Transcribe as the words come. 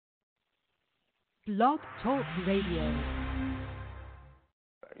Blog Talk Radio.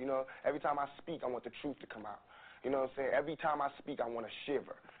 You know, every time I speak, I want the truth to come out. You know what I'm saying? Every time I speak, I want to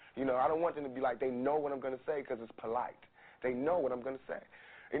shiver. You know, I don't want them to be like, they know what I'm going to say because it's polite. They know what I'm going to say.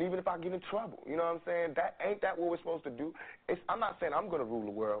 And even if I get in trouble, you know what I'm saying? Ain't that what we're supposed to do? I'm not saying I'm going to rule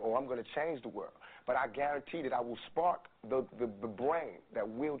the world or I'm going to change the world, but I guarantee that I will spark the brain that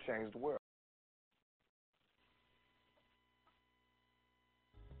will change the world.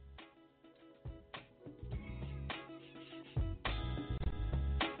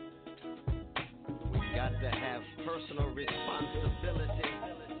 Got to have personal responsibility,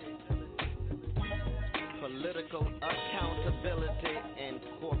 political accountability, and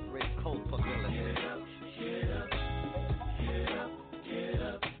corporate culpability. Get up, get up, get up, get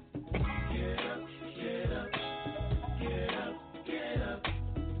up, get up, get up, get up, get up.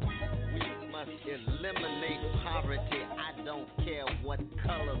 We must eliminate poverty. I don't care what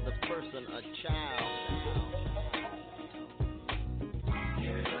color the person or child.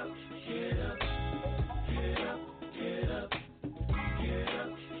 Get up, get up.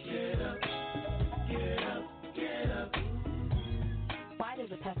 Why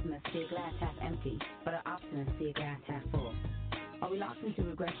does a pessimist see a glass half empty, but an optimist see a glass half full? Are we locked into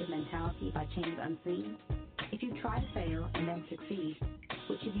regressive mentality by chains unseen? If you try to fail and then succeed,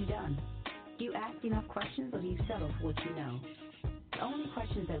 which have you done? Do you ask enough questions, or do you settle for what you know? The only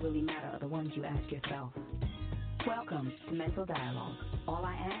questions that really matter are the ones you ask yourself. Welcome to Mental Dialogue. All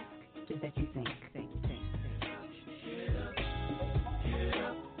I ask is that you think. Get up, get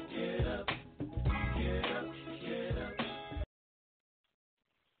up, get up, get up, get up.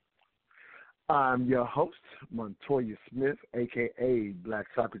 I'm your host, Montoya Smith, a.k.a. Black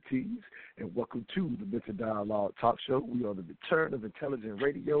Socrates, and welcome to the Mental Dialogue Talk Show. We are the return of intelligent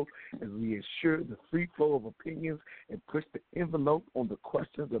radio as we ensure the free flow of opinions and push the envelope on the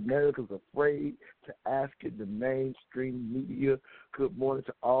questions America's afraid to ask in the mainstream media. Good morning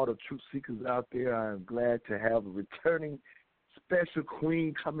to all the truth seekers out there. I am glad to have a returning special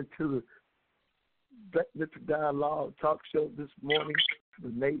queen coming to the Mental Dialogue Talk Show this morning.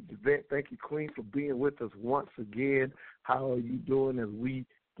 Renee DeVette, thank you, Queen, for being with us once again. How are you doing as we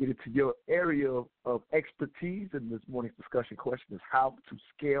get into your area of expertise? And this morning's discussion question is how to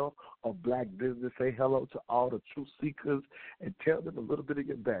scale a black business. Say hello to all the truth seekers and tell them a little bit of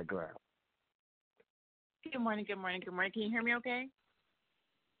your background. Good morning, good morning, good morning. Can you hear me okay?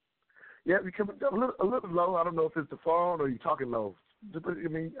 Yeah, you're coming a little low. I don't know if it's the phone or you're talking low. I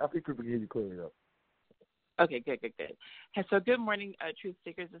mean, I think people can hear you clearly up. Okay, good. And so good morning, Truth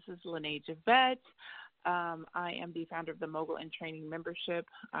Seekers. This is Lene Javette. I am the founder of the Mogul in Training membership.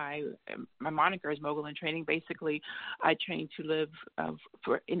 My moniker is Mogul in Training. Basically, I train to live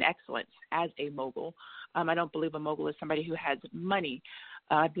in excellence as a mogul. I don't believe a mogul is somebody who has money.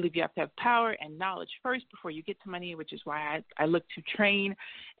 I believe you have to have power and knowledge first before you get to money, which is why I look to train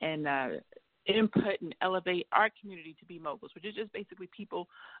and input and elevate our community to be moguls, which is just basically people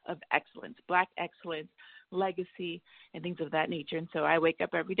of excellence, black excellence, legacy, and things of that nature. And so I wake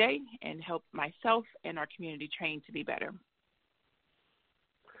up every day and help myself and our community train to be better.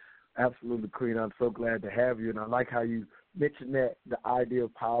 Absolutely, Queen. I'm so glad to have you. And I like how you mentioned that, the idea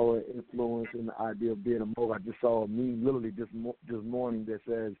of power, influence, and the idea of being a mogul. I just saw a meme literally this morning that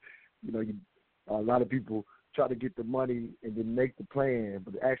says, you know, a lot of people try to get the money and then make the plan,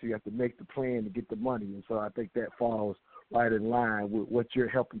 but actually you have to make the plan to get the money. And so I think that falls right in line with what you're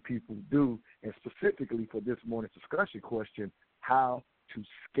helping people do, and specifically for this morning's discussion question, how to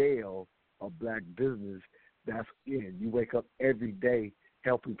scale a black business. That's in. You wake up every day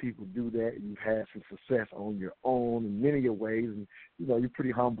helping people do that, and you've had some success on your own in many of ways, and, you know, you're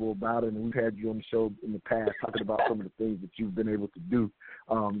pretty humble about it, and we've had you on the show in the past talking about some of the things that you've been able to do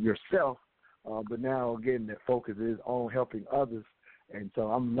yourself. But now, again, that focus is on helping others. And so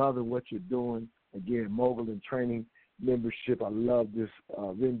I'm loving what you're doing. Again, Mogul in Training membership. I love this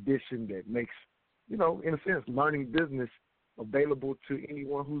rendition that makes, you know, in a sense, learning business available to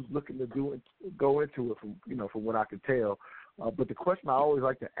anyone who's looking to do it, go into it, from what I can tell. But the question I always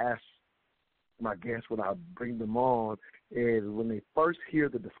like to ask my guests when I bring them on is when they first hear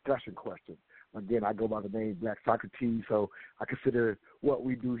the discussion question. Again, I go by the name Black Socrates, so I consider what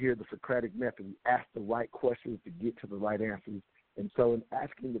we do here the Socratic method. We ask the right questions to get to the right answers. And so in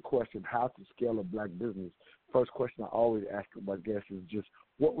asking the question, how to scale a black business, first question I always ask my guests is just,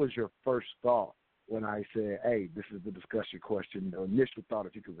 what was your first thought when I said, hey, this is the discussion question, the initial thought,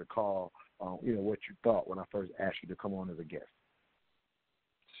 if you can recall, what you thought when I first asked you to come on as a guest?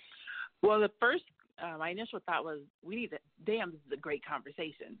 Well, my initial thought was, this is a great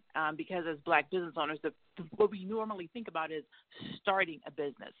conversation, because as black business owners, what we normally think about is starting a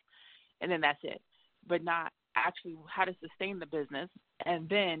business. and then that's it, but not actually how to sustain the business and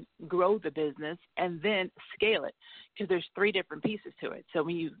then grow the business and then scale it, because there's 3 different pieces to it. So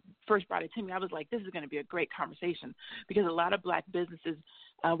when you first brought it to me, I was like, this is going to be a great conversation, because a lot of Black businesses,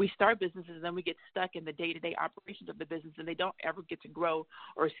 we start businesses and then we get stuck in the day-to-day operations of the business, and they don't ever get to grow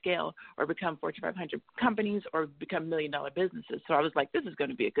or scale or become Fortune 500 companies or become $1 million businesses. So I was like, this is going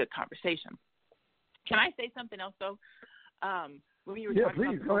to be a good conversation. Can I say something else, though? When you were talking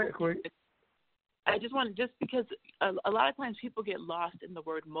please, about go ahead, Queen. I just want to, just because a lot of times people get lost in the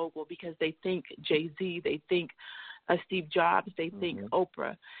word mogul because they think Jay-Z, they think Steve Jobs, they think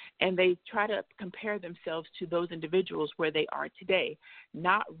Oprah, and they try to compare themselves to those individuals where they are today,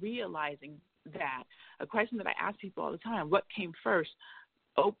 not realizing that. A question that I ask people all the time, what came first,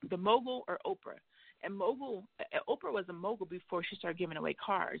 the mogul or Oprah? And Oprah was a mogul before she started giving away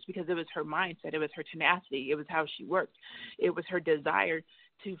cars, because it was her mindset, it was her tenacity, it was how she worked, it was her desire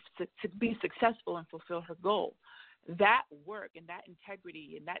to be successful and fulfill her goal. That work and that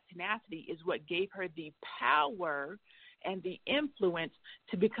integrity and that tenacity is what gave her the power and the influence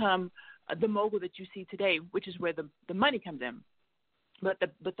to become the mogul that you see today, which is where the money comes in. But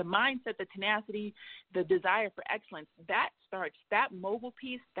the mindset, the tenacity, the desire for excellence, that mogul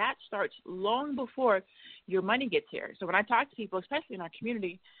piece, that starts long before your money gets here. So when I talk to people, especially in our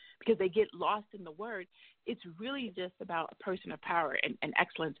community, because they get lost in the word, it's really just about a person of power and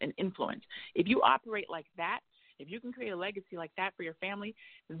excellence and influence. If you operate like that, if you can create a legacy like that for your family,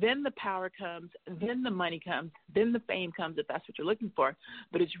 then the power comes, then the money comes, then the fame comes, if that's what you're looking for.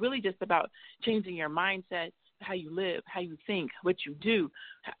 But it's really just about changing your mindset, how you live, how you think, what you do,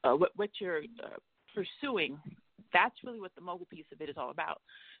 what you're pursuing. That's really what the mogul piece of it is all about.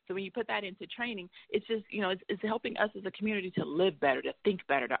 So when you put that into training, it's just, it's helping us as a community to live better, to think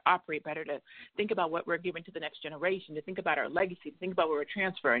better, to operate better, to think about what we're giving to the next generation, to think about our legacy, to think about what we're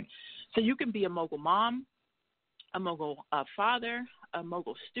transferring. So you can be a mogul mom, a mogul father, a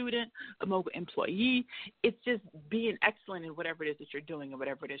mogul student, a mogul employee. It's just being excellent in whatever it is that you're doing and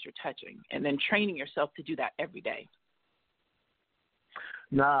whatever it is you're touching, and then training yourself to do that every day.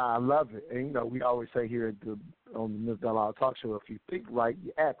 Nah, I love it. And, we always say here on the Ms. Dallal Talk Show, if you think right,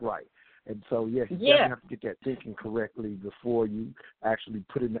 you act right. And so, yes, you definitely have to get that thinking correctly before you actually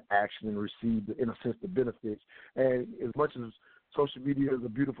put into action and receive, in a sense, the benefits. And as much as social media is a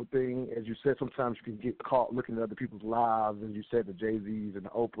beautiful thing, as you said, sometimes you can get caught looking at other people's lives, as you said, the Jay-Z's and the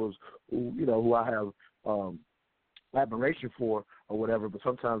Oprahs, who I have admiration for or whatever, but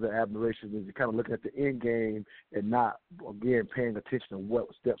sometimes the admiration is you're kind of looking at the end game and not, again, paying attention to what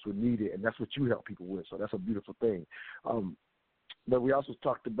steps were needed, and that's what you help people with, so that's a beautiful thing. But we also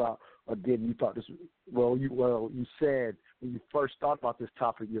talked about, again, you thought this, you said when you first thought about this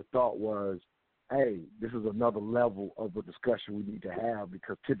topic, your thought was, hey, this is another level of a discussion we need to have,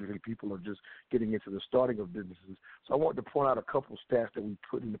 because typically people are just getting into the starting of businesses. So I wanted to point out a couple of stats that we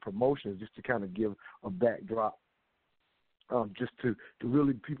put in the promotions just to kind of give a backdrop, just to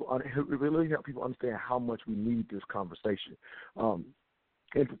really help people understand how much we need this conversation.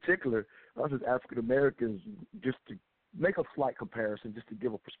 In particular, us as African Americans, just to make a slight comparison, just to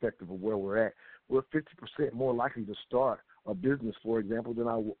give a perspective of where we're at, we're 50% more likely to start a business, for example,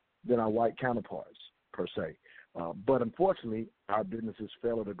 than our white counterparts, per se. But unfortunately, our businesses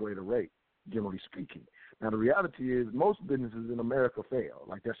fail at a greater rate, generally speaking. Now, the reality is most businesses in America fail.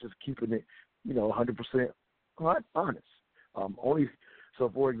 Like, that's just keeping it, 100% honest.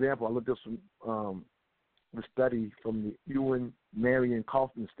 So, for example, I looked up some the study from the Ewan, Marion,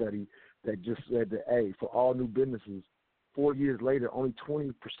 Kaufman study that just said that, hey, for all new businesses, 4 years later, only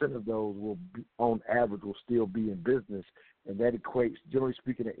 20% of those will be, on average, will still be in business, and that equates, generally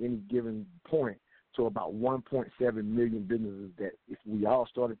speaking, at any given point, to about 1.7 million businesses. That if we all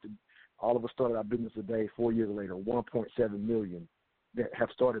of us started our business today, 4 years later, 1.7 million that have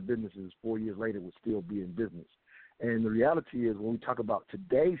started businesses 4 years later would still be in business. And the reality is, when we talk about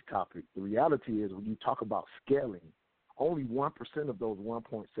today's topic, the reality is when you talk about scaling, only 1% of those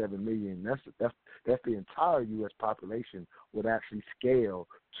 1.7 million, that's the entire U.S. population, would actually scale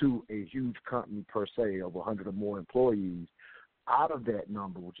to a huge company per se of 100 or more employees. Out of that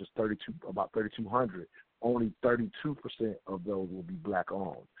number, which is about 3,200, only 32% of those will be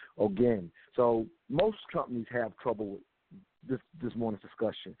black-owned. Again, so most companies have trouble with this morning's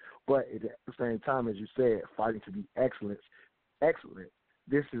discussion, but at the same time, as you said, fighting to be excellent,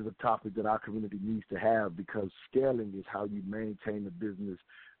 this is a topic that our community needs to have, because scaling is how you maintain the business,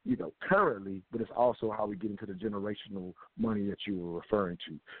 currently, but it's also how we get into the generational money that you were referring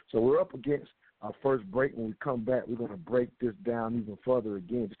to. So we're up against our first break. When we come back, we're going to break this down even further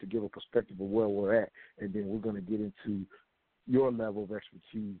again, just to give a perspective of where we're at, and then we're going to get into, your level of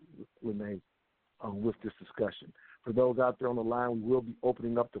expertise, Renee, with this discussion. For those out there on the line, we will be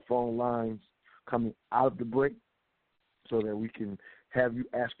opening up the phone lines coming out of the break so that we can have you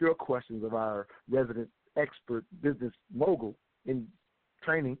ask your questions of our resident expert business mogul in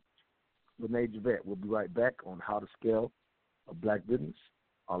training, Renee Javette. We'll be right back on how to scale a black business.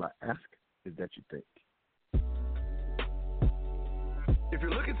 All I ask is that you think. If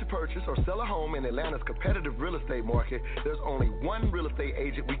you're looking to purchase or sell a home in Atlanta's competitive real estate market, there's only one real estate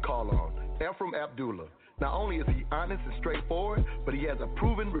agent we call on, Ephraim Abdullah. Not only is he honest and straightforward, but he has a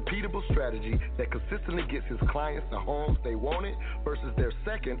proven, repeatable strategy that consistently gets his clients the homes they wanted versus their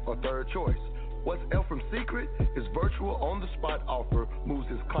second or third choice. What's Ephraim's secret? His virtual on-the-spot offer moves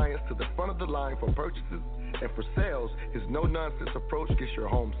his clients to the front of the line for purchases, and for sales, his no-nonsense approach gets your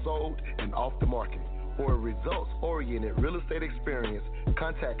home sold and off the market. For a results-oriented real estate experience,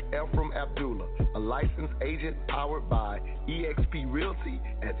 contact Ephraim Abdullah, a licensed agent powered by eXp Realty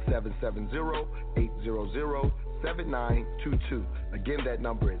at 770-800-7922. Again, that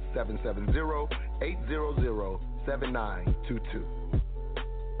number is 770-800-7922.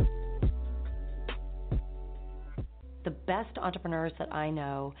 The best entrepreneurs that I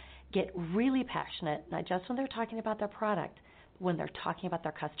know get really passionate, not just when they're talking about their product, but when they're talking about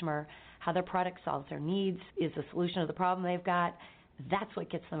their customer, how their product solves their needs, is the solution to the problem they've got. That's what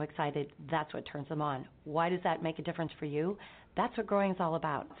gets them excited. That's what turns them on. Why does that make a difference for you? That's what growing is all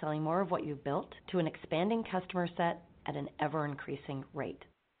about, selling more of what you've built to an expanding customer set at an ever-increasing rate.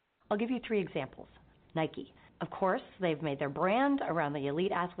 I'll give you 3 examples. Nike. Of course, they've made their brand around the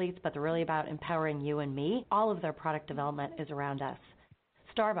elite athletes, but they're really about empowering you and me. All of their product development is around us.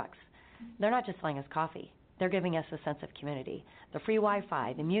 Starbucks. They're not just selling us coffee. They're giving us a sense of community. The free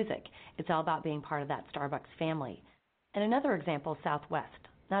Wi-Fi, the music, it's all about being part of that Starbucks family. And another example, Southwest.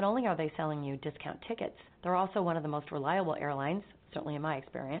 Not only are they selling you discount tickets, they're also one of the most reliable airlines, certainly in my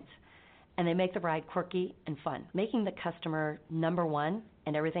experience, and they make the ride quirky and fun. Making the customer number one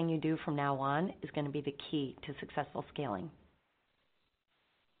and everything you do from now on is going to be the key to successful scaling.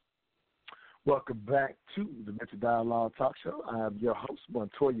 Welcome back to the Mental Dialogue Talk Show. I am your host,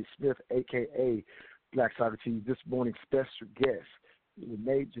 Montoya Smith, a.k.a. Black Socrates. This morning's special guest,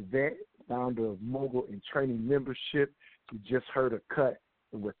 Renee Javette, founder of Mogul in Training Membership. You just heard a cut,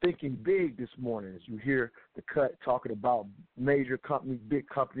 and we're thinking big this morning as you hear the cut talking about major companies, big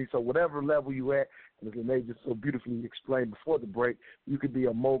companies, so whatever level you at, and as Renee just so beautifully explained before the break, you could be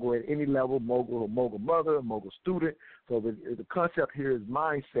a mogul at any level, mogul or mogul mother, a mogul student. So the concept here is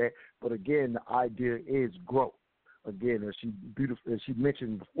mindset, but again, the idea is growth. Again, as she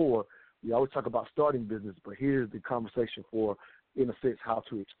mentioned before, we always talk about starting business, but here's the conversation for, in a sense, how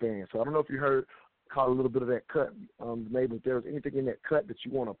to expand. So I don't know if you caught a little bit of that cut, maybe if there's anything in that cut that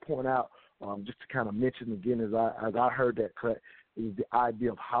you want to point out, just to kind of mention again, as I heard that cut, is the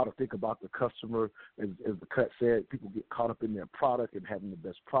idea of how to think about the customer. As the cut said, people get caught up in their product and having the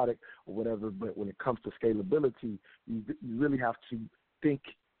best product or whatever, but when it comes to scalability, you really have to think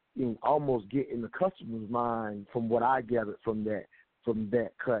and almost get in the customer's mind, from what I gathered from that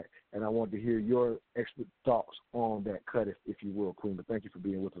cut. And I want to hear your expert thoughts on that cut, if you will, Queen. But thank you for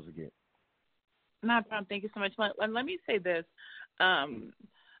being with us again. No problem. Thank you so much. And let me say this.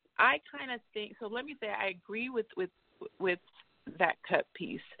 I kind of think, so let me say I agree with that cut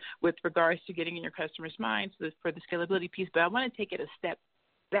piece with regards to getting in your customer's mind for the scalability piece, but I want to take it a step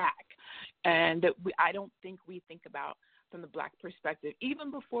back. And I don't think we think about from the Black perspective,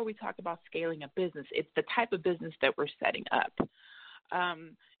 even before we talk about scaling a business, it's the type of business that we're setting up.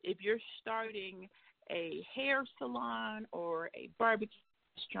 If you're starting a hair salon or a barbecue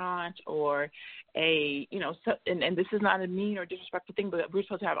restaurant or and this is not a mean or disrespectful thing, but we're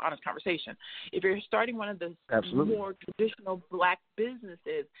supposed to have an honest conversation. If you're starting one of the more traditional Black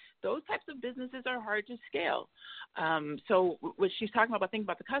businesses, those types of businesses are hard to scale. So what she's talking about thinking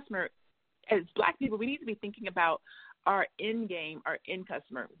about the customer, as Black people, we need to be thinking about our end game, our end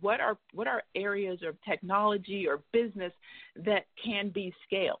customer. What are areas of technology or business that can be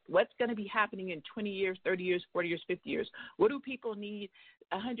scaled? What's going to be happening in 20 years, 30 years, 40 years, 50 years? What do people need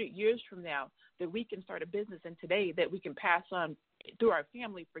 100 years from now that we can start a business in today that we can pass on through our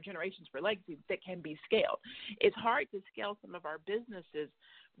family for generations, for legacy, that can be scaled? It's hard to scale some of our businesses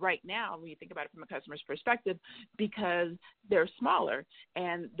right now when you think about it from a customer's perspective because they're smaller,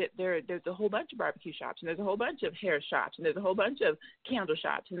 and there's a whole bunch of barbecue shops, and there's a whole bunch of hair shops, and there's a whole bunch of candle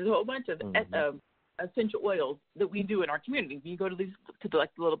shops, and there's a whole bunch of essential oils that we do in our community. When you go to the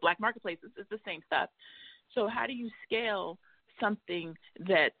little Black marketplaces, it's the same stuff. So how do you scale something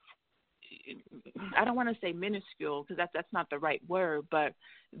that's I don't want to say minuscule because that's not the right word, but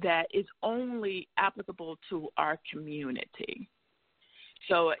that is only applicable to our community.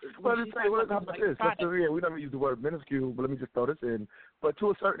 So, well, let's say, how about this? We don't use the word minuscule, but let me just throw this in. But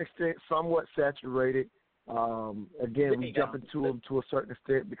to a certain extent, somewhat saturated. Again, we jump into them to a certain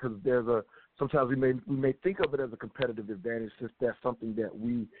extent because sometimes we may think of it as a competitive advantage since that's something that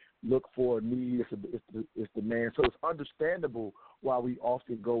we look for, need, it's demand. So it's understandable why we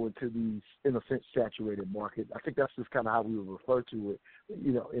often go into these, in a sense, saturated markets. I think that's just kind of how we would refer to it,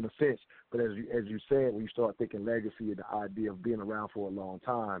 in a sense. But as you said, when you start thinking legacy and the idea of being around for a long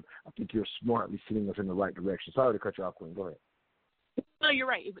time, I think you're smartly steering us in the right direction. Sorry to cut you off, Queen. Go ahead. No, you're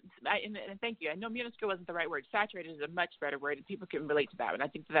right, and thank you. I know minuscule wasn't the right word. Saturated is a much better word, and people can relate to that, and I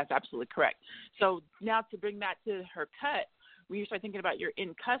think that's absolutely correct. So now to bring that to her cut, when you start thinking about your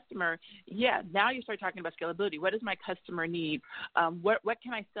end customer, now you start talking about scalability. What does my customer need? What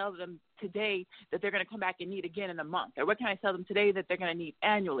can I sell them today that they're going to come back and need again in a month? Or what can I sell them today that they're going to need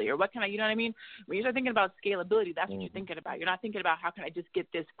annually? Or what can I, you know what I mean? When you start thinking about scalability, that's what you're thinking about. You're not thinking about how can I just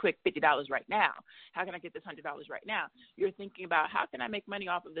get this quick $50 right now? How can I get this $100 right now? You're thinking about how can I make money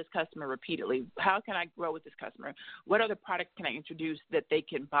off of this customer repeatedly? How can I grow with this customer? What other products can I introduce that they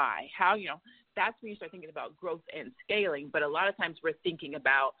can buy? That's when you start thinking about growth and scaling. But a lot of times we're thinking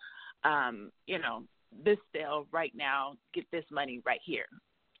about, this sale right now, get this money right here.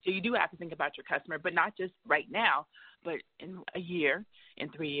 So you do have to think about your customer, but not just right now, but in a year, in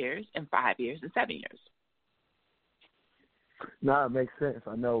 3 years, in 5 years, in 7 years. No, it makes sense.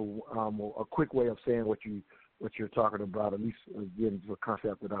 I know a quick way of saying what you're talking about, at least again, it's a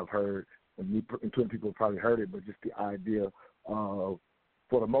concept that I've heard, and 20 people have probably heard it, but just the idea of,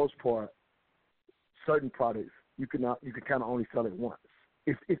 for the most part, certain products you can kind of only sell it once,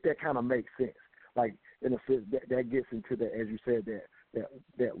 if that kind of makes sense. Like in a sense that gets into the, as you said,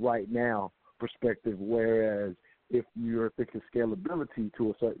 that right now perspective. Whereas if you're thinking scalability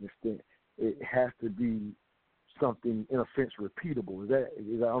to a certain extent, it has to be something in a sense repeatable. I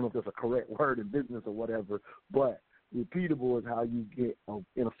don't know if that's a correct word in business or whatever, but repeatable is how you get,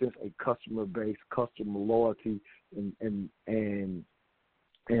 in a sense, a customer base, customer loyalty, and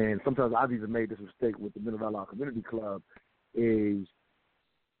sometimes I've even made this mistake with the Middle Valley Community Club, is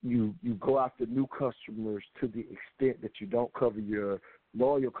you go after new customers to the extent that you don't cover your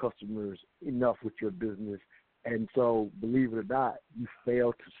loyal customers enough with your business. And so, believe it or not, you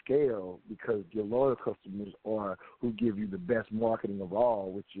fail to scale because your loyal customers are who give you the best marketing of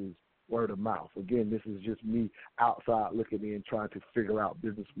all, which is word of mouth. Again, this is just me outside looking in, trying to figure out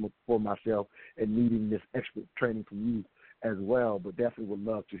business for myself and needing this expert training from you as well, but definitely would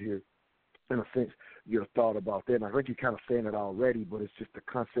love to hear, in a sense, your thought about that. And I think you're kind of saying it already, but it's just the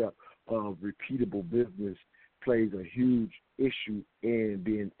concept of repeatable business plays a huge issue in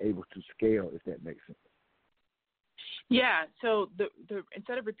being able to scale, if that makes sense. Yeah, so the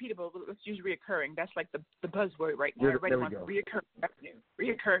instead of repeatable, let's use reoccurring. That's like the buzzword right now. Everybody wants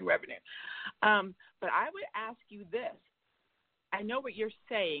reoccurring revenue. But I would ask you this. I know what you're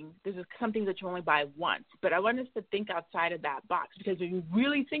saying. This is something that you only buy once, but I want us to think outside of that box, because when you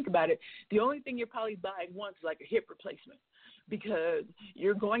really think about it, the only thing you're probably buying once is like a hip replacement, because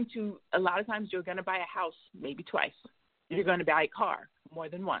a lot of times you're going to buy a house maybe twice. You're going to buy a car more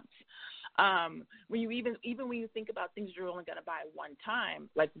than once. When you even when you think about things you're only going to buy one time,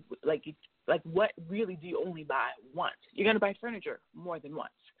 like what really do you only buy once? You're going to buy furniture more than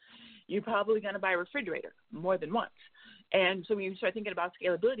once. You're probably going to buy a refrigerator more than once. And so when you start thinking about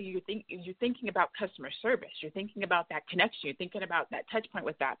scalability, you're thinking about customer service. You're thinking about that connection. You're thinking about that touch point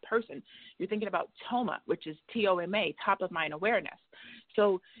with that person. You're thinking about TOMA, which is TOMA, top of mind awareness.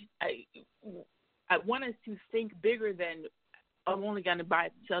 So I want us to think bigger than I'm only going to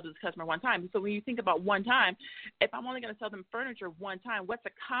sell to this customer one time. So when you think about one time, if I'm only going to sell them furniture one time, what's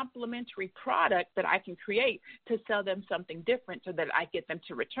a complementary product that I can create to sell them something different so that I get them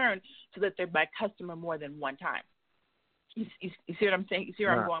to return so that they're my customer more than one time? You see what I'm saying? You see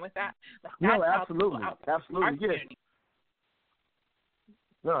where I'm going with that? No, absolutely. Absolutely, yes.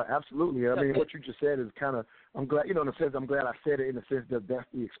 No, absolutely. I mean, what you just said is kind of, I'm glad, in a sense, I'm glad I said it in the sense that that's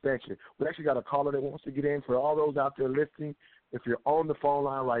the expansion. We actually got a caller that wants to get in. For all those out there listening, if you're on the phone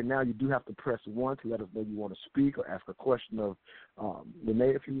line right now, you do have to press 1 to let us know you want to speak or ask a question of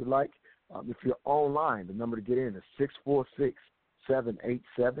Renee, if you would like. If you're online, the number to get in is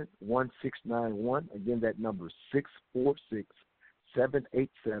 646-787-1691. Again, that number is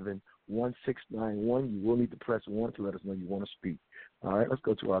 646-787-1691. You will need to press 1 to let us know you want to speak. All right, let's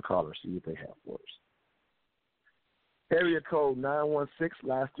go to our caller, see what they have for us. Area code 916,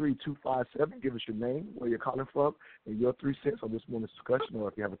 last 3257. Give us your name, where you're calling from, and your 3 cents on this morning's discussion, or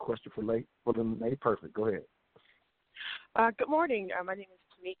if you have a question for Lene, perfect. Go ahead. Good morning. My name is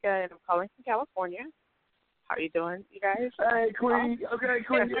Tamika, and I'm calling from California. How are you doing, you guys? Hey, Queen. Okay,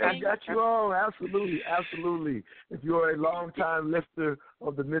 Queen, I got you on. Absolutely, absolutely. If you're a long-time listener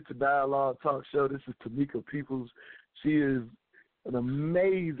of the Mental Dialogue Talk Show, this is Tamika Peoples. She is an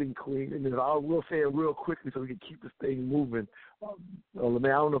amazing queen, and I will say it real quickly so we can keep this thing moving. Man, I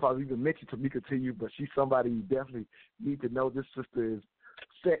don't know if I've even mentioned Tamika to you, but she's somebody you definitely need to know. This sister is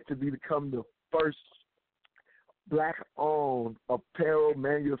set to become the first Black-owned apparel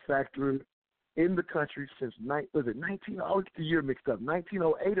manufacturer in the country since, was it 19, the year mixed up,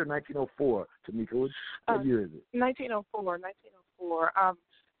 1908 or 1904, Tamika? What year is it? 1904.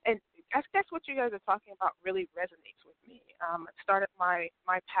 And I guess what you guys are talking about really resonates with me. It started my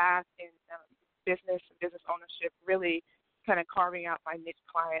path in business and business ownership, really kind of carving out my niche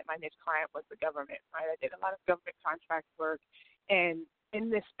client. My niche client was the government, right? I did a lot of government contract work. And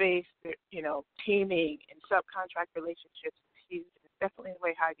in this space, teaming and subcontract relationships is huge. It's definitely the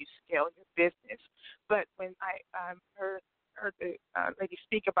way how you scale your business. But when I heard the lady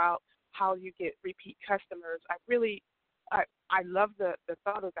speak about how you get repeat customers, I love the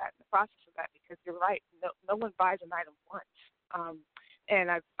thought of that, the process of that, because you're right. No one buys an item once. And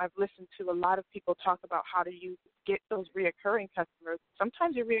I've listened to a lot of people talk about how do you get those reoccurring customers.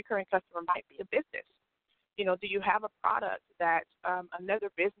 Sometimes your reoccurring customer might be a business. Do you have a product that another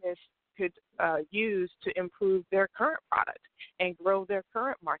business could use to improve their current product and grow their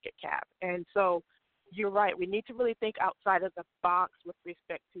current market cap? And so you're right. We need to really think outside of the box with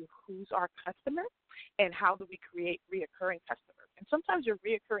respect to who's our customer and how do we create reoccurring customers. And sometimes your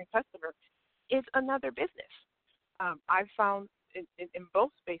reoccurring customer is another business. I've found in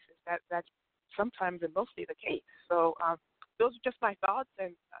both spaces that's sometimes and mostly the case. So those are just my thoughts,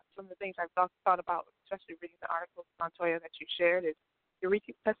 and some of the things I've thought about, especially reading the articles, Montoya, that you shared, is your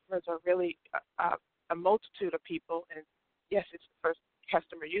repeat customers are really a multitude of people. And yes, it's the first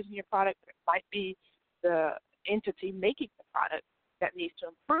customer using your product, but it might be the entity making the product that needs to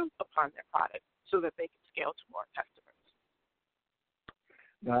improve upon their product so that they can scale to more customers.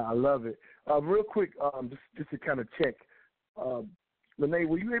 I love it. Real quick, just to kind of check, Lene,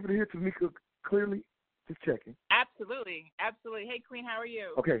 were you able to hear Tamika clearly? Just checking. Absolutely. Hey, Queen, how are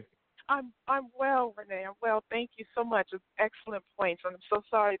you? Okay. I'm well, Renee. I'm well. Thank you so much. It's excellent points. I'm so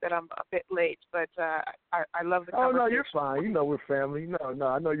sorry that I'm a bit late, but I love the conversation. Oh, no, you're fine. We're family. No,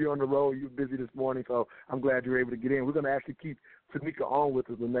 I know you're on the road. You're busy this morning, so I'm glad you're able to get in. We're going to actually keep Tamika on with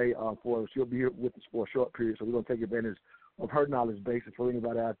us, Renee, she'll be here with us for a short period, so we're going to take advantage of her knowledge base. And for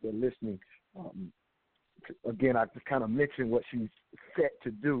anybody out there listening, again, I just kind of mentioned what she's set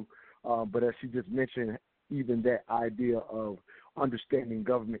to do, but as she just mentioned, even that idea of understanding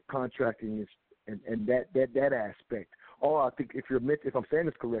government contracting and that aspect. Or I think if I'm saying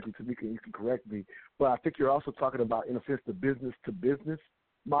this correctly, Tamika, you can correct me, but I think you're also talking about, in a sense, the business-to-business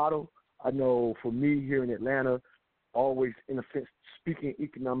model. I know for me here in Atlanta, always, in a sense, speaking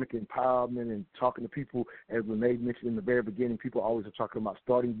economic empowerment and talking to people, as Renee mentioned in the very beginning, people always are talking about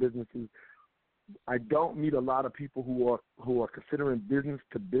starting businesses. I don't meet a lot of people who are considering business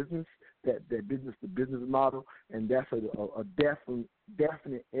to business, that business to business model, and that's a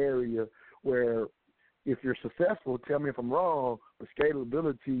definite area where, if you're successful, tell me if I'm wrong, but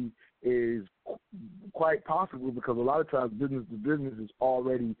scalability is quite possible, because a lot of times business to business is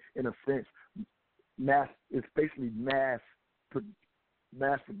already, in a sense, it's basically mass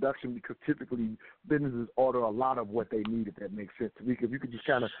production, because typically businesses order a lot of what they need, if that makes sense. If you could just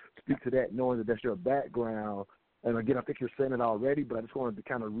kind of speak to that, knowing that that's your background. And again, I think you're saying it already, but I just wanted to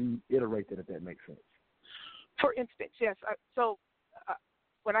kind of reiterate that, if that makes sense. For instance, yes.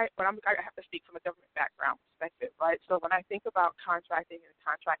 When I have to speak from a government background perspective, right? So when I think about contracting in the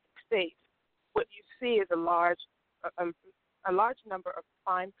contracting space, what you see is a large number of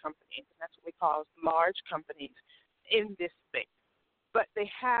prime companies, and that's what we call large companies in this space. But they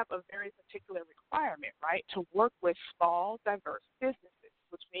have a very particular requirement, right, to work with small, diverse businesses,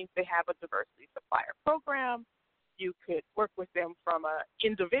 which means they have a diversity supplier program. You could work with them from an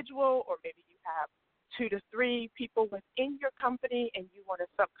individual, or maybe you have 2 to 3 people within your company and you want to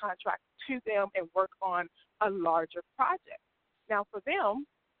subcontract to them and work on a larger project. Now, for them,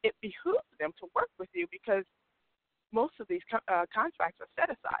 it behooves them to work with you, because most of these contracts are set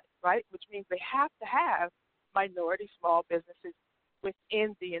aside, right, which means they have to have minority small businesses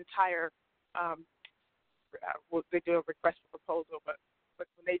within the entire they do a request for proposal, but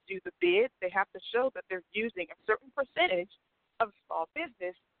when they do the bid, they have to show that they're using a certain percentage of small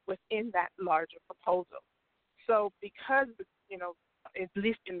business within that larger proposal. So because, at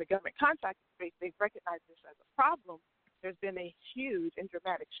least in the government contracting space, they've recognized this as a problem, there's been a huge and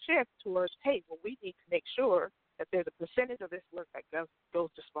dramatic shift towards, hey, well, we need to make sure that there's a percentage of this work that goes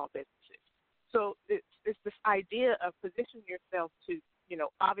to small businesses. So it's this idea of positioning yourself to,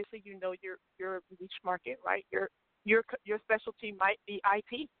 obviously your niche market, right? Your specialty might be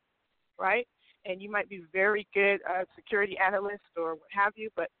IT, right? And you might be very good security analyst or what have you,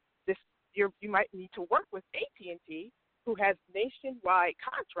 but you might need to work with AT&T, who has nationwide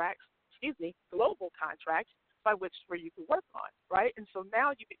contracts, global contracts, by which for you to work on, right? And so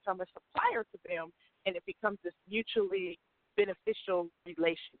now you become a supplier to them, and it becomes this mutually beneficial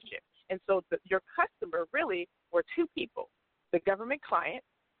relationship. And so your customer really were two people, the government client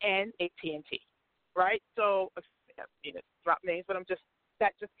and AT&T, right? So, drop names, but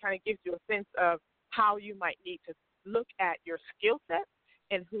that just kind of gives you a sense of how you might need to look at your skill set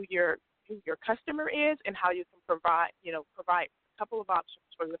and who your customer is, and how you can provide a couple of options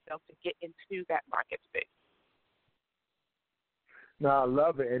for yourself to get into that market space. No, I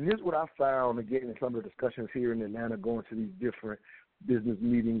love it. And this is what I found, again, in some of the discussions here in Atlanta, going to these different business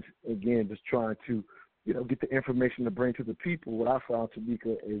meetings, again, just trying to, get the information to bring to the people. What I found,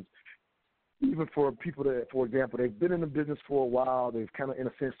 Tamika, is even for people that, for example, they've been in the business for a while, they've kind of, in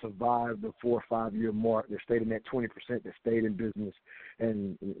a sense, survived the 4 or 5 year mark. They're stayed in that 20% that stayed in business,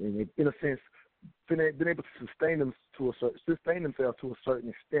 and in a sense, been able to sustain themselves to a certain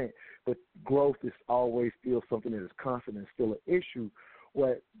extent, but growth is always still something that is constant and still an issue.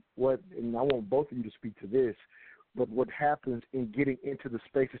 What, and I want both of you to speak to this, but what happens in getting into the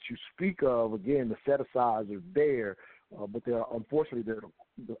space that you speak of, again, the set-asides are there, but unfortunately, there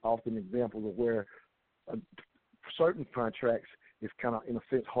are often examples of where certain contracts is kind of, in a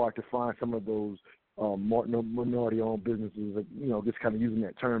sense, hard to find some of those minority-owned businesses, just kind of using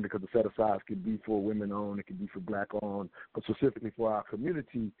that term because the set-asides could be for women-owned, it could be for black-owned, but specifically for our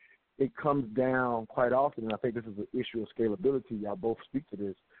community, it comes down quite often, and I think this is an issue of scalability. Y'all both speak to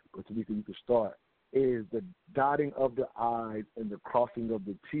this, but Tamika, you can start, is the dotting of the I's and the crossing of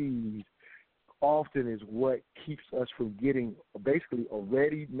the T's often is what keeps us from getting basically a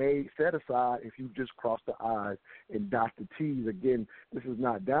ready-made set-aside if you just cross the I's and dot the T's. Again, this is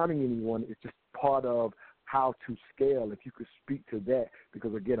not downing anyone. It's just part of how to scale. If you could speak to that,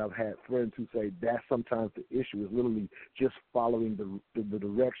 because, again, I've had friends who say that's sometimes the issue, is literally just following the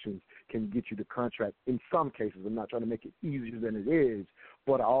directions can get you the contract. In some cases, I'm not trying to make it easier than it is,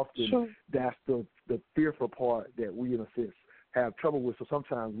 but often that's the fearful part that we, in a sense, have trouble with, so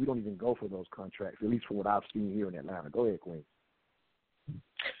sometimes we don't even go for those contracts, at least from what I've seen here in Atlanta. Go ahead, Queen.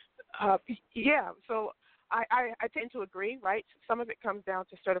 So I tend to agree, right? Some of it comes down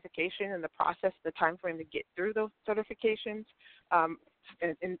to certification and the process, the time frame to get through those certifications.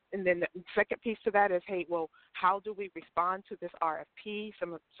 And then the second piece to that is, hey, well, how do we respond to this RFP?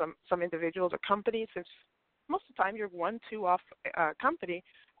 Some individuals or companies, since most of the time you're 1-2 off company,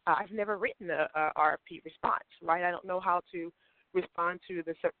 I've never written a RFP response, right? I don't know how to respond to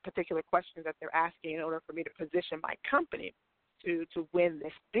the particular questions that they're asking in order for me to position my company to win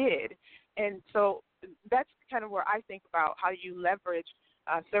this bid. And so that's kind of where I think about how you leverage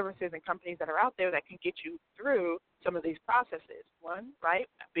services and companies that are out there that can get you through some of these processes. One, right,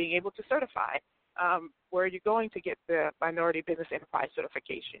 being able to certify. Where are you going to get the Minority Business Enterprise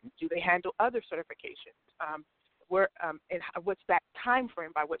certification? Do they handle other certifications? And what's that time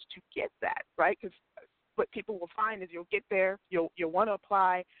frame by which to get that, right? Because what people will find is you'll get there, you'll want to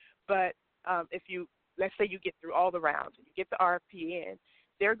apply, but if let's say you get through all the rounds and you get the RFP in,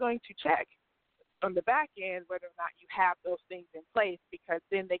 they're going to check on the back end whether or not you have those things in place, because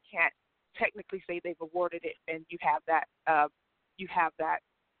then they can't technically say they've awarded it and you have that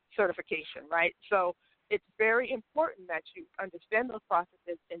certification, right? So it's very important that you understand those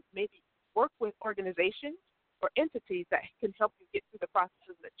processes and maybe work with organizations or entities that can help you get through the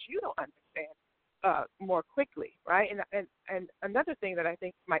processes that you don't understand more quickly, right? And another thing that I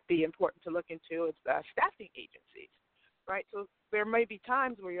think might be important to look into is staffing agencies, right? So there may be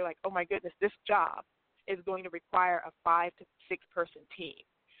times where you're like, oh my goodness, this job is going to require a 5 to 6 person team.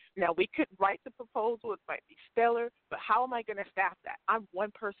 Now, we could write the proposal, it might be stellar, but how am I going to staff that? I'm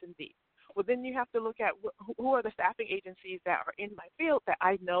one person deep. Well, then you have to look at who are the staffing agencies that are in my field that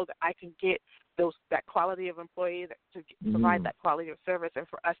I know that I can get that quality of employee to provide that quality of service and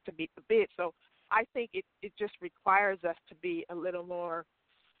for us to meet the bid. So I think it just requires us to be a little more,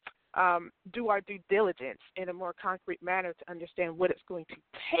 do our due diligence in a more concrete manner to understand what it's going to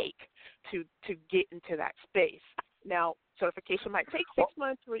take to get into that space. Now, certification might take 6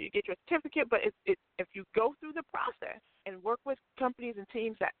 months where you get your certificate, but if you go through the process and work with companies and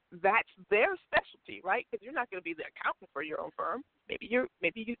teams that's their specialty, right? Because you're not going to be the accountant for your own firm. Maybe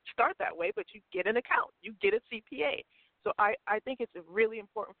you start that way, but you get an account, you get a CPA. So I think it's really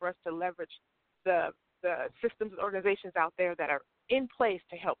important for us to leverage the systems and organizations out there that are in place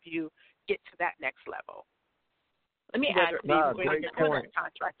to help you get to that next level. Let me add great point.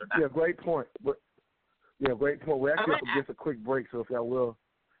 Yeah, great point. Great point. We're actually up against a quick break, so if y'all will,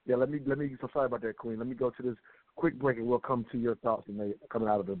 let me. So sorry about that, Queen. Let me go to this quick break, and we'll come to your thoughts coming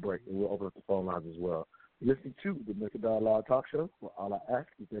out of the break, and we'll open up the phone lines as well. You're listening to the Mr. Dialogue Talk Show, where all I ask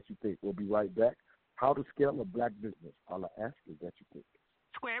is that you think. We'll be right back. How to scale a black business. All I ask is that you think.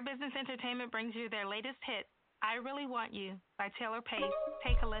 Square Business Entertainment brings you their latest hit, I Really Want You, by Taylor Pace.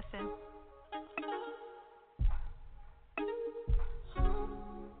 Take a listen.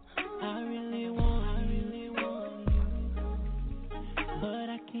 I really want you, but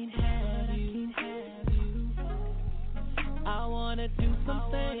I can't have you. I wanna do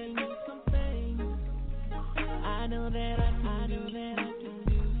something. I know that I can do.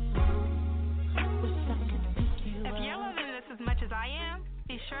 If you're loving this as much as I am,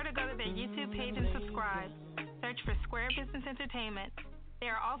 be sure to go to their YouTube page and subscribe. Search for Square Business Entertainment. They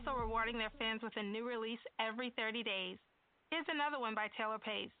are also rewarding their fans with a new release every 30 days. Here's another one by Taylor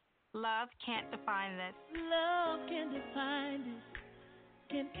Pace. Love Can't Define This. Love can't define this.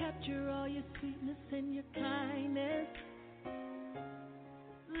 Can't capture all your sweetness and your kindness.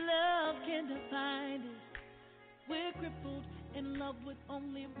 Love can't define this. We're crippled in love with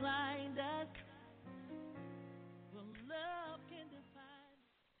only blind us. Well, love can't define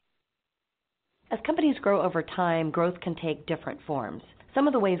this. As companies grow over time, growth can take different forms. Some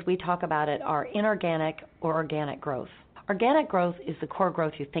of the ways we talk about it are inorganic or organic growth. Organic growth is the core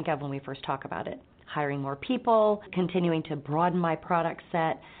growth you think of when we first talk about it. Hiring more people, continuing to broaden my product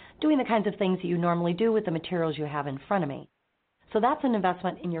set, doing the kinds of things that you normally do with the materials you have in front of me. So that's an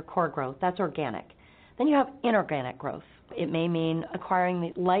investment in your core growth. That's organic. Then you have inorganic growth. It may mean acquiring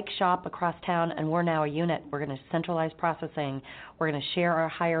the like shop across town, and we're now a unit. We're going to centralize processing. We're going to share our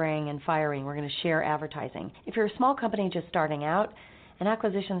hiring and firing. We're going to share advertising. If you're a small company just starting out, an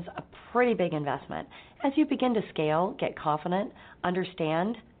acquisition's a pretty big investment. As you begin to scale, get confident,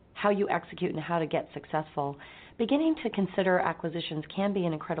 understand how you execute and how to get successful, beginning to consider acquisitions can be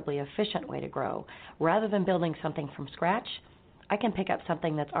an incredibly efficient way to grow. Rather than building something from scratch, I can pick up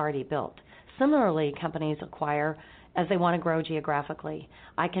something that's already built. Similarly, companies acquire as they want to grow geographically.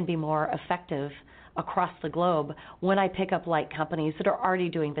 I can be more effective across the globe when I pick up like companies that are already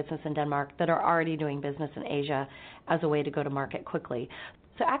doing business in Denmark, that are already doing business in Asia as a way to go to market quickly.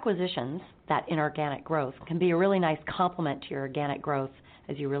 So acquisitions, that inorganic growth, can be a really nice complement to your organic growth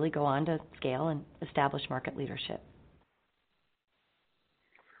as you really go on to scale and establish market leadership.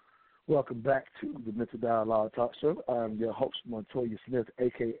 Welcome back to the Mental Dialogue Talk Show. I'm your host, Montoya Smith,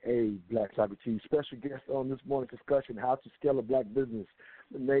 a.k.a. Black Socrates. Special guest on this morning's discussion, How to Scale a Black Business,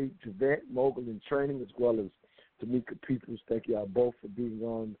 Lene Javette, Mogul in Training, as well as Tamika Peoples. Thank you all both for being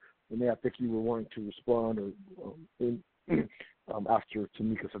on. Lene, I think you were wanting to respond after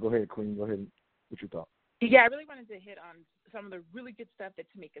Tamika. So go ahead, Queen. Go ahead. What you thought? Yeah, I really wanted to hit on some of the really good stuff that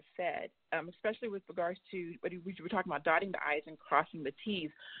Tamika said, especially with regards to what we were talking about, dotting the I's and crossing the T's.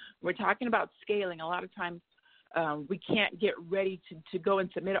 We're talking about scaling. A lot of times we can't get ready to go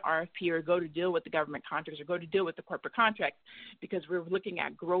and submit an RFP or go to deal with the government contracts or go to deal with the corporate contracts because we're looking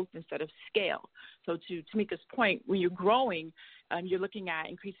at growth instead of scale. So to Tamika's point, when you're growing, you're looking at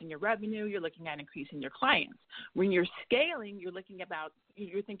increasing your revenue, you're looking at increasing your clients. When you're scaling, you're thinking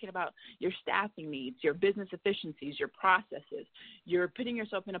about your staffing needs, your business efficiencies, your processes. You're putting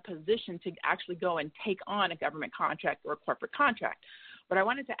yourself in a position to actually go and take on a government contract or a corporate contract. What I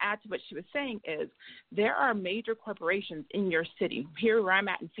wanted to add to what she was saying is there are major corporations in your city. Here where I'm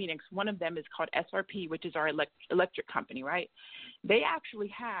at in Phoenix, one of them is called SRP, which is our electric company, right? They actually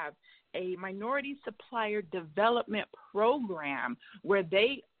have a minority supplier development program where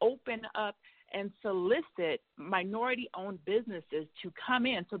they open up and solicit minority-owned businesses to come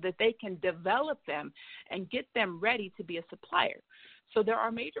in so that they can develop them and get them ready to be a supplier. So there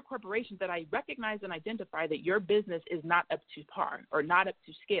are major corporations that I recognize and identify that your business is not up to par or not up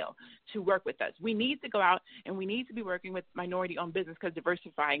to scale to work with us. We need to go out and we need to be working with minority-owned business because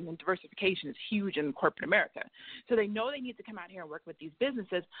diversification is huge in corporate America. So they know they need to come out here and work with these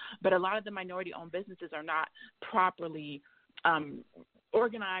businesses, but a lot of the minority-owned businesses are not properly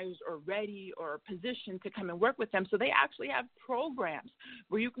organized or ready or positioned to come and work with them. So they actually have programs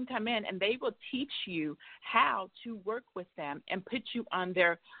where you can come in and they will teach you how to work with them and put you on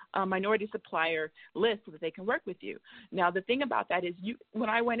their minority supplier list so that they can work with you. Now, the thing about that is when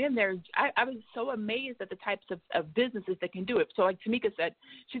I went in there, I was so amazed at the types of businesses that can do it. So like Tamika said,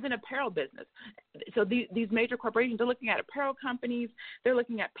 she's in apparel business. So these major corporations, they're looking at apparel companies, they're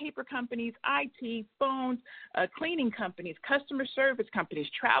looking at paper companies, IT, phones, cleaning companies, customer service companies,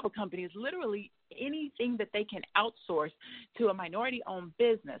 travel companies, literally anything that they can outsource to a minority-owned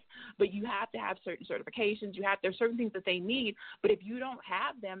business. But you have to have certain certifications. There's certain things that they need. But if you don't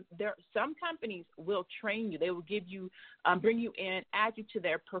have them, some companies will train you. They will give you, bring you in, add you to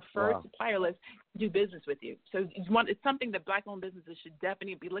their preferred supplier list, do business with you. So it's something that Black-owned businesses should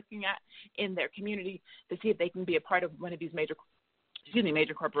definitely be looking at in their community to see if they can be a part of one of these major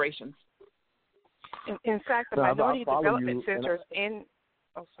corporations. In fact, the minority development centers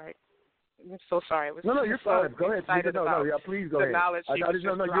I'm so sorry. No, you're fine. Go ahead. Please go ahead. Knowledge you're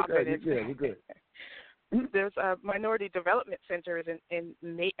good. Yeah, you're good. There's minority development centers in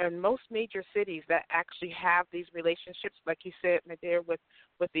most major cities that actually have these relationships, like you said, Nadir, with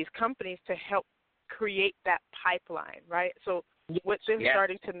these companies to help create that pipeline, right? So what they're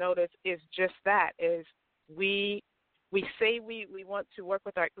starting to notice is just that, is we say we want to work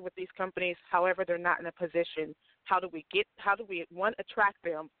with these companies, however they're not in a position. How do we attract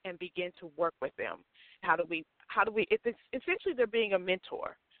them and begin to work with them? It's essentially they're being a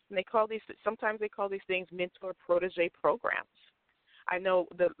mentor. And sometimes they call these things mentor protege programs. I know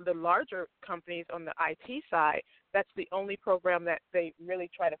the larger companies on the IT side, that's the only program that they really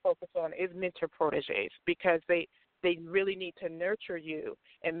try to focus on is mentor proteges, because they really need to nurture you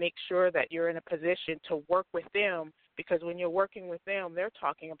and make sure that you're in a position to work with them, because when you're working with them, they're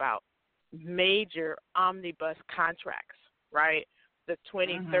talking about major omnibus contracts, right? The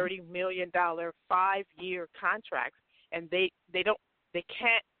 $20, $30 million 5-year contracts, and they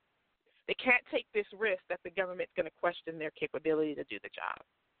can't take this risk that the government's going to question their capability to do the job,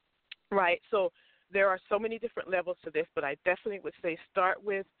 right? So there are so many different levels to this, but I definitely would say start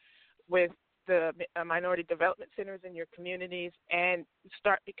with the minority development centers in your communities and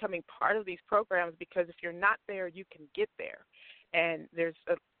start becoming part of these programs, because if you're not there, you can get there. And there's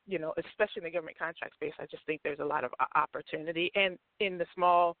especially in the government contract space, I just think there's a lot of opportunity. And in the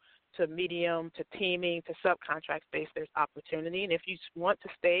small to medium to teaming to subcontract space, there's opportunity. And if you want to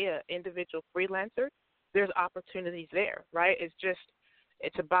stay an individual freelancer, there's opportunities there, right?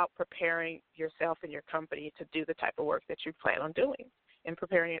 It's about preparing yourself and your company to do the type of work that you plan on doing and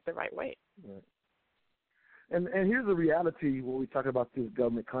preparing it the right way. Right. And here's the reality when we talk about this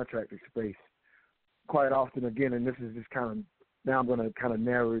government contracting space. Quite often, again, and this is just kind of, now I'm going to kind of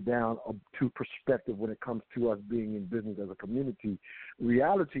narrow it down to perspective when it comes to us being in business as a community.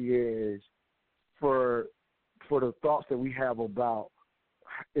 Reality is, for the thoughts that we have about,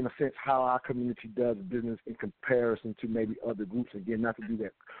 in a sense, how our community does business in comparison to maybe other groups, again, not to do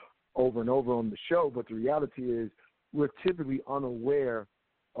that over and over on the show, but the reality is we're typically unaware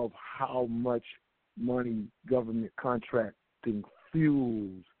of how much money government contracting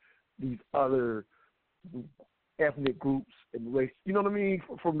fuels these other ethnic groups and race. You know what I mean?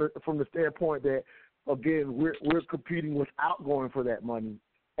 From the standpoint that, again, we're competing without going for that money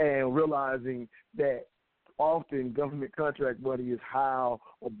and realizing that often government contract money is how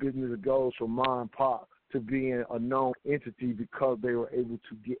a business goes from mom and pop to being a known entity because they were able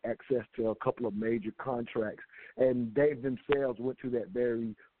to get access to a couple of major contracts. And they themselves went through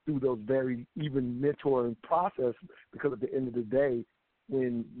those very even mentoring process, because at the end of the day,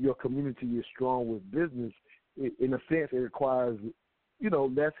 when your community is strong with business, in a sense, it requires,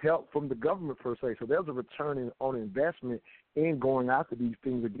 less help from the government per se. So there's a return on investment in going after these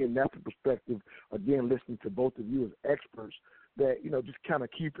things. Again, that's the perspective, again, listening to both of you as experts, that, just kind of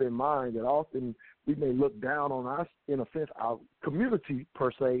keep in mind that often we may look down on us, in a sense, our community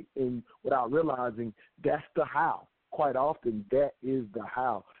per se, without realizing that's the how. Quite often, that is the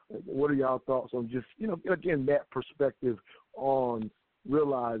how. What are y'all thoughts on just, again, that perspective on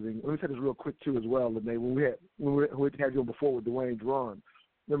realizing? Let me say this real quick too as well, Lene. When we had you on before with Dwayne Drawn,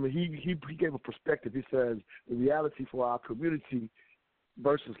 remember he gave a perspective. He says the reality for our community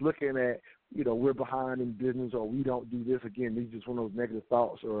versus looking at, we're behind in business or we don't do this. Again, these are just one of those negative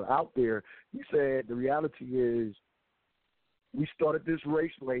thoughts are out there. He said the reality is we started this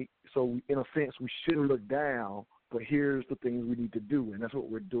race late, so in a sense we shouldn't look down, but here's the things we need to do, and that's what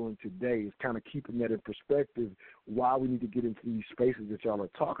we're doing today, is kind of keeping that in perspective, why we need to get into these spaces that y'all are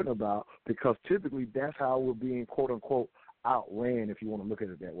talking about, because typically that's how we're being, quote-unquote, outran, if you want to look at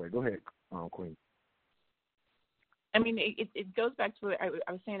it that way. Go ahead, Queen. I mean, it goes back to what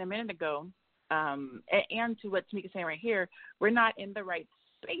I was saying a minute ago, and to what Tamika's saying right here. We're not in the right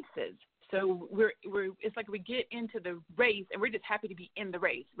spaces. So we're it's like we get into the race and we're just happy to be in the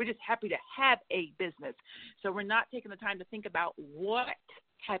race. We're just happy to have a business. So we're not taking the time to think about what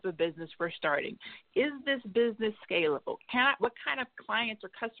type of business we're starting. Is this business scalable? What kind of clients or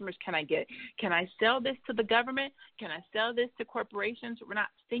customers can I get? Can I sell this to the government? Can I sell this to corporations? We're not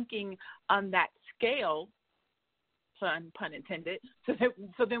thinking on that scale, pun intended, so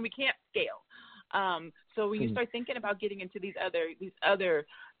then we can't scale. So when you start thinking about getting into these other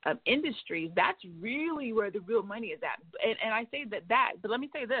industries, that's really where the real money is at. And I say that, but let me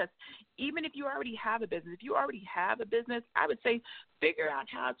say this: even if you already have a business, I would say figure out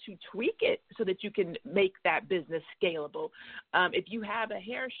how to tweak it so that you can make that business scalable. If you have a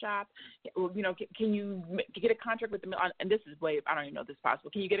hair shop, can you get a contract with the and this is I don't even know if this is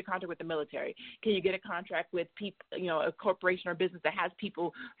possible. Can you get a contract with the military? Can you get a contract with people, a corporation or business that has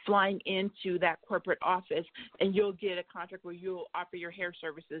people flying into that corporate office, and you'll get a contract where you'll offer your hair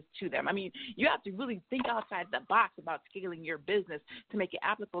services to them? I mean, you have to really think outside the box about scaling your business to make it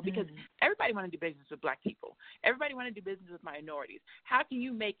applicable, because everybody want to do business with Black people. Everybody want to do business with minorities. How can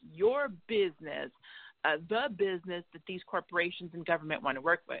you make your business the business that these corporations and government want to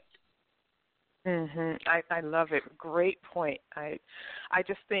work with? I love it. Great point. I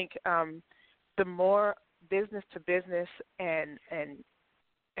just think the more business to business and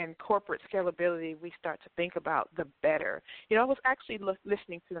corporate scalability we start to think about, the better. I was actually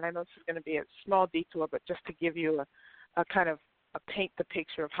listening to, and I know this is going to be a small detour, but just to give you a kind of paint the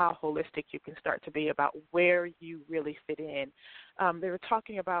picture of how holistic you can start to be about where you really fit in. They were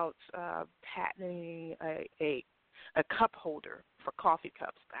talking about patenting a cup holder for coffee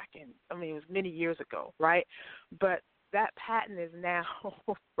cups back in, it was many years ago, right? But that patent is now,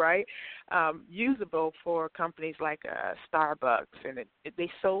 right, usable for companies like Starbucks, and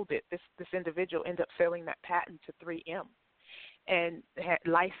they sold it. This individual ended up selling that patent to 3M and had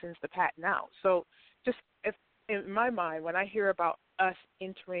licensed the patent out. So just in my mind, when I hear about us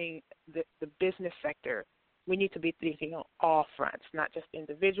entering the business sector, we need to be thinking on all fronts, not just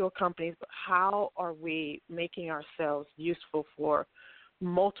individual companies, but how are we making ourselves useful for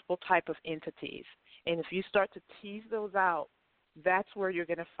multiple type of entities? And if you start to tease those out, that's where you're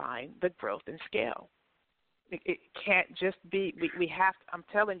going to find the growth and scale. It can't just be, we have to, I'm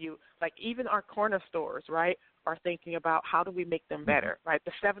telling you, like even our corner stores, right, are thinking about how do we make them better, right?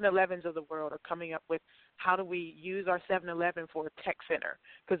 The 7-Elevens of the world are coming up with how do we use our 7-Eleven for a tech center,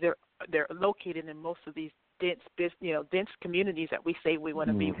 because they're located in most of these dense communities that we say we want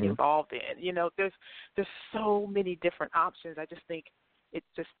to be involved in. There's so many different options. I just think it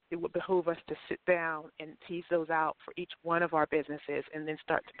would behoove us to sit down and tease those out for each one of our businesses, and then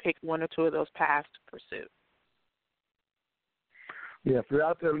start to pick one or two of those paths to pursue. Yeah, if you're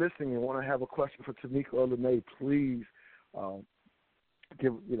out there listening and want to have a question for Tamika or Lene, please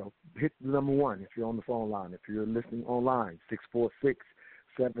hit the number 1 if you're on the phone line. If you're listening online,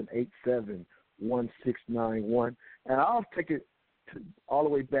 646-787-1691. And I'll take it all the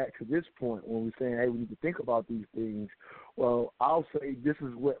way back to this point when we're saying, hey, we need to think about these things. Well, I'll say this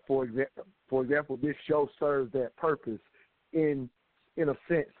is what, for example, this show serves that purpose in a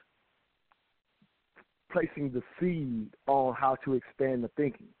sense, placing the seed on how to expand the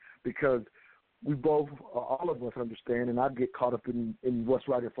thinking, because we both, all of us understand, and I get caught up in what's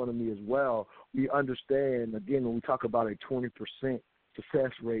right in front of me as well. We understand, again, when we talk about a 20%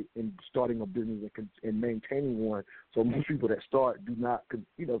 success rate in starting a business and maintaining one. So most people that start do not,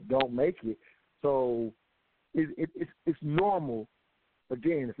 don't make it. So it's normal.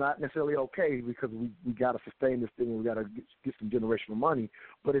 Again, it's not necessarily okay, because we got to sustain this thing and we got to get some generational money.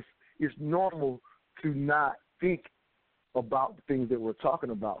 But it's normal to not think about the things that we're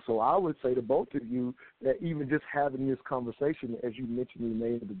talking about. So I would say to both of you that even just having this conversation, as you mentioned in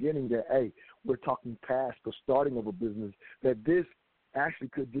the beginning, that, hey, we're talking past the starting of a business, that this actually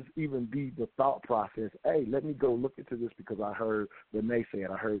could just even be the thought process. Hey, let me go look into this because I heard Renee say it,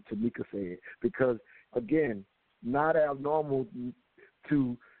 I heard Tamika say it. Because, again, not abnormal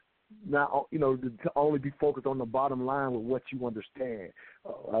to not, to only be focused on the bottom line with what you understand.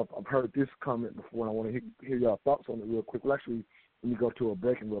 I've heard this comment before, and I want to hear your thoughts on it real quick. Well, actually, let me go to a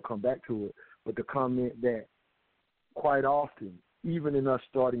break and we'll come back to it. But the comment that quite often, even in us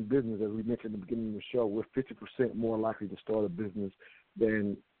starting business, as we mentioned at the beginning of the show, we're 50% more likely to start a business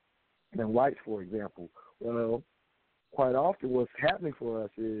than whites, for example. Well, quite often what's happening for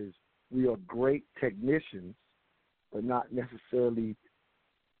us is we are great technicians, but not necessarily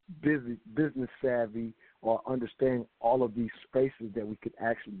business savvy or understanding all of these spaces that we could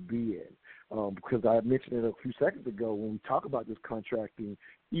actually be in. Because I mentioned it a few seconds ago, when we talk about this contracting,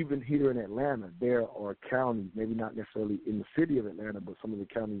 even here in Atlanta, there are counties, maybe not necessarily in the city of Atlanta, but some of the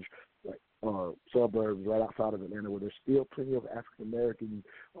counties like suburbs right outside of Atlanta where there's still plenty of African Americans,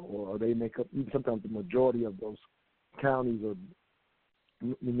 or they make up even sometimes the majority of those counties or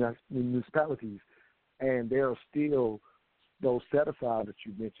municipalities, and there are still those set-aside that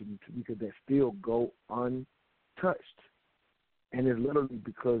you mentioned because they still go untouched. And it's literally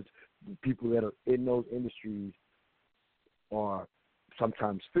because the people that are in those industries are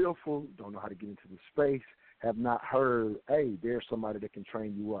sometimes fearful, don't know how to get into the space, have not heard, hey, there's somebody that can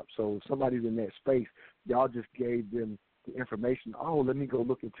train you up. So if somebody's in that space, y'all just gave them the information, oh, let me go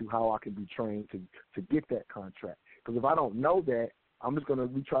look into how I can be trained to get that contract. Because if I don't know that, I'm just going to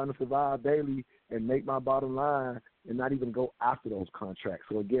be trying to survive daily and make my bottom line and not even go after those contracts.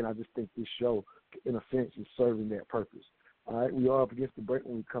 So, again, I just think this show, in a sense, is serving that purpose. All right, we are up against the break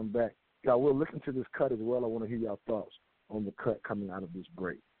when we come back. Y'all, we'll listen to this cut as well. I want to hear y'all thoughts on the cut coming out of this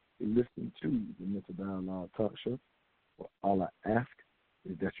break. You're listening to the Mental Dialogue Talk Show. Well, all I ask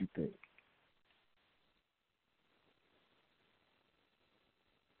is that you think.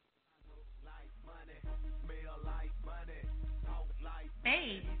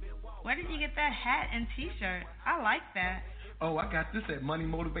 Babe, where did you get that hat and T-shirt? I like that. Oh, I got this at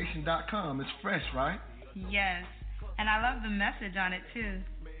moneymotivation.com. It's fresh, right? Yes, and I love the message on it, too.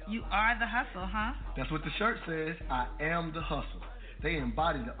 You are the hustle, huh? That's what the shirt says. I am the hustle. They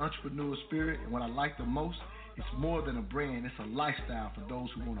embody the entrepreneurial spirit, and what I like the most, it's more than a brand. It's a lifestyle for those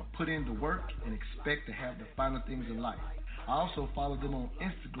who want to put in the work and expect to have the finer things in life. I also follow them on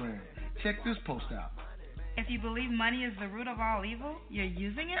Instagram. Check this post out. If you believe money is the root of all evil, you're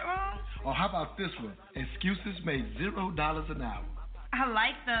using it wrong? Or how about this one? Excuses made $0 an hour. I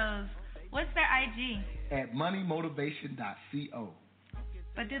like those. What's their IG? At moneymotivation.co.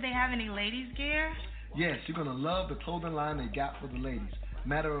 But do they have any ladies' gear? Yes, you're going to love the clothing line they got for the ladies.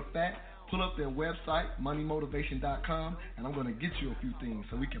 Matter of fact, pull up their website, moneymotivation.com, and I'm going to get you a few things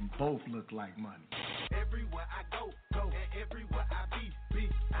so we can both look like money. Everywhere I go, and everywhere I be.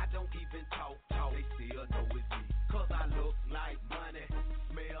 I don't even talk, they still know it's me. 'Cause I look like money,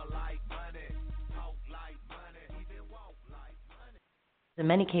 smell like money, talk like money, even walk like money. In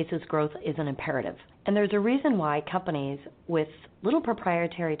many cases, growth is an imperative. And there's a reason why companies with little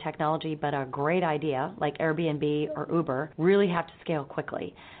proprietary technology but a great idea, like Airbnb or Uber, really have to scale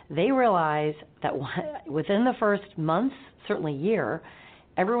quickly. They realize that within the first months, certainly year,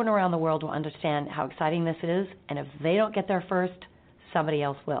 everyone around the world will understand how exciting this is, and if they don't get there first, somebody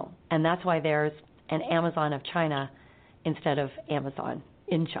else will. And that's why there's an Amazon of China instead of Amazon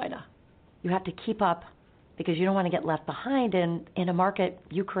in China. You have to keep up because you don't want to get left behind in a market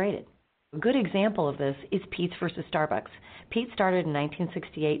you created. A good example of this is Peet's versus Starbucks. Peet's started in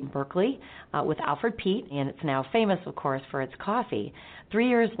 1968 in Berkeley with Alfred Peet, and it's now famous, of course, for its coffee. 3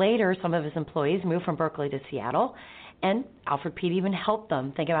 years later, some of his employees moved from Berkeley to Seattle, and Alfred Peet even helped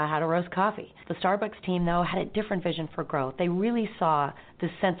them think about how to roast coffee. The Starbucks team, though, had a different vision for growth. They really saw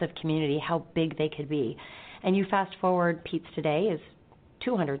this sense of community, how big they could be. And you fast forward, Peet's today is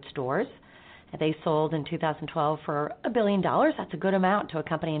 200 stores. They sold in 2012 for $1 billion. That's a good amount to a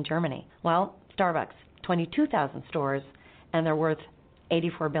company in Germany. Well, Starbucks, 22,000 stores, and they're worth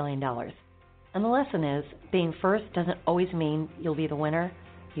 $84 billion. And the lesson is, being first doesn't always mean you'll be the winner.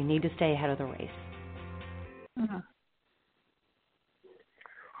 You need to stay ahead of the race. Mm-hmm.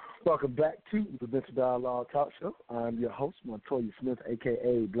 Welcome back to the Mental Dialogue Talk Show. I'm your host, Montoya Smith,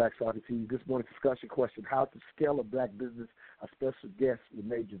 a.k.a. Black Socrates. This morning's discussion question, how to scale a black business. A special guest,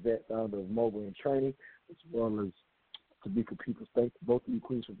 Renee Javette, founder of Mogul in Training, as well as Tamika Peoples. Thank both of you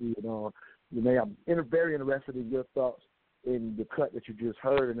queens for being on. Renee, I'm very interested in your thoughts in the cut that you just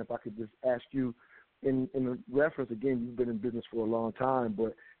heard, and if I could just ask you, in reference, again, you've been in business for a long time,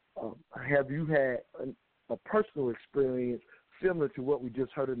 but have you had a personal experience similar to what we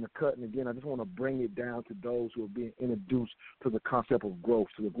just heard in the cut? And again, I just want to bring it down to those who are being introduced to the concept of growth,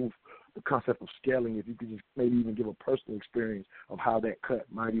 to the concept of scaling. If you could just maybe even give a personal experience of how that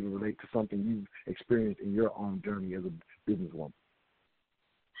cut might even relate to something you've experienced in your own journey as a businesswoman.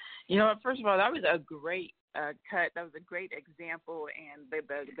 You know, first of all, that was a great cut. That was a great example, and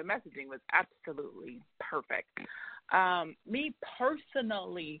the messaging was absolutely perfect. Me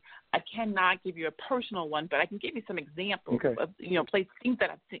personally, I cannot give you a personal one, but I can give you some examples of places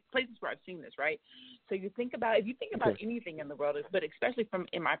where I've seen this. Right. So if you think about anything in the world, but especially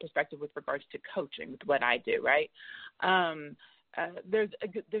in my perspective with regards to coaching, with what I do, right? there's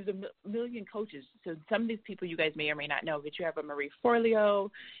a million coaches. So some of these people you guys may or may not know, but you have a Marie Forleo,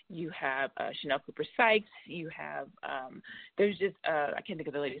 you have Chanel Cooper Sykes, you have there's just I can't think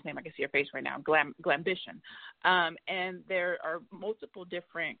of the lady's name. I can see her face right now. Glambition, and there are multiple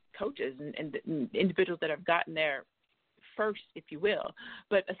different coaches and individuals that have gotten there first, if you will,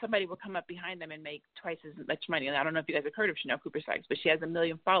 but somebody will come up behind them and make twice as much money. And I don't know if you guys have heard of Chanel Cooper Sykes, but she has 1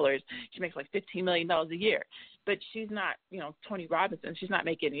 million followers. She makes like $15 million a year, but she's not, Tony Robinson. She's not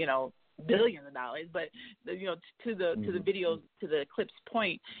making, billions of dollars, but to the videos, to the clip's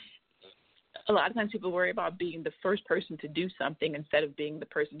point, a lot of times people worry about being the first person to do something instead of being the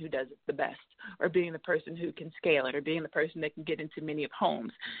person who does it the best, or being the person who can scale it, or being the person that can get into many of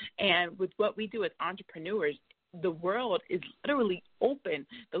homes. And with what we do as entrepreneurs, the world is literally open.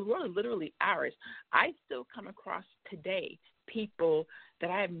 The world is literally ours. I still come across today people that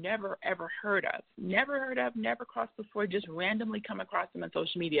I have never, ever heard of, never crossed before, just randomly come across them on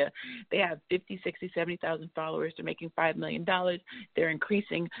social media. They have 50, 60, 70,000 followers. They're making $5 million. They're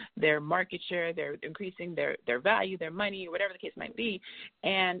increasing their market share. They're increasing their value, their money, whatever the case might be.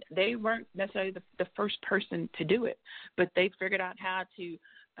 And they weren't necessarily the first person to do it, but they figured out how to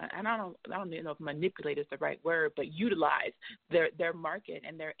and I don't even know if manipulate is the right word, but utilize their market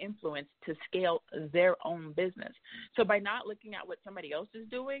and their influence to scale their own business. So by not looking at what somebody else is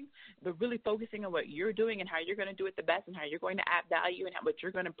doing, but really focusing on what you're doing and how you're going to do it the best and how you're going to add value and what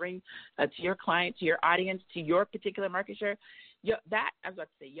you're going to bring to your client, to your audience, to your particular market share, that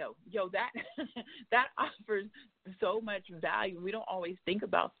offers so much value. We don't always think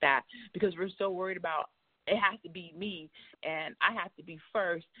about that because we're so worried about it has to be me, and I have to be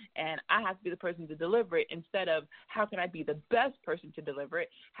first, and I have to be the person to deliver it, instead of how can I be the best person to deliver it?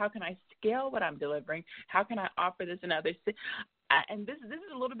 How can I scale what I'm delivering? How can I offer this and others? And this is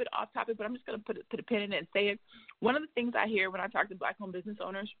a little bit off topic, but I'm just going to put a pin in it and say it. One of the things I hear when I talk to Black-owned business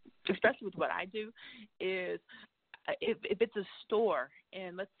owners, especially with what I do, is if it's a store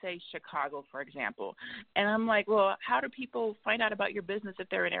in, let's say, Chicago, for example, and I'm like, well, how do people find out about your business if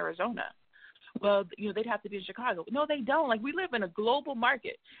they're in Arizona? Well, they'd have to be in Chicago. No, they don't. Like, we live in a global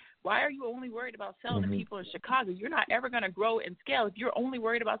market. Why are you only worried about selling to people in Chicago? You're not ever going to grow and scale if you're only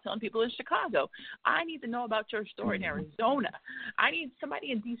worried about selling people in Chicago. I need to know about your store in Arizona. I need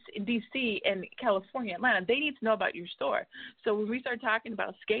somebody in D.C. and California, Atlanta. They need to know about your store. So when we start talking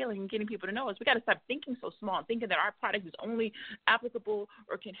about scaling and getting people to know us, we got to stop thinking so small and thinking that our product is only applicable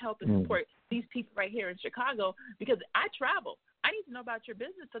or can help and support these people right here in Chicago, because I travel. I need to know about your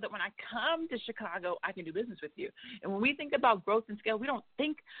business so that when I come to Chicago, I can do business with you. And when we think about growth and scale, we don't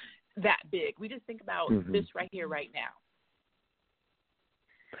think that big. We just think about this right here, right now.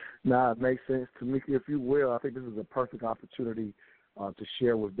 Nah, it makes sense. Tamika, if you will, I think this is a perfect opportunity to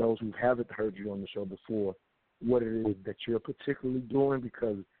share with those who haven't heard you on the show before what it is that you're particularly doing,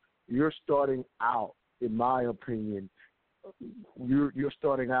 because you're starting out, in my opinion, you're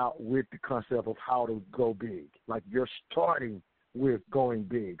starting out with the concept of how to go big. Like, you're starting with going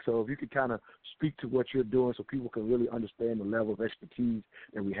big. So if you could kind of speak to what you're doing so people can really understand the level of expertise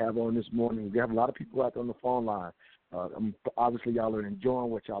that we have on this morning. We have a lot of people out there on the phone line. Obviously, y'all are enjoying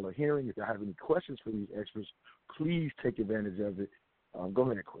what y'all are hearing. If y'all have any questions for these experts, please take advantage of it. Go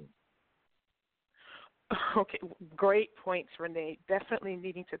ahead, Queen. Okay, great points, Renee. Definitely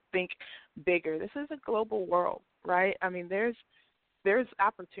needing to think bigger. This is a global world, right? I mean, there's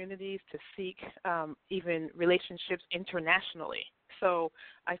opportunities to seek even relationships internationally. So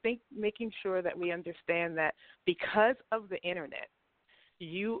I think making sure that we understand that because of the internet,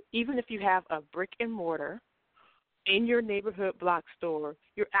 even if you have a brick and mortar in your neighborhood block store,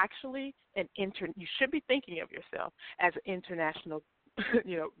 you're actually you should be thinking of yourself as an international,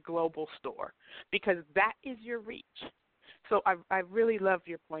 global store, because that is your reach. So I really love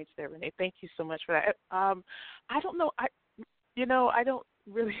your points there, Renee. Thank you so much for that. I don't know. I don't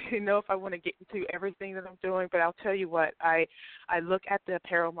really know if I want to get into everything that I'm doing, but I'll tell you what. I look at the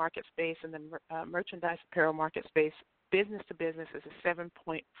apparel market space and the merchandise apparel market space. Business to business is a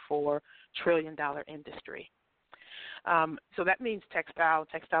 $7.4 trillion industry. So that means textile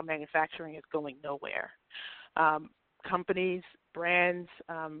manufacturing is going nowhere. Companies, brands,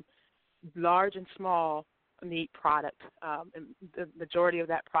 large and small, need product, and the majority of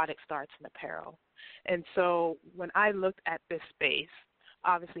that product starts in apparel. And so when I looked at this space,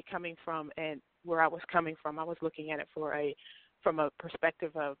 obviously coming from where I was coming from, I was looking at it from a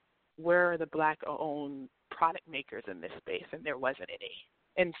perspective of where are the Black-owned product makers in this space, and there wasn't any.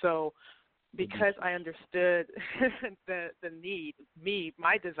 And so because I understood the need,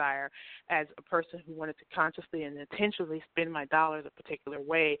 my desire as a person who wanted to consciously and intentionally spend my dollars a particular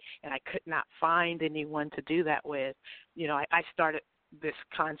way, and I could not find anyone to do that with. I started this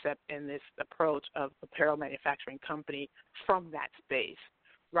concept and this approach of apparel manufacturing company from that space,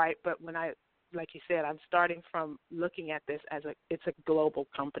 right? But when like you said, I'm starting from looking at this as it's a global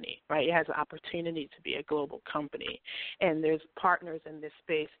company, right? It has an opportunity to be a global company. And there's partners in this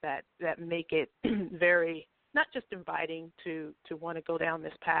space that make it very, not just inviting to want to go down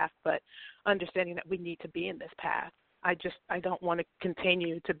this path, but understanding that we need to be in this path. I don't want to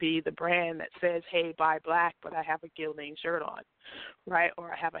continue to be the brand that says, hey, buy black, but I have a Gildan shirt on, right?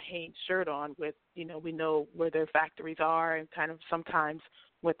 Or I have a Hanes shirt on with, we know where their factories are and kind of sometimes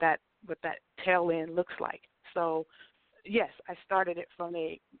what that tail end looks like. So, yes, I started it from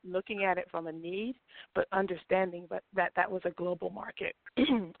looking at it from a need, but understanding that was a global market,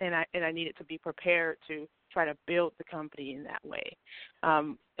 and I needed to be prepared to try to build the company in that way.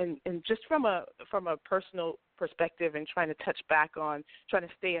 And just from a personal perspective, and trying to touch back on trying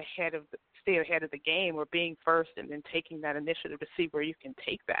to stay ahead of the game, or being first and then taking that initiative to see where you can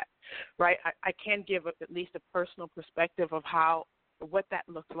take that, right? I can give at least a personal perspective of what that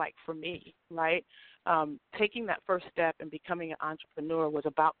looked like for me, right? Taking that first step and becoming an entrepreneur was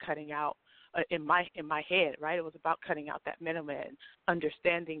about cutting out, in my head, right? It was about cutting out that middleman,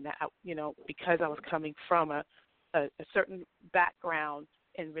 understanding that, because I was coming from a certain background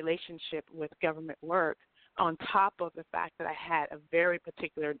in relationship with government work, on top of the fact that I had a very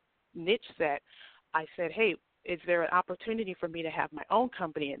particular niche set, I said, hey, is there an opportunity for me to have my own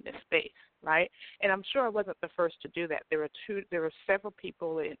company in this space, right? And I'm sure I wasn't the first to do that. There were several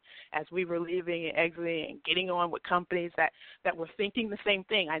people as we were leaving and exiting and getting on with companies that were thinking the same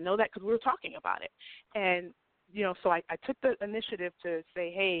thing. I know that because we were talking about it. And, so I took the initiative to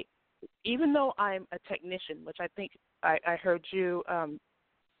say, hey, even though I'm a technician, which I think I heard you,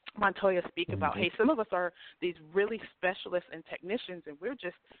 Montoya, speak about, hey, some of us are these really specialists and technicians, and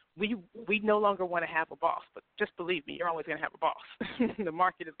we no longer want to have a boss. But just believe me, you're always going to have a boss. The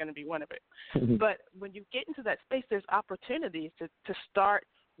market is going to be one of it. But when you get into that space, there's opportunities to start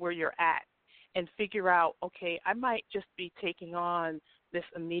where you're at and figure out, okay, I might just be taking on this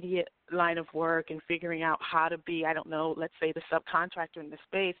immediate line of work and figuring out how to be, I don't know, let's say the subcontractor in the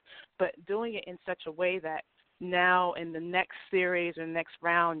space, but doing it in such a way that now in the next series or next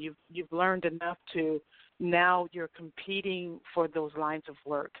round, you've learned enough to now you're competing for those lines of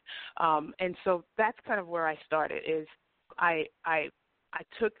work. And so that's kind of where I started is I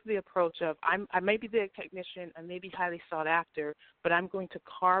took the approach of I may be the technician, I may be highly sought after, but I'm going to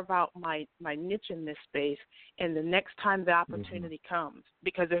carve out my niche in this space, and the next time the opportunity comes,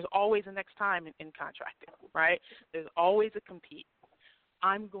 because there's always a next time in contracting, right? There's always a compete.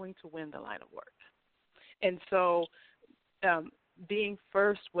 I'm going to win the line of work. And so being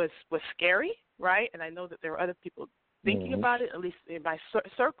first was scary, right? And I know that there are other people thinking about it, at least in my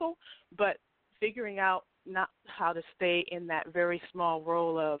circle, but figuring out not how to stay in that very small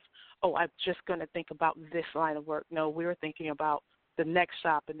role of, oh, I'm just going to think about this line of work. No, we were thinking about the next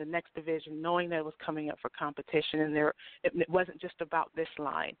shop and the next division, knowing that it was coming up for competition, and it wasn't just about this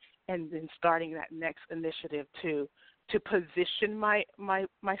line, and then starting that next initiative to position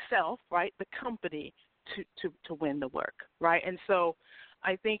myself, right, the company, to win the work, right? And so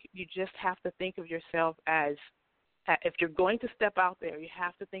I think you just have to think of yourself as, if you're going to step out there, you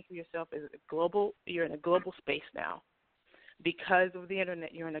have to think of yourself as you're in a global space now. Because of the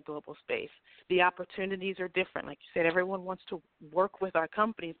internet, you're in a global space. The opportunities are different. Like you said, everyone wants to work with our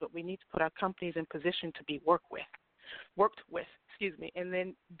companies, but we need to put our companies in position to be worked with, and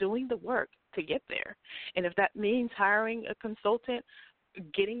then doing the work to get there. And if that means hiring a consultant,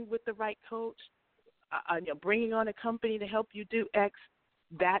 getting with the right coach, bringing on a company to help you do X,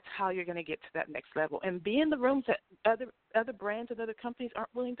 that's how you're going to get to that next level. And be in the rooms that other brands and other companies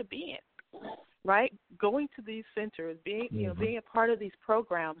aren't willing to be in, right? Going to these centers, being a part of these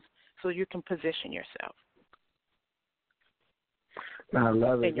programs so you can position yourself. I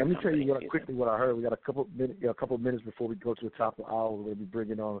love it. Let me tell you what I heard. We got a couple minutes before we go to the top of the hour. We're going to be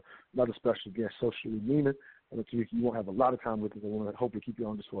bringing on another special guest, Socially Nina. And you won't have a lot of time with us. I want to hopefully keep you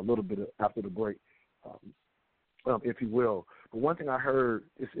on just for a little bit after the break. If you will. But one thing I heard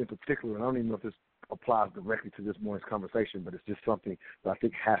is in particular, and I don't even know if this applies directly to this morning's conversation, but it's just something that I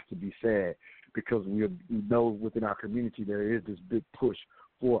think has to be said, because we know within our community there is this big push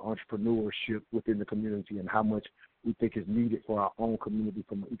for entrepreneurship within the community, and how much we think is needed for our own community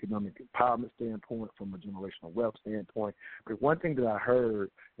from an economic empowerment standpoint, from a generational wealth standpoint. But one thing that I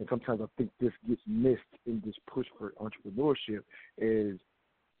heard, and sometimes I think this gets missed in this push for entrepreneurship, is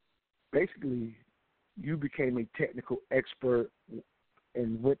basically you became a technical expert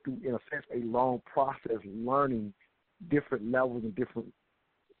and went through, in a sense, a long process learning different levels and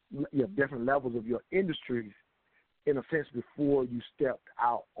different levels of your industries, in a sense, before you stepped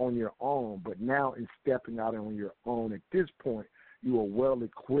out on your own. But now, in stepping out on your own at this point, you are well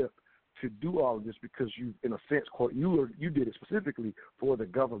equipped to do all of this because you, in a sense, you did it specifically for the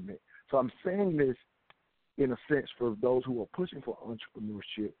government. So I'm saying this in a sense for those who are pushing for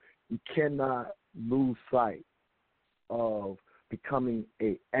entrepreneurship. You cannot lose sight of becoming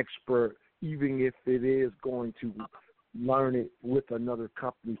an expert, even if it is going to learn it with another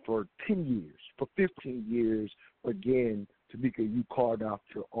company for 10 years, for 15 years. Again, Tamika, you carved out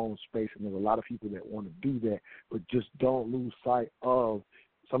your own space, and there's a lot of people that want to do that, but just don't lose sight of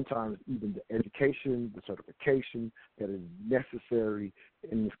sometimes even the education, the certification that is necessary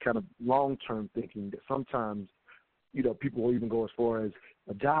in this kind of long-term thinking that sometimes, people will even go as far as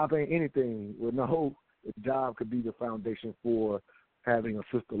a job ain't anything. Well, no, a job could be the foundation for having a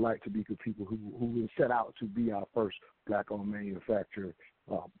sister like Tamika People who will set out to be our first black-owned manufacturer,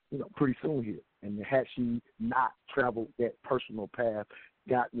 pretty soon here. And had she not traveled that personal path,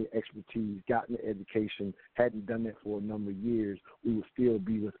 gotten the expertise, gotten the education, hadn't done that for a number of years, we would still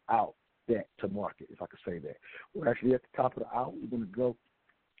be without that to market, if I could say that. We're actually at the top of the hour. We're going to go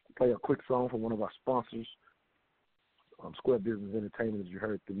play a quick song from one of our sponsors, Square Business Entertainment, as you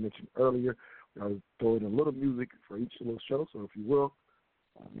heard them mention earlier. I'll throw in a little music for each little show, so if you will,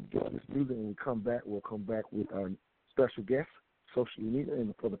 enjoy this music. When we come back, we'll come back with our special guest, Socially Nina,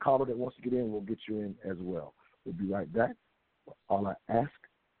 and for the caller that wants to get in, we'll get you in as well. We'll be right back. All I ask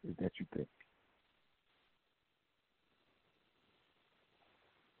is that you think.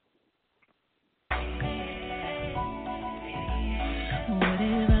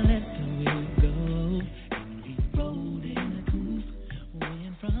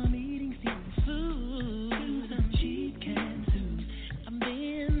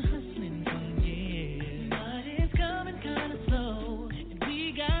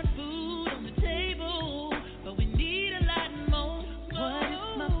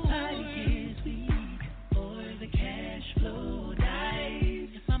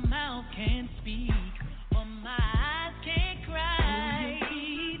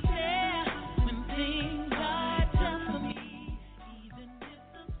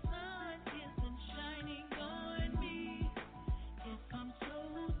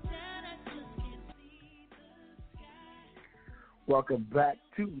 Welcome back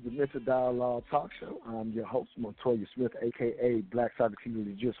to the Mental Dialogue Talk Show. I'm your host, Montoya Smith, a.k.a. Black Soccer TV.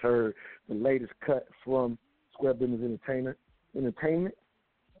 You just heard the latest cut from Square Business Entertainment,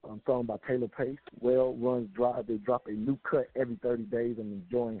 song by Taylor Pace, Well Runs Dry. They drop a new cut every 30 days. I'm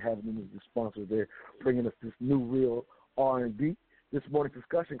enjoying having them as the sponsor. They're bringing us this new real R&B. This morning's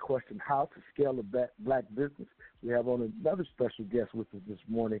discussion question, how to scale a black business. We have on another special guest with us this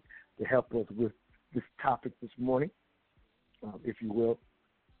morning to help us with this topic this morning. If you will.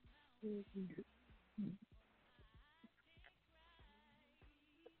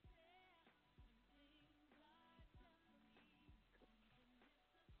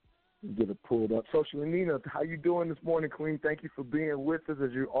 Get it pulled up. Socially Nina, how you doing this morning, Queen? Thank you for being with us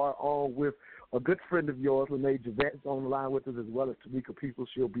as you are on with a good friend of yours, Lene Javette, on the line with us, as well as Tamika People.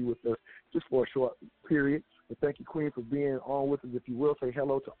 She'll be with us just for a short period. But thank you, Queen, for being on with us. If you will, say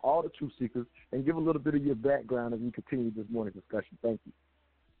hello to all the truth seekers and give a little bit of your background as we continue this morning's discussion. Thank you.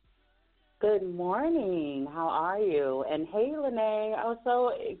 Good morning. How are you? And hey, Lene, I was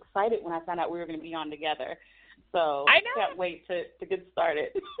so excited when I found out we were going to be on together. So I can't wait to get started.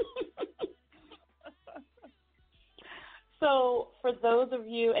 So for those of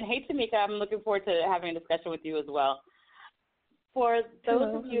you, and hey, Tamika, I'm looking forward to having a discussion with you as well. For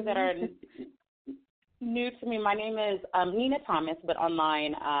those of you that are new to me, my name is Nina Thomas, but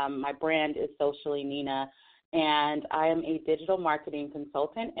online my brand is Socially Nina, and I am a digital marketing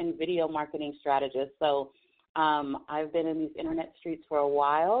consultant and video marketing strategist. So I've been in these internet streets for a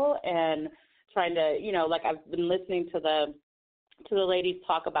while and trying to, I've been listening to the ladies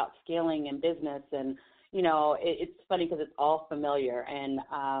talk about scaling in business, and it's funny because it's all familiar, and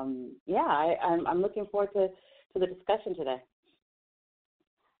I'm looking forward to the discussion today.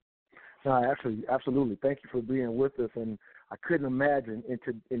 No, actually, absolutely. Thank you for being with us. And I couldn't imagine in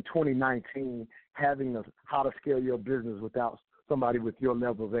 2019 having how to scale your business without somebody with your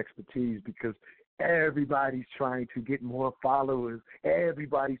level of expertise, because everybody's trying to get more followers.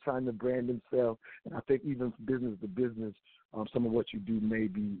 Everybody's trying to brand themselves. And I think even business to business, some of what you do may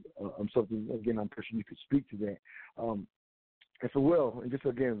be something, again, I'm pretty sure you could speak to that. And so, and just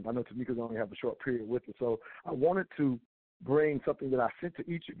again, I know Tamika's only have a short period with us, so I wanted to bring something that I sent to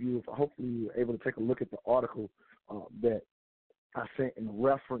each of you. If hopefully you were able to take a look at the article that I sent in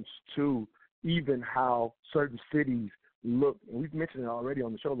reference to even how certain cities look, and we've mentioned it already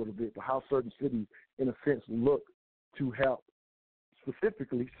on the show a little bit, but how certain cities, in a sense, look to help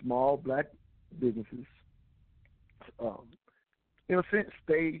specifically small black businesses, in a sense,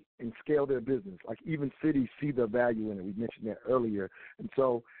 stay and scale their business. Like even cities see the value in it. We mentioned that earlier. And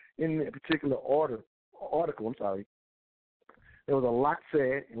so in that particular article, there was a lot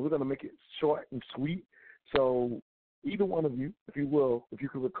said, and we're going to make it short and sweet. So either one of you, if you will, if you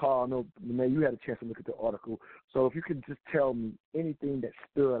can recall, I know, Renee, you had a chance to look at the article. So if you could just tell me anything that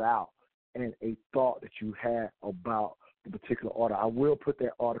stood out and a thought that you had about the particular article. I will put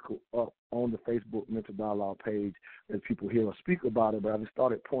that article up on the Facebook Mental Dialogue page as people hear us speak about it, but I just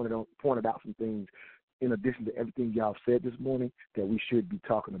started pointed out some things in addition to everything y'all said this morning that we should be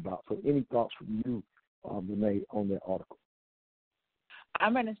talking about. So any thoughts from you, Renee, on that article?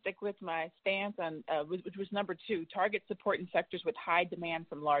 I'm going to stick with my stance on, which was number 2, target support in sectors with high demand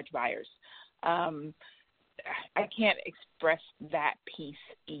from large buyers. I can't express that piece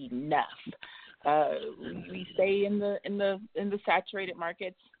enough. We stay in the saturated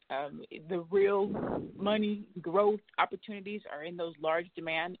markets. The real money growth opportunities are in those large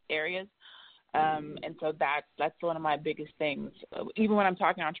demand areas. And so that's one of my biggest things. Even when I'm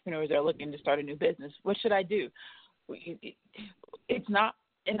talking to entrepreneurs that are looking to start a new business, what should I do? It's not,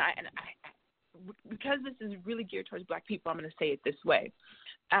 and I because this is really geared towards black people, I'm going to say it this way.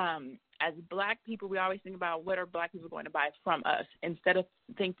 As black people, we always think about what are black people going to buy from us instead of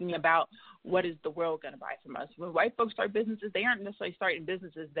thinking about what is the world going to buy from us. When white folks start businesses, they aren't necessarily starting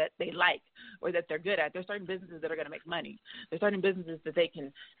businesses that they like or that they're good at. They're starting businesses that are going to make money. They're starting businesses that they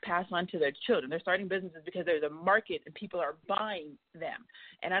can pass on to their children. They're starting businesses because there's a market and people are buying them.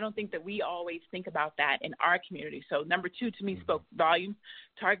 And I don't think that we always think about that in our community. So number 2 to me spoke volume,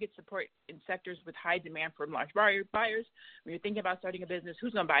 target support in sectors with high demand from large buyers. When you're thinking about starting a business,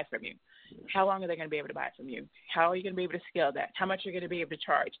 who's going to buy from you? How long are they going to be able to buy from you? How are you going to be able to scale that? How much are you going to be able to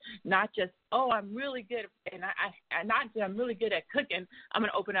charge? Not just, oh, I'm really good, and I'm really good at cooking. I'm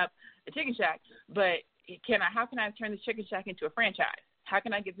going to open up a chicken shack, but how can I turn the chicken shack into a franchise? How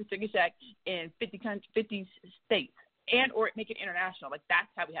can I get the chicken shack in 50 states and or make it international? Like that's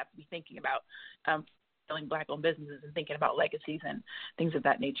how we have to be thinking about selling black-owned businesses and thinking about legacies and things of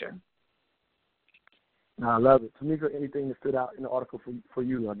that nature. No, I love it. Tamika, anything that stood out in the article for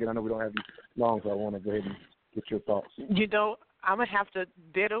you? Again, I know we don't have you long, so I want to go ahead and get your thoughts. You know, I'm going to have to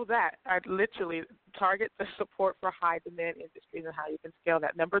ditto that. I literally target the support for high-demand industries and how you can scale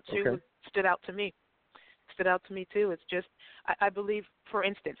that. Number 2 stood out to me. Too. It's just, I believe, for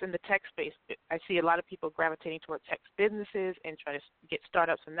instance, in the tech space, I see a lot of people gravitating toward tech businesses and trying to get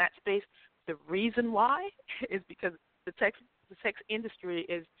startups in that space. The reason why is because the tech industry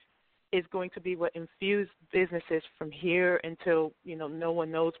is going to be what infuse businesses from here until, no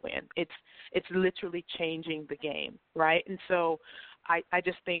one knows when. It's literally changing the game, right? And so I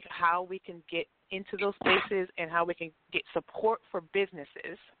just think how we can get into those spaces and how we can get support for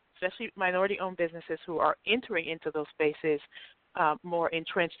businesses, especially minority-owned businesses who are entering into those spaces, more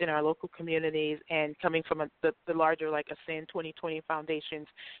entrenched in our local communities and coming from the larger, like Ascend 2020 foundations,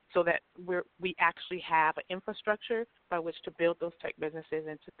 so that we actually have an infrastructure by which to build those tech businesses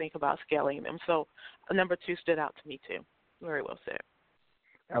and to think about scaling them. So number 2 stood out to me, too. Very well said.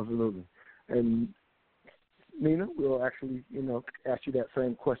 Absolutely. And Nina, we'll actually, ask you that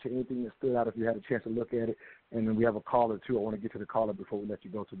same question, anything that stood out if you had a chance to look at it. And then we have a caller, too. I want to get to the caller before we let you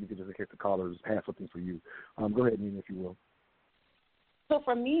go, so we can just in case the caller has something for you. Go ahead, Nina, if you will. So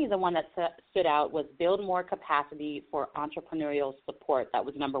for me, the one that stood out was build more capacity for entrepreneurial support. That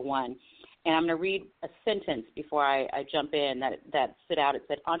was number 1. And I'm going to read a sentence before I jump in that stood out. It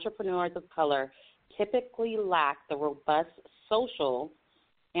said, entrepreneurs of color typically lack the robust social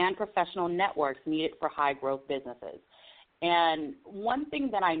and professional networks needed for high-growth businesses. And one thing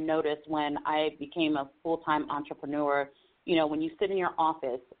that I noticed when I became a full-time entrepreneur, when you sit in your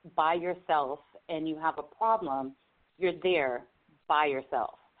office by yourself and you have a problem, you're there by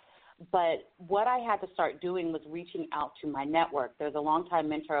yourself. But what I had to start doing was reaching out to my network. There's a longtime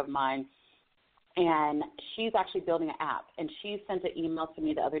mentor of mine, and she's actually building an app. And she sent an email to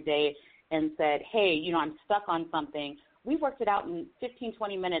me the other day and said, hey, I'm stuck on something. We worked it out in 15,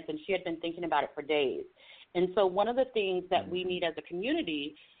 20 minutes, and she had been thinking about it for days. And so one of the things that we need as a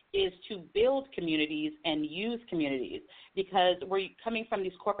community is to build communities and use communities, because we're coming from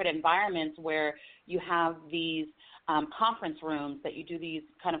these corporate environments where you have these conference rooms that you do these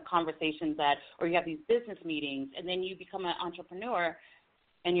kind of conversations at, or you have these business meetings, and then you become an entrepreneur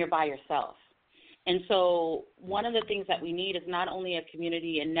and you're by yourself. And so one of the things that we need is not only a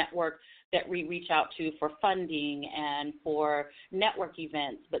community and network that we reach out to for funding and for network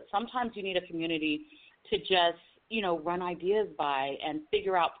events, but sometimes you need a community to just, run ideas by and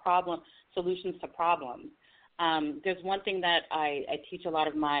figure out solutions to problems. There's one thing that I teach a lot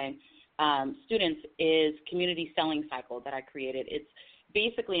of my students is community selling cycle that I created. It's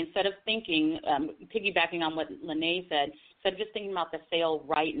basically, instead of thinking, piggybacking on what Lene said, instead of just thinking about the sale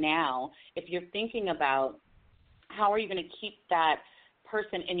right now, if you're thinking about how are you going to keep that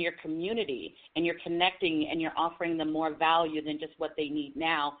person in your community and you're connecting and you're offering them more value than just what they need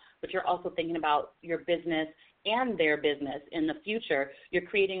now, but you're also thinking about your business and their business in the future, you're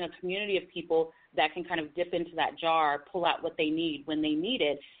creating a community of people that can kind of dip into that jar, pull out what they need when they need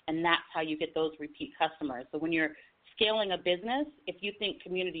it, and that's how you get those repeat customers. So when you're scaling a business, if you think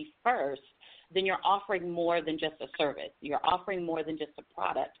community first, then you're offering more than just a service. You're offering more than just a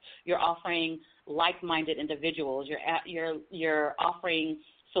product. You're offering like-minded individuals. You're offering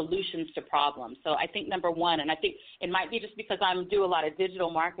solutions to problems. So I think number one, and I think it might be just because I do a lot of digital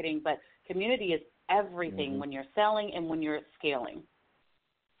marketing, but community is everything when you're selling and when you're scaling.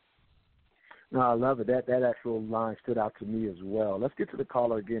 No, I love it. That actual line stood out to me as well. Let's get to the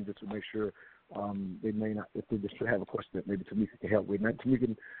caller again just to make sure they may not, if they just have a question that maybe Tamika can help with.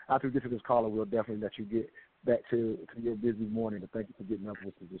 Tamika, after we get to this caller, we'll definitely let you get back to your busy morning. But thank you for getting up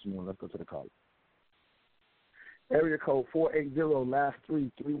with us this morning. Let's go to the caller. Area code 480, last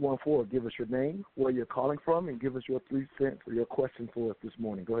 3314. Give us your name, where you're calling from, and give us your 3 cents or your question for us this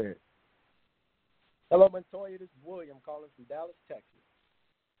morning. Go ahead. Hello, Montoya. This is William calling from Dallas, Texas.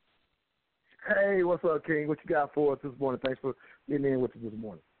 Hey, what's up, King? What you got for us this morning? Thanks for getting in with us this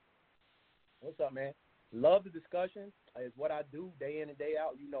morning. What's up, man? Love the discussion. It's what I do day in and day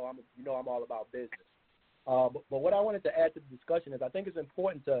out. I'm all about business. But what I wanted to add to the discussion is I think it's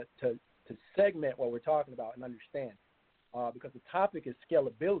important to segment what we're talking about and understand, because the topic is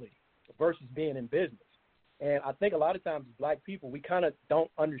scalability versus being in business. And I think a lot of times as Black people, we kind of don't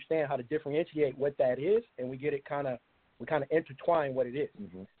understand how to differentiate what that is, and we kind of intertwine what it is.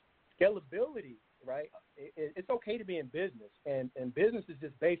 Mm-hmm. Scalability, right? It's okay to be in business, and business is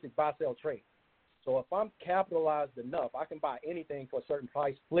just basic buy, sell, trade. So if I'm capitalized enough, I can buy anything for a certain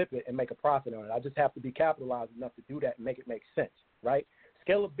price, flip it, and make a profit on it. I just have to be capitalized enough to do that and make it make sense, right?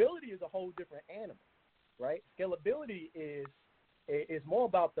 Scalability is a whole different animal, right? Scalability is more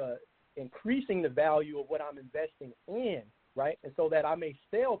about the increasing the value of what I'm investing in, right? And so that I may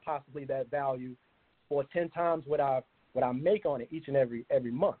sell possibly that value for 10 times what I make on it each and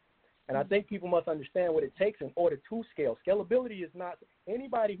every month. And I think people must understand what it takes in order to scale. Scalability is not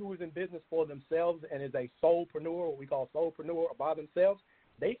anybody who is in business for themselves and is a solopreneur, what we call solopreneur, or by themselves.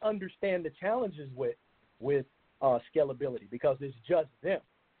 They understand the challenges with scalability because it's just them,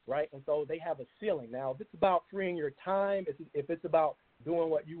 right? And so they have a ceiling. Now, if it's about freeing your time, if it's about doing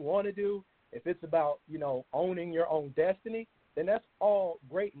what you want to do, if it's about, owning your own destiny, then that's all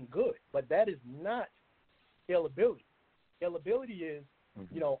great and good. But that is not scalability. Scalability is,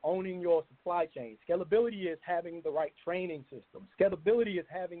 owning your supply chain. Scalability is having the right training system. Scalability is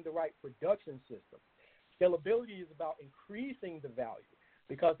having the right production system. Scalability is about increasing the value,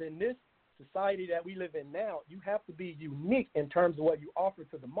 because in this society that we live in now, you have to be unique in terms of what you offer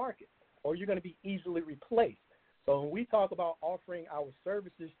to the market, or you're going to be easily replaced. So when we talk about offering our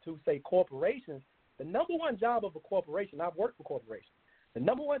services to, say, corporations, the number one job of a corporation, I've worked for corporations, the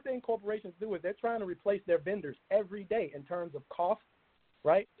number one thing corporations do is they're trying to replace their vendors every day in terms of cost,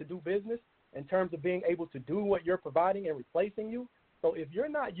 right, to do business, in terms of being able to do what you're providing and replacing you. So if you're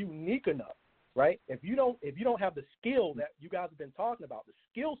not unique enough, right, if you don't have the skill that you guys have been talking about, the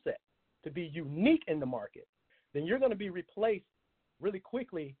skill set to be unique in the market, then you're going to be replaced really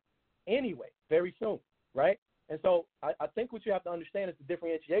quickly anyway, very soon, right? And so I think what you have to understand is the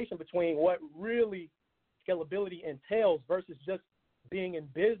differentiation between what really scalability entails versus just being in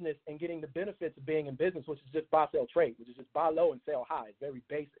business and getting the benefits of being in business, which is just buy, sell, trade, which is just buy low and sell high. It's very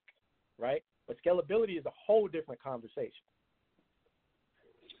basic, right? But scalability is a whole different conversation.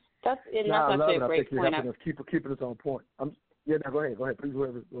 That's actually a great point. Keeping us on point. Go ahead. Please,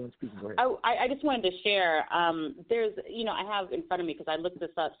 whoever's speaking, go ahead. I just wanted to share. There's, I have in front of me, because I looked this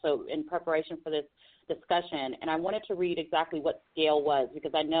up, so in preparation for this discussion, and I wanted to read exactly what scale was,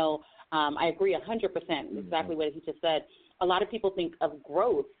 because I know I agree 100% exactly what he just said. A lot of people think of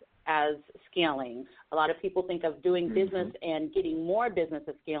growth as scaling. A lot of people think of doing business and getting more business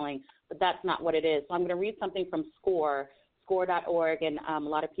as scaling, but that's not what it is. So I'm going to read something from SCORE.org, and a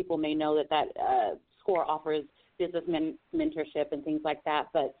lot of people may know that SCORE offers business mentorship and things like that.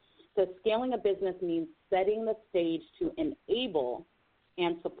 But so scaling a business means setting the stage to enable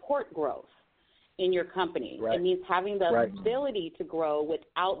and support growth. in your company. Right. It means having the Right. ability to grow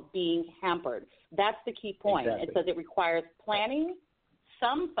without being hampered. That's the key point. Exactly. It says it requires planning,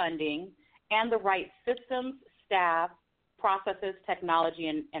 some funding, and the right systems, staff, processes, technology,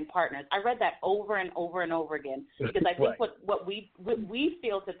 and partners. I read that over and over and over again because I think Right. what we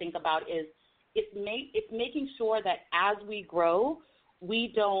feel to think about is it's making sure that as we grow, we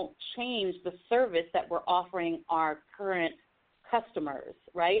don't change the service that we're offering our current customers,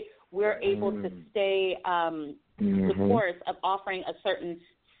 right? We're able to stay the course of offering a certain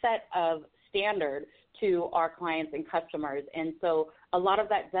set of standard to our clients and customers. And so a lot of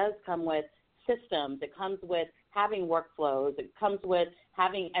that does come with systems. It comes with having workflows. It comes with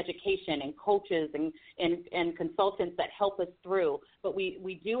having education and coaches and consultants that help us through. But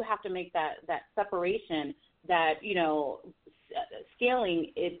we do have to make that separation that, you know,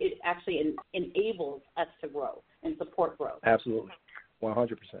 scaling, it actually enables us to grow and support growth. Absolutely,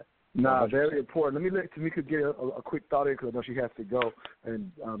 100%. No, very important. Let me let Tamika get a quick thought in because I know she has to go.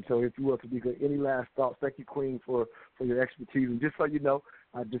 And so if you will, Tamika, any last thoughts? Thank you, Queen, for your expertise. And just so you know,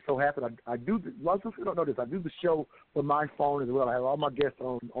 I just so happen I do – lots of people don't know this. I do the show from my phone as well. I have all my guests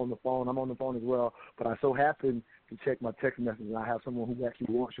on the phone. I'm on the phone as well. But I so happen to check my text messages, and I have someone who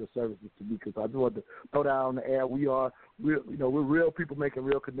actually wants your services, Tamika. So I just want to throw that on the air. We're real people making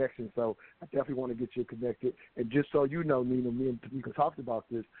real connections. So I definitely want to get you connected. And just so you know, Nina, me and Tamika talked about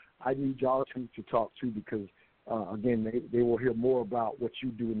this. I need y'all to talk too because, again, they will hear more about what you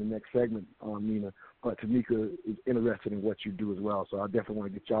do in the next segment, Nina. But Tamika is interested in what you do as well, so I definitely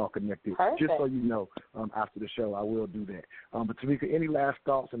want to get y'all connected. Perfect. Just so you know, after the show, I will do that. But Tamika, any last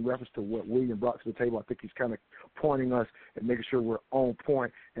thoughts in reference to what William brought to the table? I think he's kind of pointing us and making sure we're on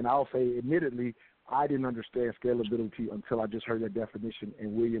point. And I'll say, admittedly, I didn't understand scalability until I just heard that definition.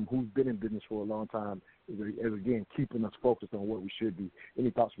 And William, who's been in business for a long time, is again keeping us focused on what we should be.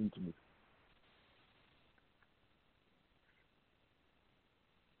 Any thoughts from you, Tamika?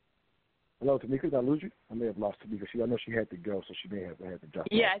 Hello, Tamika, did I lose you? I may have lost Tamika. I know she had to go, so she may have had to drop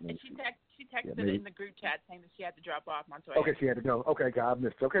off. Yeah, she texted in the group chat saying that she had to drop off, Montoya. Okay, she had to go. Okay, God, I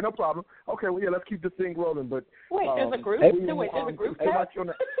missed it. Okay, no problem. Okay, well, yeah, let's keep this thing rolling. But wait, there's a group? There's a group chat?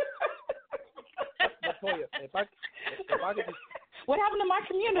 Montoya, if I could just... What happened to my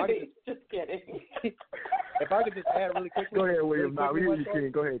community? Just kidding. If I could just add really quickly. Go ahead, William. No, we hear you,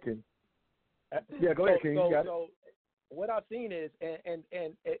 King. Go ahead, King. Yeah, go ahead, King. You got it. What I've seen is, and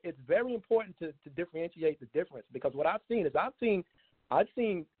it's very important to differentiate the difference because what I've seen is I've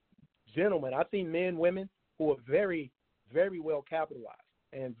seen gentlemen, I've seen men, women who are very, very well capitalized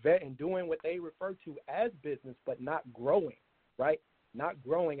and doing what they refer to as business, but not growing, right? Not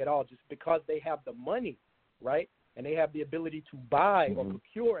growing at all, just because they have the money, right? And they have the ability to buy or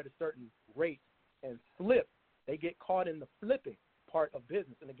procure at a certain rate and flip. They get caught in the flipping part of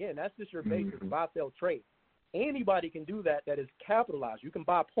business. And again, that's just your basic buy, sell, trade. Anybody can do that is capitalized. You can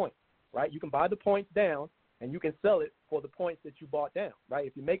buy points, right? You can buy the points down, and you can sell it for the points that you bought down, right?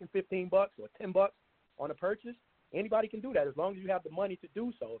 If you're making $15 or $10 on a purchase, anybody can do that as long as you have the money to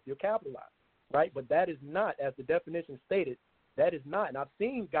do so if you're capitalized, right? But that is not, as the definition stated, that is not. And I've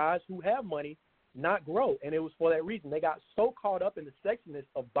seen guys who have money not grow, and it was for that reason. They got so caught up in the sexiness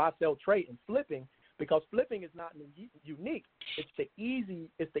of buy, sell, trade, and flipping because flipping is not unique. It's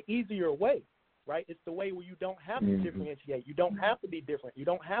the easier way. Right? It's the way where you don't have to differentiate. You don't have to be different. You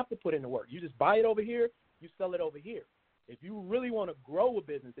don't have to put in the work. You just buy it over here, you sell it over here. If you really want to grow a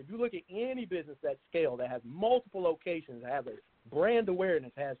business, if you look at any business that scale, that has multiple locations, has a brand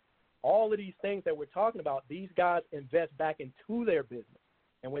awareness, has all of these things that we're talking about, these guys invest back into their business.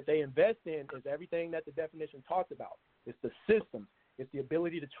 And what they invest in is everything that the definition talks about. It's the system. It's the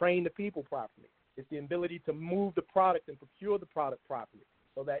ability to train the people properly. It's the ability to move the product and procure the product properly,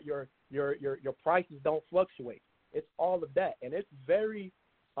 so that your prices don't fluctuate. It's all of that, and it's very,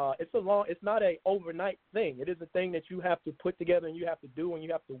 it's not a overnight thing. It is a thing that you have to put together, and you have to do, and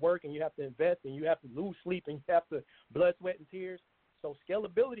you have to work, and you have to invest, and you have to lose sleep, and you have to blood, sweat, and tears. So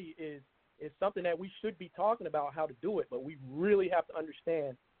scalability is something that we should be talking about how to do it, but we really have to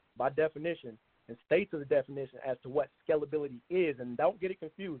understand by definition and stay to the definition as to what scalability is, and don't get it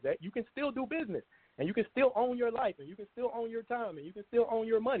confused. That you can still do business. And you can still own your life, and you can still own your time, and you can still own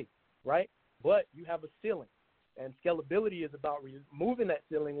your money, right? But you have a ceiling. And scalability is about removing that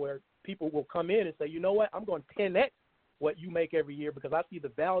ceiling where people will come in and say, you know what, I'm going to 10X what you make every year because I see the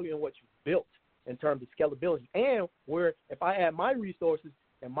value in what you built in terms of scalability. And where if I add my resources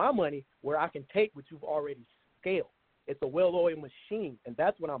and my money, where I can take what you've already scaled. It's a well-oiled machine, and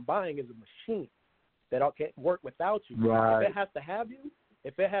that's what I'm buying is a machine that can't work without you. Right. If it has to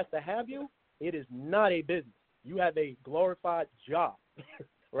have you, it is not a business. You have a glorified job,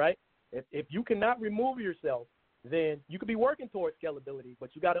 right? If you cannot remove yourself, then you could be working towards scalability,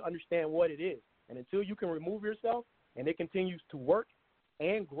 but you got to understand what it is. And until you can remove yourself and it continues to work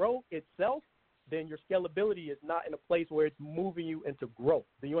and grow itself, then your scalability is not in a place where it's moving you into growth.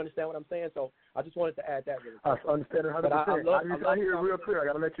 Do you understand what I'm saying? So I just wanted to add that really quick. I understand it 100%. I hear it real clear. I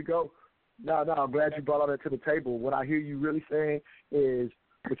got to let you go. No, I'm glad you brought all that to the table. What I hear you really saying is,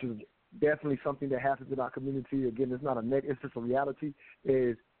 which is definitely something that happens in our community. Again, it's not a negative, it's just a reality,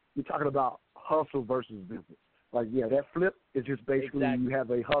 is you're talking about hustle versus business. Like, yeah, that flip is just basically you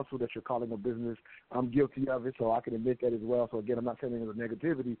have a hustle that you're calling a business. I'm guilty of it, so I can admit that as well. So, again, I'm not saying it was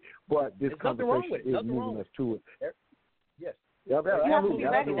negativity, but this conversation is moving us to it. Yes. You have to be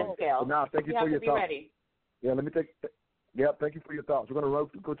ready to scale. Now, thank you for your thoughts. Ready. Yeah, let me take. Thank you for your thoughts. We're going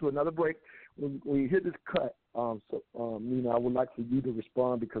to go to another break. When you hit this cut, Nina, I would like for you to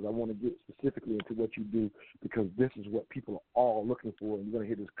respond because I want to get specifically into what you do because this is what people are all looking for, and you're going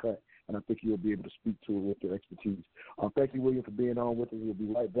to hit this cut, and I think you'll be able to speak to it with your expertise. Thank you, William, for being on with us. We'll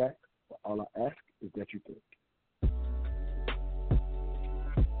be right back. All I ask is that you think.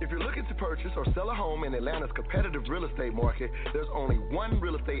 If you're looking to purchase or sell a home in Atlanta's competitive real estate market, there's only one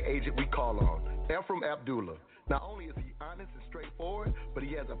real estate agent we call on, Ephraim Abdullah. Not only is he honest and straightforward, but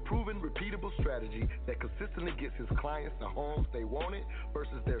he has a proven, repeatable strategy that consistently gets his clients the homes they wanted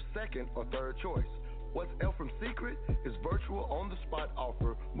versus their second or third choice. What's Ephraim's secret? His virtual on-the-spot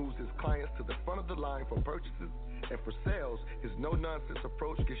offer moves his clients to the front of the line for purchases, and for sales, his no-nonsense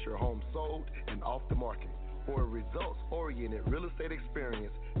approach gets your home sold and off the market. For a results-oriented real estate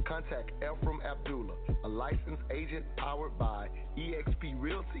experience, contact Ephraim Abdullah, a licensed agent powered by eXp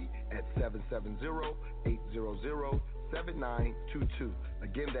Realty at 770-800-7922.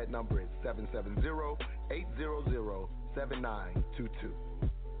 Again, that number is 770-800-7922.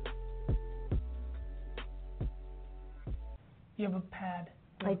 You have a pad.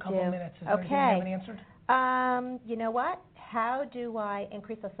 I a couple do. Minutes. Is there anything you haven't answered? You know what? How do I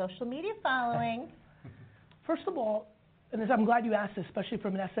increase a social media following? First of all, and I'm glad you asked this, especially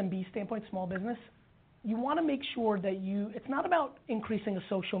from an SMB standpoint, small business, you want to make sure that it's not about increasing a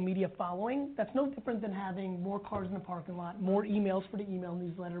social media following. That's no different than having more cars in the parking lot, more emails for the email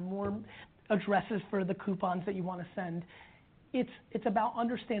newsletter, more addresses for the coupons that you want to send. It's about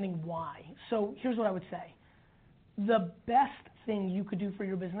understanding why. So here's what I would say. The best thing you could do for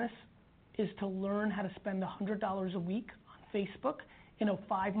your business is to learn how to spend $100 a week on Facebook in a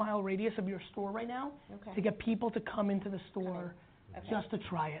 5-mile radius of your store right now to get people to come into the store just to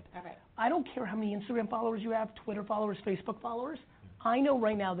try it. I don't care how many Instagram followers you have, Twitter followers, Facebook followers. I know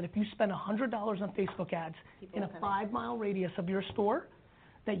right now that if you spend $100 on Facebook ads in a 5-mile radius of your store,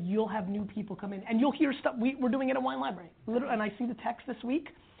 that you'll have new people come in. And you'll hear stuff. We're doing it at Wine Library. And I see the text this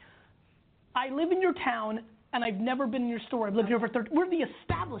week. I live in your town, and I've never been in your store. I've lived here for 30. We're the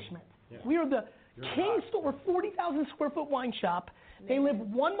establishment. Yeah. We are the King store, 40,000 square foot wine shop. They live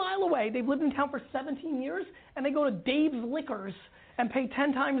 1 mile away. They've lived in town for 17 years, and they go to Dave's Liquors and pay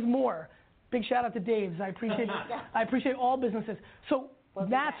 10 times more. Big shout out to Dave's. I appreciate I appreciate all businesses. So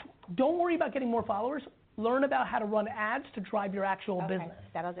don't worry about getting more followers. Learn about how to run ads to drive your actual business.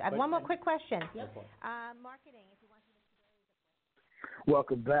 That'll do. I have one more quick question. Marketing. If you want to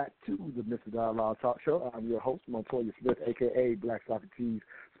Welcome back to the Mr. Dialogue Talk Show. I'm your host, Montoya Smith, a.k.a. Black Socrates.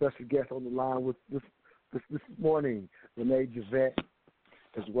 Special guest on the line with this morning, Renee Javette,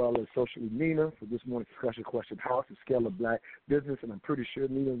 as well as Socially Nina for this morning's discussion question, how to scale a black business. And I'm pretty sure,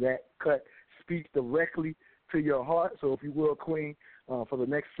 Nina, that cut speaks directly to your heart. So if you will, Queen, for the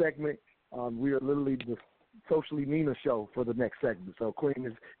next segment, we are literally the Socially Nina show for the next segment. So,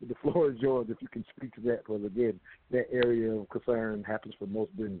 Queen, the floor is yours if you can speak to that, because, again, that area of concern happens for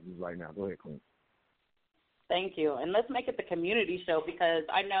most businesses right now. Go ahead, Queen. Thank you. And let's make it the community show, because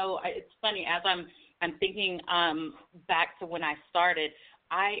I know it's funny, as I'm thinking back to when I started,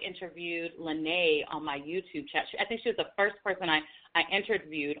 I interviewed Lene on my YouTube channel. I think she was the first person I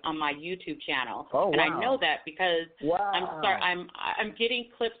interviewed on my YouTube channel. Oh, wow. And I know that because I'm getting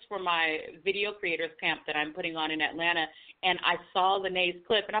clips for my video creators camp that I'm putting on in Atlanta, and I saw Lene's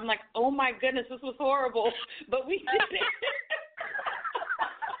clip, and I'm like, oh my goodness, this was horrible, but we did it.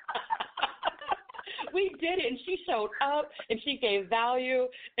 We did it, and she showed up, and she gave value,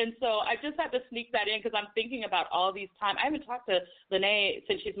 and so I just had to sneak that in because I'm thinking about all these times. I haven't talked to Lene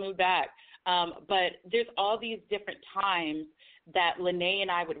since she's moved back, but there's all these different times that Lene and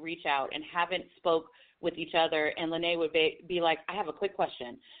I would reach out and haven't spoke with each other, and Lene would be like, I have a quick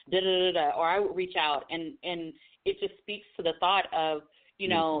question, or I would reach out, and it just speaks to the thought of,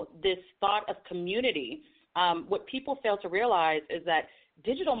 this thought of community. What people fail to realize is that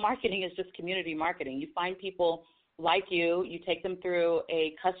digital marketing is just community marketing. You find people like you take them through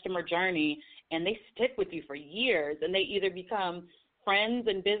a customer journey, and they stick with you for years, and they either become friends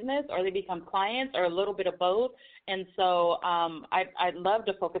in business or they become clients or a little bit of both. And so I'd love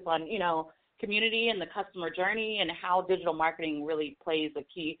to focus on, community and the customer journey and how digital marketing really plays a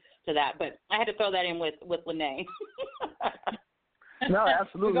key to that. But I had to throw that in with Lene. No,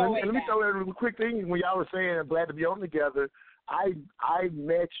 absolutely. Let me throw in a quick thing. When y'all were saying I'm glad to be on together, I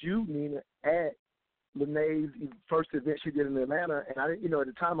met you, Nina, at Lene's first event she did in Atlanta, and I didn't, at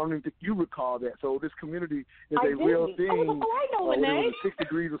the time, I don't even think you recall that. So this community is a real thing. I know Lene. There was 6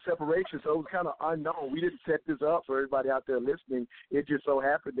 degrees of separation, so it was kind of unknown. We didn't set this up for everybody out there listening. It just so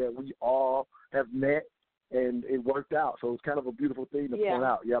happened that we all have met, and it worked out. So it's kind of a beautiful thing to point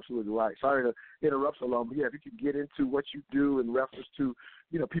out. You're absolutely right. Sorry to interrupt so long, but if you could get into what you do in reference to,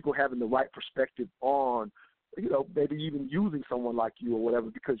 people having the right perspective on, maybe even using someone like you or whatever,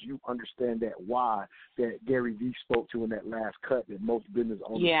 because you understand that why that Gary Vee spoke to in that last cut that most business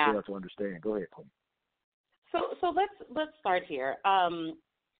owners fail to understand. Go ahead, Queen. So let's start here.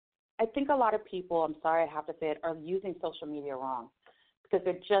 I think a lot of people, I'm sorry I have to say it, are using social media wrong because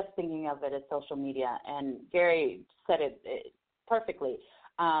they're just thinking of it as social media. And Gary said it perfectly.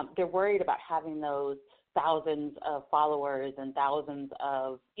 They're worried about having those thousands of followers and thousands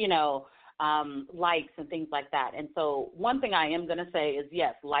of, likes and things like that. And so one thing I am going to say is,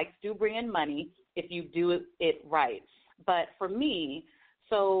 yes, likes do bring in money if you do it right. But for me,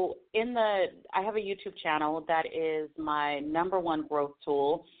 so I have a YouTube channel that is my number one growth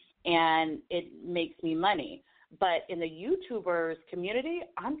tool, and it makes me money. But in the YouTubers community,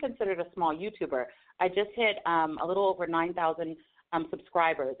 I'm considered a small YouTuber. I just hit a little over 9,000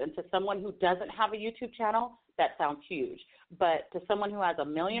 subscribers. And to someone who doesn't have a YouTube channel, that sounds huge. But to someone who has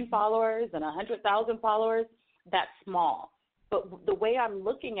 1 million followers and 100,000 followers, that's small. But the way I'm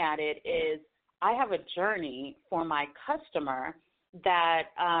looking at it is I have a journey for my customer that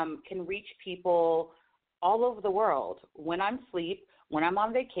can reach people all over the world. When I'm asleep, when I'm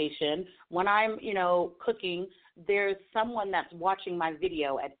on vacation, when I'm, cooking, there's someone that's watching my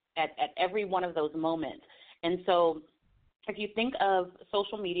video at every one of those moments. And so if you think of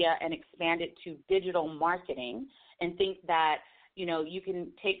social media and expand it to digital marketing and think that, you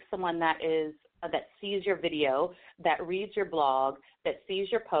can take someone that sees your video, that reads your blog, that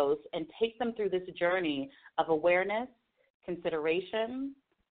sees your posts, and take them through this journey of awareness, consideration,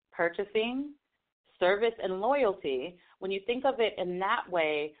 purchasing, service, and loyalty. When you think of it in that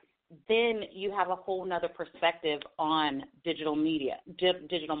way, then you have a whole nother perspective on digital media,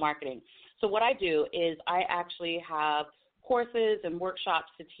 digital marketing. So what I do is I actually have courses and workshops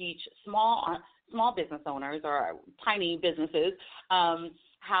to teach small business owners or tiny businesses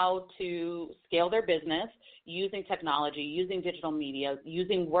how to scale their business using technology, using digital media,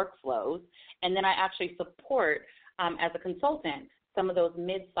 using workflows. And then I actually support, as a consultant, some of those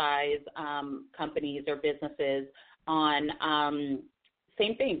mid-size companies or businesses on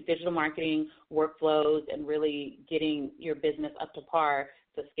same things, digital marketing, workflows, and really getting your business up to par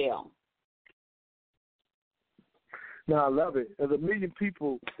to scale. No, I love it. There's 1 million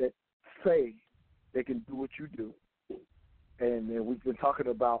people that say they can do what you do. And we've been talking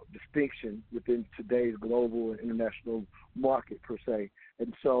about distinction within today's global and international market, per se.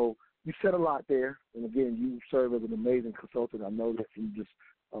 And so you said a lot there. And, again, you serve as an amazing consultant. I know that from just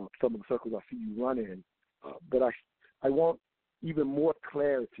some of the circles I see you run in. But I want even more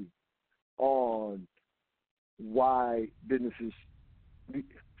clarity on why businesses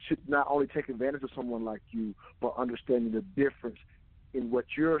should not only take advantage of someone like you, but understanding the difference in what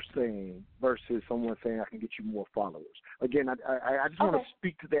you're saying versus someone saying, I can get you more followers. Again, I just want to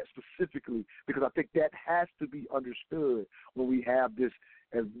speak to that specifically because I think that has to be understood when we have this,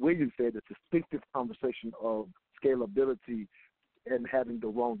 as William said, the distinctive conversation of scalability and having the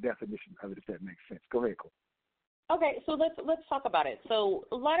wrong definition of it, if that makes sense. Go ahead, Cole. Okay, so let's talk about it. So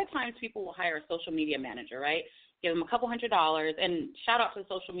a lot of times people will hire a social media manager, right? Give them $200, and shout out to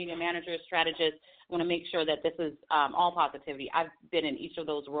social media managers, strategists. I want to make sure that this is all positivity. I've been in each of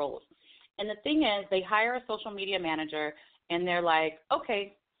those roles. And the thing is, they hire a social media manager, and they're like,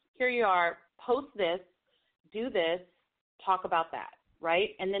 okay, here you are, post this, do this, talk about that, right?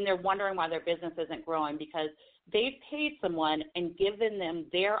 And then they're wondering why their business isn't growing because they've paid someone and given them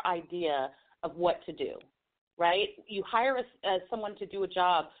their idea of what to do. Right? You hire someone to do a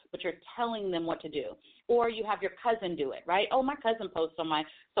job, but you're telling them what to do. Or you have your cousin do it, right? Oh, my cousin posts on my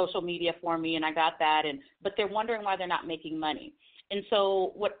social media for me, and I got that. But they're wondering why they're not making money. And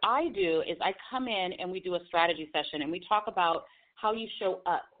so what I do is I come in and we do a strategy session, and we talk about how you show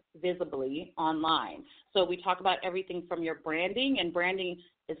up visibly online. So we talk about everything from your branding, and branding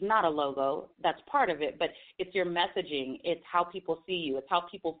is not a logo. That's part of it, but it's your messaging. It's how people see you. It's how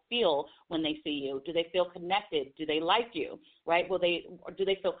people feel when they see you. Do they feel connected? Do they like you, right? Do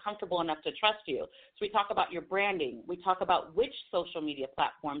they feel comfortable enough to trust you? So we talk about your branding. We talk about which social media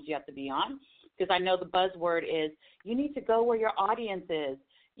platforms you have to be on, because I know the buzzword is you need to go where your audience is.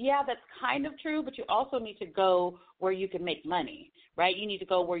 Yeah, that's kind of true, but you also need to go where you can make money, right? You need to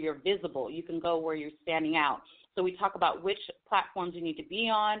go where you're visible. You can go where you're standing out. So we talk about which platforms you need to be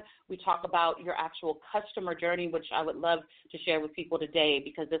on. We talk about your actual customer journey, which I would love to share with people today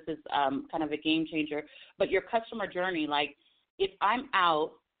because this is kind of a game changer. But your customer journey, like if I'm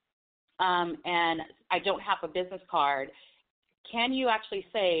out and I don't have a business card, can you actually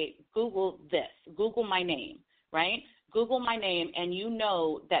say, Google this, Google my name, right? Google my name, and you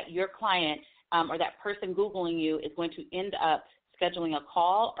know that your client or that person Googling you is going to end up scheduling a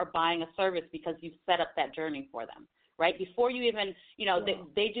call or buying a service because you've set up that journey for them, right? Before you even,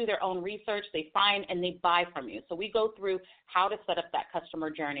 they do their own research, they find and they buy from you. So we go through how to set up that customer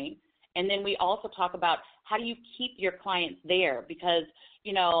journey. And then we also talk about how do you keep your clients there because,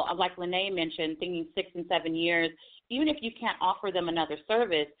 like Lene mentioned, thinking 6 and 7 years, even if you can't offer them another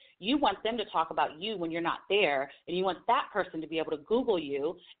service, you want them to talk about you when you're not there, and you want that person to be able to Google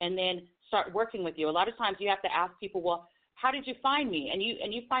you and then start working with you. A lot of times you have to ask people, well, how did you find me? And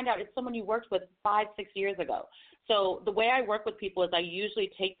you find out it's someone you worked with 5-6 years ago. So the way I work with people is I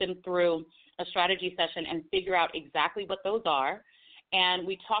usually take them through a strategy session and figure out exactly what those are. And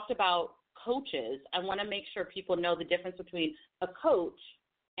we talked about coaches. I want to make sure people know the difference between a coach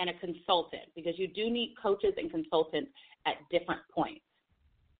and a consultant, because you do need coaches and consultants at different points.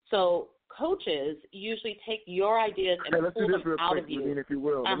 So coaches usually take your ideas and pull them out of you. If you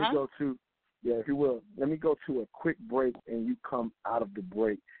will, let me go to a quick break, and you come out of the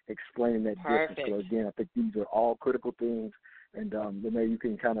break explaining that difference. So again, I think these are all critical things, and Lene, you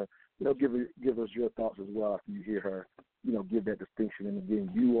can kind of give us your thoughts as well after you hear her give that distinction. And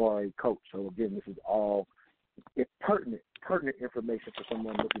again, you are a coach, so again, this is all pertinent information for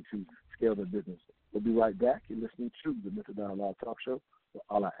someone looking to scale their business. We'll be right back. You're listening to the Mr. Dialogue Talk Show. So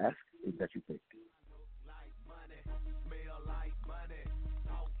all I ask is that you think.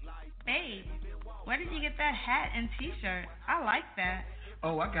 Hey, where did you get that hat and T-shirt? I like that.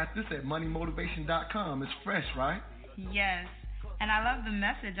 Oh, I got this at moneymotivation.com. It's fresh, right? Yes, and I love the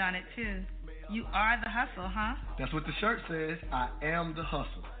message on it, too. You are the hustle, huh? That's what the shirt says. I am the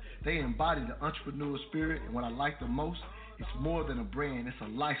hustle. They embody the entrepreneur spirit, and what I like the most, it's more than a brand. It's a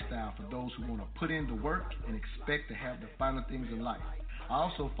lifestyle for those who want to put in the work and expect to have the finer things in life. I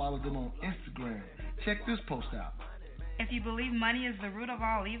also follow them on Instagram. Check this post out. If you believe money is the root of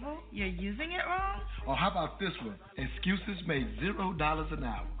all evil, you're using it wrong? Or how about this one? Excuses made $0 an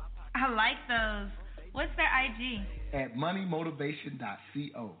hour. I like those. What's their IG? At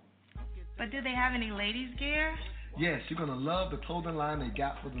moneymotivation.co. But do they have any ladies' gear? Yes, you're going to love the clothing line they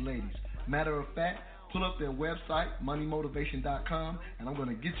got for the ladies. Matter of fact, pull up their website, moneymotivation.com, and I'm going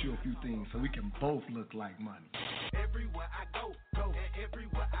to get you a few things so we can both look like money. Everywhere I go, and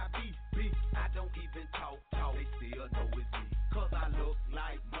everywhere I be, I don't even talk, they still know it's me. 'Cause I look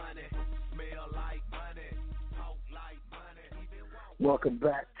like money, smell like money, talk like money. Welcome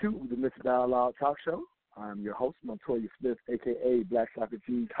back to the Mr. Dialogue Talk Show. I'm your host, Montoya Smith, a.k.a. Black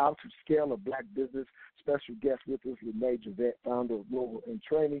Socrates, How to Scale a Black Business. Special guest with us, Lene Javette, founder of Global in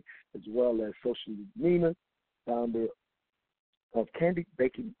Training, as well as Socially Nina, founder of Candy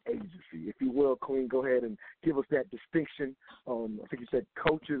Baking Agency. If you will, Queen, go ahead and give us that distinction. I think you said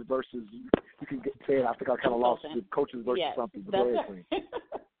coaches versus, you can say it, I think I kind of lost it, coaches versus something. But go ahead, Queen.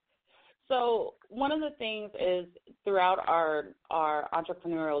 So one of the things is throughout our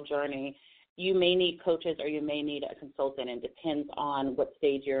entrepreneurial journey, you may need coaches or you may need a consultant. It depends on what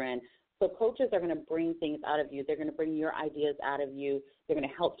stage you're in. So coaches are going to bring things out of you. They're going to bring your ideas out of you. They're going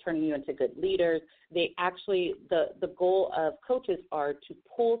to help turn you into good leaders. They actually, the goal of coaches are to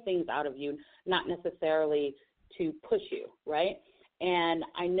pull things out of you, not necessarily to push you, right? And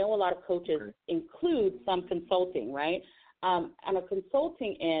I know a lot of coaches include some consulting, right? On a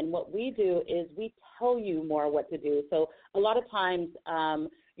consulting end, what we do is we tell you more what to do. So a lot of times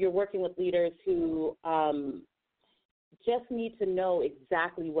you're working with leaders who just need to know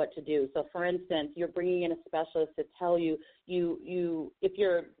exactly what to do. So, for instance, you're bringing in a specialist to tell you if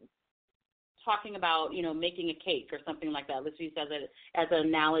you're talking about, making a cake or something like that, let's use that as an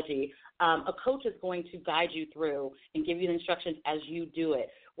analogy, a coach is going to guide you through and give you the instructions as you do it.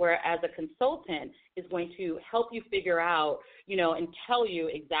 whereas a consultant is going to help you figure out, and tell you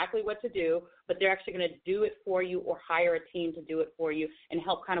exactly what to do, but they're actually going to do it for you or hire a team to do it for you and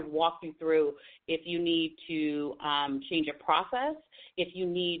help kind of walk you through if you need to change a process, if you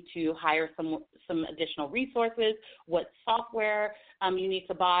need to hire some additional resources, what software you need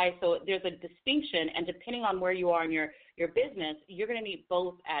to buy. So there's a distinction, and depending on where you are in your business, you're going to need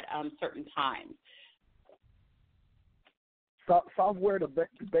both at certain times. Software to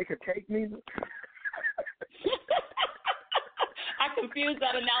bake a cake, Nina? I confused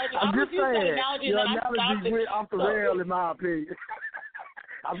that analogy. I'm just saying, your and analogy went off the rail, in my opinion.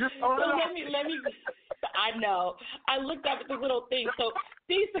 I'm just throwing it out. Let me. I know. I looked up at the little thing. So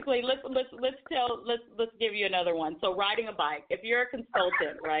basically, let's give you another one. So riding a bike. If you're a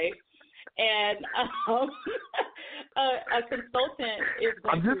consultant, right? And a consultant is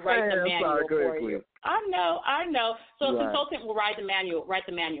going to write the manual for you. I know. So a consultant will write the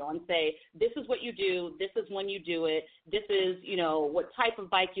manual and say, this is what you do, this is when you do it, this is, what type of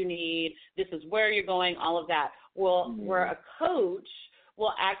bike you need, this is where you're going, all of that. Well, where a coach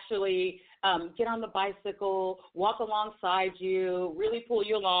will actually get on the bicycle, walk alongside you, really pull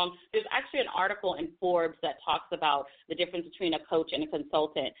you along. There's actually an article in Forbes that talks about the difference between a coach and a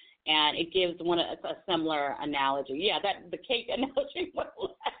consultant, and it gives a similar analogy. Yeah, the cake analogy was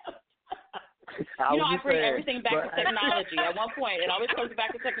left. I bring everything back to technology. At one point, it always comes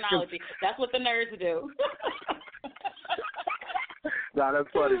back to technology. That's what the nerds do. No, that's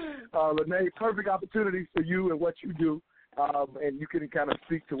funny. Lene, perfect opportunity for you and what you do. And you can kind of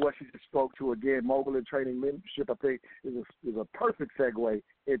speak to what you just spoke to. Again, Mogul and Training Membership, I think, is a perfect segue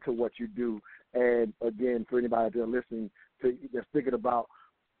into what you do. And, again, for anybody out there listening, that's thinking about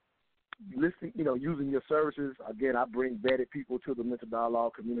using your services, again, I bring vetted people to the Mental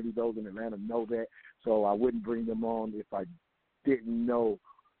Dialogue community. Those in Atlanta know that, so I wouldn't bring them on if I didn't know,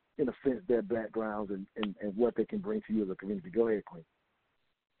 in a sense, their backgrounds and what they can bring to you as a community. Go ahead, Queen.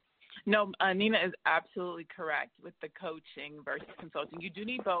 No, Nina is absolutely correct with the coaching versus consulting. You do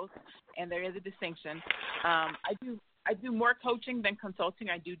need both, and there is a distinction. I do more coaching than consulting.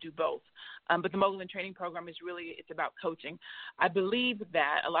 I do both. But the Mogul and Training program it's about coaching. I believe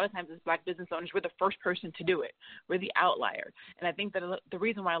that a lot of times as Black business owners, we're the first person to do it. We're the outlier. And I think that the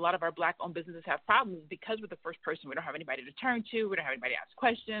reason why a lot of our Black-owned businesses have problems is because we're the first person. We don't have anybody to turn to. We don't have anybody to ask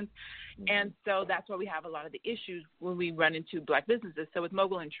questions. Mm-hmm. And so that's why we have a lot of the issues when we run into Black businesses. So with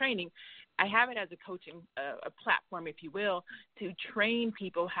Mogul and Training, I have it as a coaching a platform, if you will, to train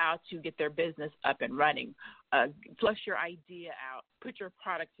people how to get their business up and running. Flush your idea out, put your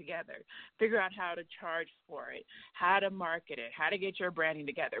product together, figure out how to charge for it, how to market it, how to get your branding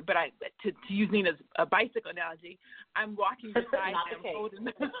together. But to use Nina's bicycle analogy, I'm walking beside them,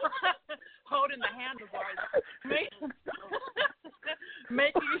 holding the handlebars,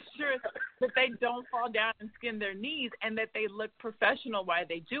 making sure that they don't fall down and skin their knees and that they look professional while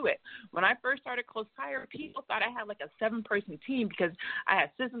they do it. When I first started Close Tire, people thought I had like a 7-person team because I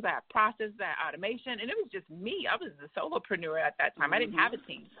had systems, I had processes, I had automation, and it was just me. I was a solopreneur at that time. I didn't have a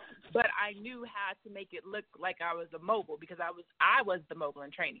team, but I knew how to make it look like I was a mogul because I was the Mogul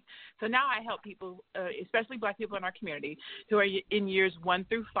in Training. So now I help people, especially Black people in our community, who are in years 1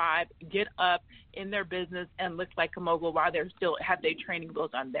 through 5, get up in their business and look like a mogul while they're still have their training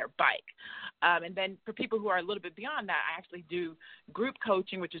wheels on their bike. And then for people who are a little bit beyond that, I actually do group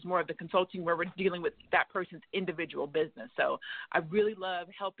coaching, which is more of the consulting where we're dealing with that person's individual business. So I really love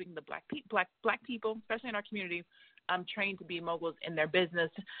helping the black people, especially in our community, trained to be moguls in their business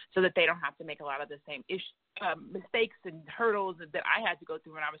so that they don't have to make a lot of the same mistakes and hurdles that I had to go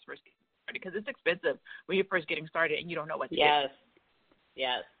through when I was first getting started, because it's expensive when you're first getting started and you don't know what to do.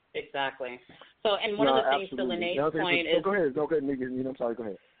 Yes, exactly. So, and one of the things to Lene's point is... Go ahead, Nina. I'm sorry, go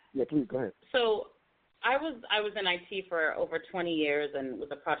ahead. Yeah, please, go ahead. So I was in IT for over 20 years and was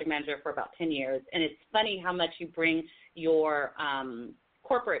a project manager for about 10 years, and it's funny how much you bring your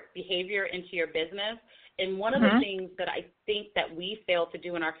corporate behavior into your business. And one of the things that I think that we fail to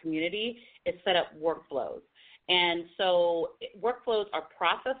do in our community is set up workflows. And so workflows are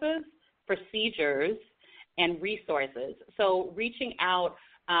processes, procedures, and resources. So reaching out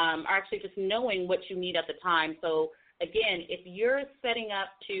are actually just knowing what you need at the time. So again, if you're setting up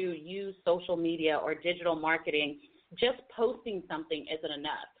to use social media or digital marketing, just posting something isn't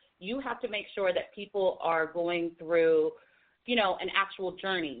enough. You have to make sure that people are going through an actual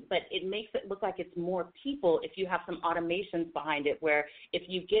journey, but it makes it look like it's more people if you have some automations behind it, where if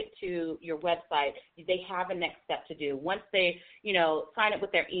you get to your website, they have a next step to do. Once they, sign up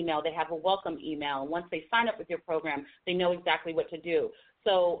with their email, they have a welcome email. Once they sign up with your program, they know exactly what to do.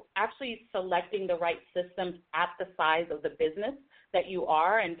 So actually selecting the right systems at the size of the business that you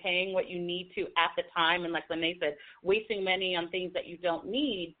are and paying what you need to at the time, and like Lene said, wasting money on things that you don't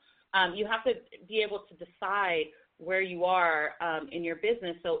need, you have to be able to decide where you are in your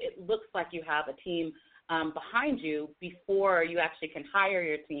business so it looks like you have a team behind you before you actually can hire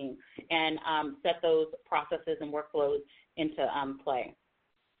your team and set those processes and workflows into play.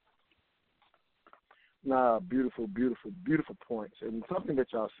 Nah, beautiful, beautiful, beautiful points. And something that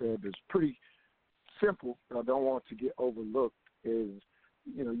y'all said is pretty simple, but I don't want to get overlooked, is,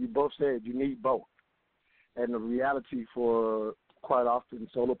 you both said you need both. And the reality for quite often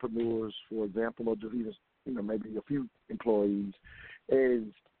solopreneurs, for example, or just even, maybe a few employees, is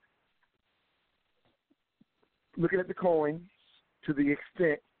looking at the coins to the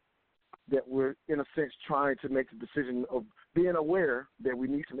extent that we're, in a sense, trying to make the decision of being aware that we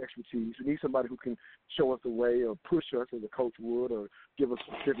need some expertise. We need somebody who can show us the way or push us as a coach would or give us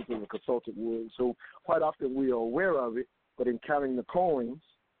specifics as a consultant would. So quite often we are aware of it, but in counting the coins,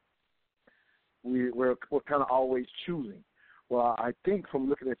 we're kind of always choosing. Well, I think from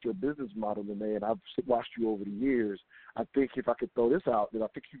looking at your business model, Lene, and I've watched you over the years, I think if I could throw this out, that I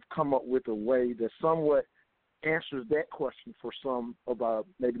think you've come up with a way that somewhat answers that question for some about,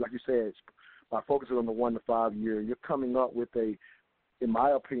 maybe like you said, by focusing on the 1 to 5 year, you're coming up with in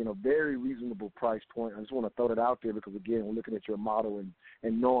my opinion, a very reasonable price point. I just want to throw that out there because, again, we're looking at your model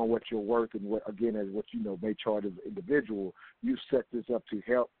and knowing what you're worth and what, again, as what may charge as an individual, you set this up to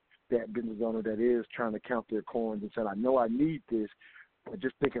help that business owner that is trying to count their coins and said, I know I need this, but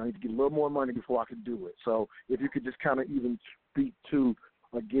just thinking I need to get a little more money before I can do it. So if you could just kind of even speak to,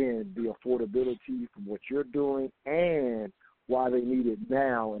 again, the affordability from what you're doing and why they need it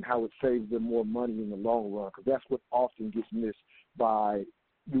now and how it saves them more money in the long run, because that's what often gets missed by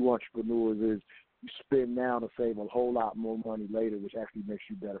new entrepreneurs is you spend now to save a whole lot more money later, which actually makes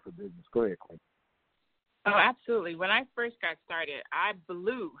you better for business. Go ahead, Queen. Oh, absolutely. When I first got started, I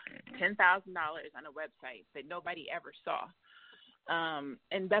blew $10,000 on a website that nobody ever saw.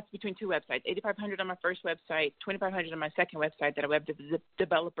 And that's between two websites, $8,500 on my first website, $2,500 on my second website that a web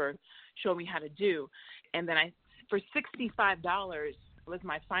developer showed me how to do. And then for $65 was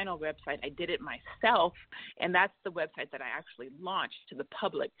my final website. I did it myself, and that's the website that I actually launched to the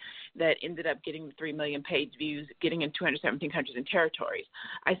public that ended up getting 3 million page views, getting in 217 countries and territories.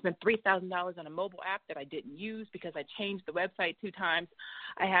 I spent $3,000 on a mobile app that I didn't use because I changed the website 2 times.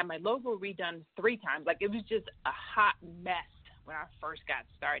 I had my logo redone 3 times. Like, it was just a hot mess when I first got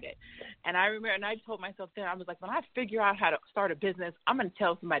started. And I remember, and I told myself then, I was like, when I figure out how to start a business, I'm going to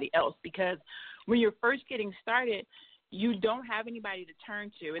tell somebody else, because when you're first getting started, you don't have anybody to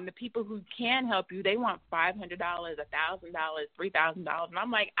turn to. And the people who can help you, they want $500, $1,000, $3,000. And I'm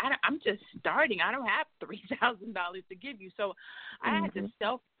like, I'm just starting. I don't have $3,000 to give you. So I had to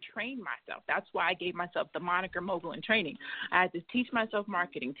self-train myself. That's why I gave myself the moniker Mogul in Training. I had to teach myself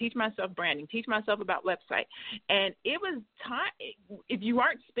marketing, teach myself branding, teach myself about website. And it was time. If you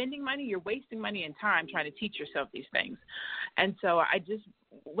aren't spending money, you're wasting money and time trying to teach yourself these things. And so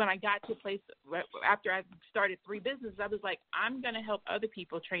when I got to a place after I started 3 businesses, I was like, I'm going to help other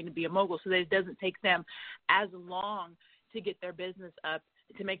people train to be a mogul so that it doesn't take them as long to get their business up,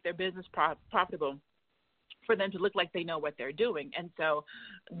 to make their business profitable, for them to look like they know what they're doing. And so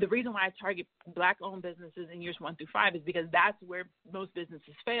the reason why I target Black-owned businesses in years 1 through 5 is because that's where most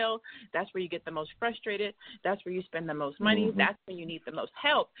businesses fail. That's where you get the most frustrated. That's where you spend the most money. That's when you need the most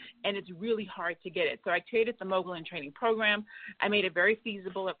help. And it's really hard to get it. So I created the Mogul in Training program. I made it very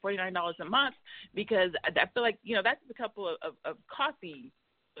feasible at $49 a month because I feel like, that's a couple of coffee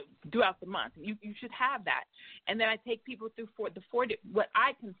throughout the month. You should have that. And then I take people through what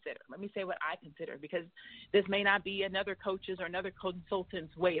I consider. Let me say what I consider, because this may not be another coach's or another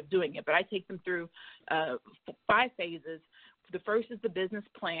consultant's way of doing it, but I take them through 5 phases. The first is the business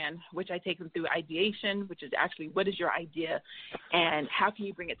plan, which I take them through ideation, which is actually what is your idea and how can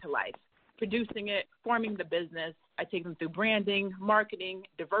you bring it to life. Producing it, forming the business. I take them through branding, marketing,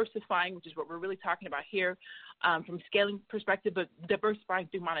 diversifying, which is what we're really talking about here, from scaling perspective, but diversifying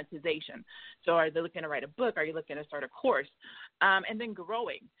through monetization. So are they looking to write a book? Are you looking to start a course? And then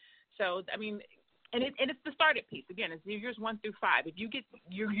growing. So, and it's the startup piece. Again, it's years 1 through 5. If you get,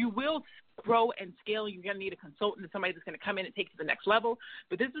 you will grow and scale. You're going to need a consultant and somebody that's going to come in and take you to the next level.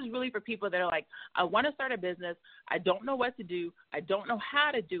 But this is really for people that are like, I want to start a business. I don't know what to do. I don't know how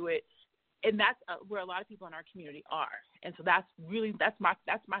to do it. and that's where a lot of people in our community are, and so that's my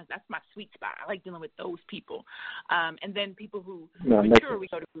sweet spot. I like dealing with those people, and then people who mature, we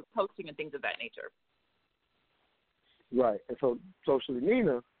go to group coaching and things of that nature. Right, and so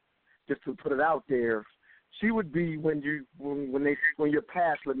Nina, just to put it out there, she would be when you're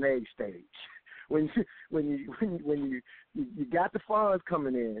past Lenae's stage, when you got the funds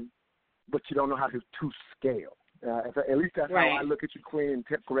coming in, but you don't know how to scale. At least that's how I look at you, Queen.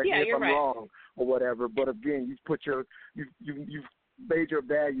 Correct me if I'm wrong or whatever. But again, you've made your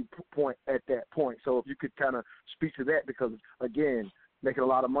value point at that point. So if you could kind of speak to that, because again, making a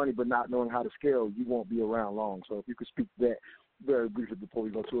lot of money but not knowing how to scale, you won't be around long. So if you could speak to that very briefly before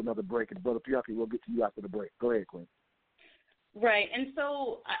we go to another break, and Brother Pianki, we'll get to you after the break. Go ahead, Queen. Right, and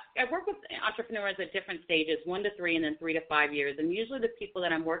so I work with entrepreneurs at different stages, 1 to 3 and then 3 to 5 years, and usually the people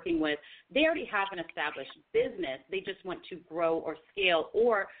that I'm working with, they already have an established business. They just want to grow or scale,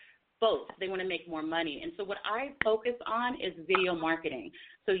 or both. They want to make more money. And so what I focus on is video marketing.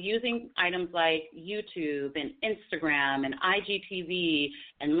 So using items like YouTube and Instagram and IGTV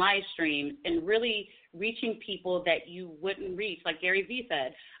and live streams, and really reaching people that you wouldn't reach, like Gary Vee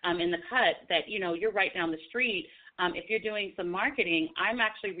said in The Cut, that, you're right down the street. If you're doing some marketing, I'm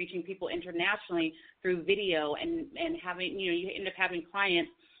actually reaching people internationally through video and having, you end up having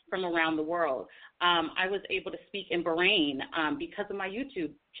clients from around the world. I was able to speak in Bahrain because of my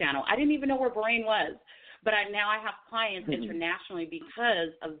YouTube channel. I didn't even know where Bahrain was, but now I have clients internationally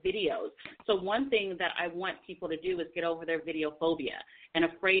because of videos. So one thing that I want people to do is get over their video phobia and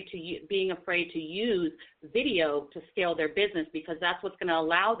being afraid to use video to scale their business, because that's what's going to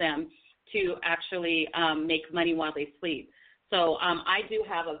allow them to actually make money while they sleep. So I do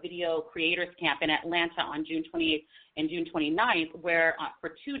have a video creators camp in Atlanta on June 28th and June 29th, where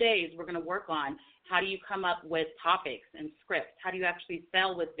for 2 days we're going to work on how do you come up with topics and scripts, how do you actually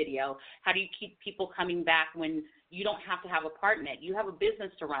sell with video, how do you keep people coming back when you don't have to have a part in it. You have a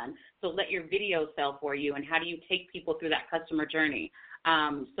business to run, so let your video sell for you, and how do you take people through that customer journey.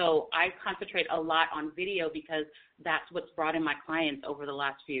 So I concentrate a lot on video because that's what's brought in my clients over the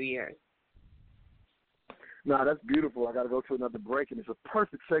last few years. No, that's beautiful. I got to go to another break, and it's a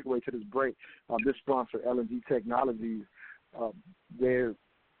perfect segue to this break. This sponsor, LNG Technologies, they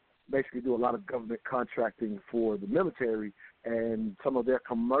basically do a lot of government contracting for the military, and some of their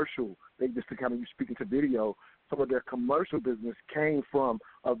commercial, just to kind of you speaking to video, some of their commercial business came from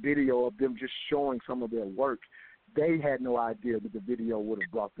a video of them just showing some of their work. They had no idea that the video would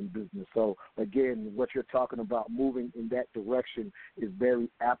have brought them business. So, again, what you're talking about, moving in that direction, is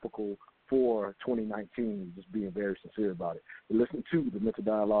very applicable for 2019, just being very sincere about it. You're listening to the Mental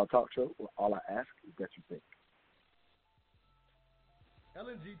Dialogue Talk Show, where all I ask is that you think.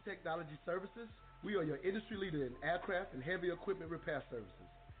 LNG Technology Services, we are your industry leader in aircraft and heavy equipment repair services.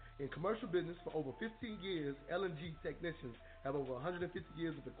 In commercial business for over 15 years, LNG technicians have over 150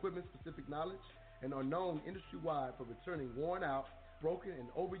 years of equipment-specific knowledge and are known industry-wide for returning worn-out, broken, and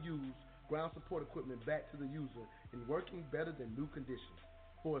overused ground support equipment back to the user in working better than new conditions.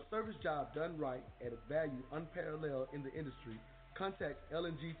 For a service job done right at a value unparalleled in the industry, contact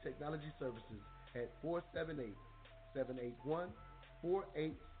LNG Technology Services at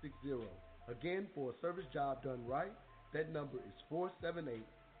 478-781-4860. Again, for a service job done right, that number is 478-781-4860.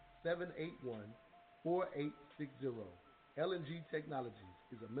 LNG Technologies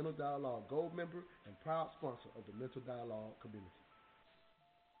is a Mental Dialogue Gold member and proud sponsor of the Mental Dialogue community.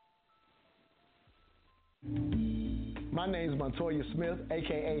 My name is Montoya Smith,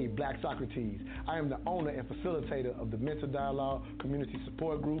 a.k.a. Black Socrates. I am the owner and facilitator of the Mental Dialogue Community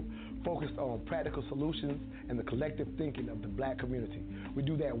Support Group, focused on practical solutions and the collective thinking of the Black community. We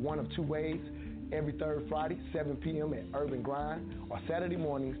do that one of two ways: every third Friday, 7 p.m. at Urban Grind, or Saturday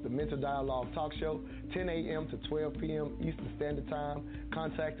mornings, the Mental Dialogue Talk Show, 10 a.m. to 12 p.m. Eastern Standard Time.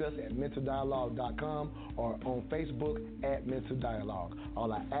 Contact us at mentaldialogue.com or on Facebook at Mental Dialogue.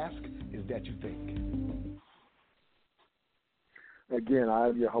 All I ask is that you think. Again, I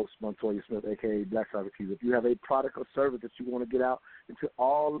am your host, Montoya Smith, a.k.a. Black Socrates. If you have a product or service that you want to get out to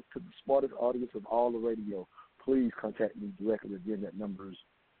the smartest audience of all the radio, please contact me directly. Again, that number is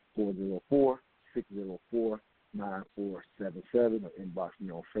 404-604-9477, or inbox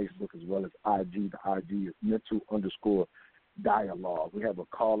me on Facebook as well as IG. The IG is mental_dialogue. We have a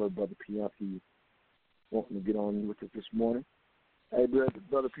caller, Brother Pianki, wanting to get on with it this morning. Hey,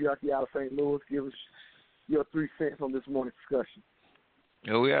 Brother Pianki out of St. Louis, give us your 3 cents on this morning's discussion.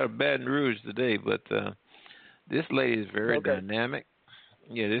 We out of Baton Rouge today, but this lady is very dynamic.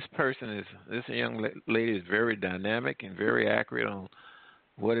 Yeah, this young lady is very dynamic and very accurate on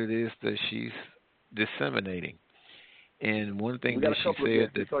what it is that she's disseminating. And one thing that she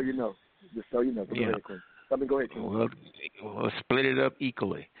said that, so you know. Just so you know. Go ahead, Queen. Go ahead, Queen. Well, split it up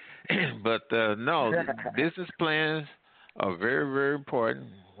equally. But, no, business plans are very, very important.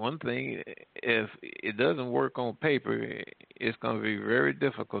 One thing, if it doesn't work on paper, it's going to be very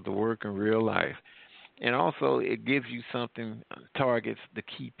difficult to work in real life. And also, it gives you targets to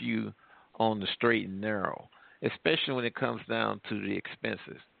keep you on the straight and narrow, especially when it comes down to the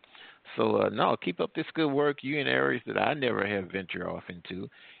expenses. So, no, keep up this good work. You're in areas that I never have ventured off into,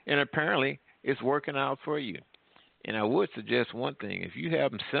 and apparently it's working out for you. And I would suggest one thing. If you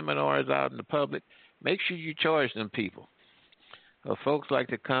have seminars out in the public, make sure you charge them people. Folks like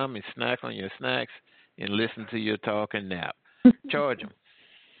to come and snack on your snacks and listen to your talk and nap. Charge them.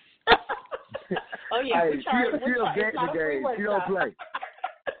 Oh, yeah. Hey, she'll get the game. She don't play.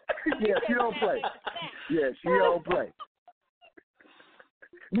 Yeah, she don't play. Yeah, she don't play.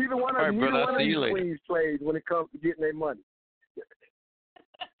 Neither one of these queens plays when it comes to getting their money.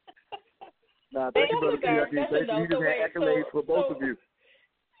 Thank you, Brother P. You just had accolades for both of you.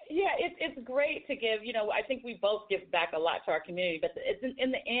 Yeah, it's great to give. I think we both give back a lot to our community, but it's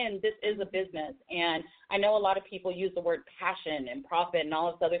in the end, this is a business. And I know a lot of people use the word passion and profit and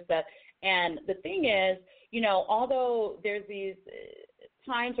all this other stuff. And the thing is, although there's these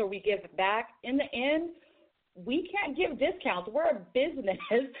times where we give back, in the end, we can't give discounts. We're a business,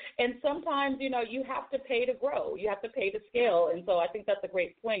 and sometimes, you have to pay to grow. You have to pay to scale. And so I think that's a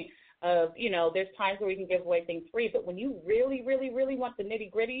great point of, there's times where we can give away things free, but when you really, really, really want the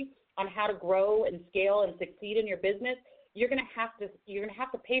nitty-gritty on how to grow and scale and succeed in your business, you're going to have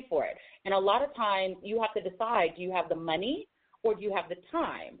to pay for it. And a lot of times you have to decide, do you have the money or do you have the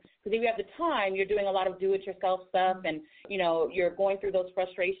time? Because if you have the time, you're doing a lot of do-it-yourself stuff and, you're going through those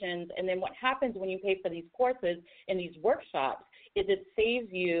frustrations. And then what happens when you pay for these courses and these workshops is it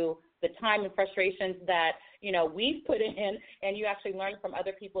saves you the time and frustrations that, we've put in, and you actually learn from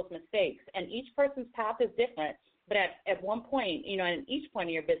other people's mistakes. And each person's path is different. But at one point, in each point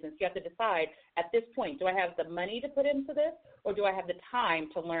of your business, you have to decide at this point, do I have the money to put into this or do I have the time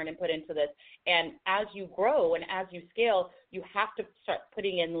to learn and put into this? And as you grow and as you scale, you have to start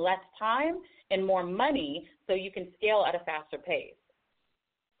putting in less time and more money so you can scale at a faster pace.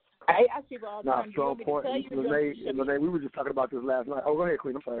 I ask people all the time. So important. Lene, we were just talking about this last night. Oh, go ahead,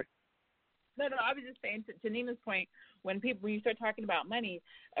 Queen. I'm sorry. No, I was just saying to Nina's point, when you start talking about money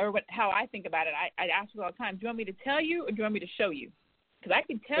or how I think about it, I ask people all the time, do you want me to tell you or do you want me to show you? Because I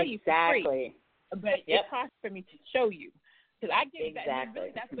can tell you for free, but it costs for me to show you. Because I give that,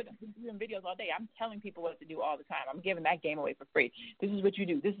 really, that's what I'm doing videos all day. I'm telling people what to do all the time. I'm giving that game away for free. This is what you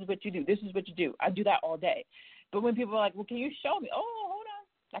do. This is what you do. This is what you do. I do that all day. But when people are like, well, can you show me? Oh, hold on.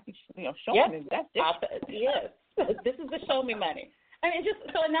 I can, show me. That's different. Yes. This is the show me money. I mean,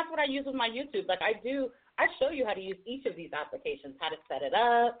 and that's what I use with my YouTube. Like I show you how to use each of these applications, how to set it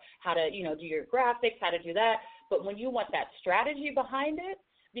up, how to, do your graphics, how to do that. But when you want that strategy behind it,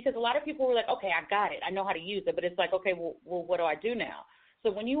 because a lot of people were like, okay, I got it. I know how to use it. But it's like, okay, well, what do I do now?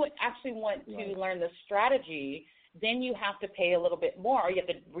 So when you actually want to learn the strategy, then you have to pay a little bit more, or you have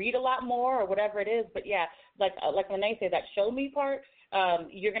to read a lot more, or whatever it is. But yeah, like when they say that show me part,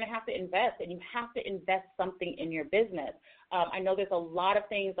 you're going to have to invest, and you have to invest something in your business. I know there's a lot of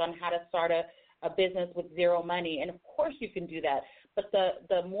things on how to start a business with zero money, and of course you can do that. But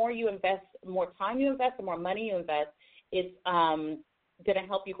the more you invest, more time you invest, the more money you invest, it's going to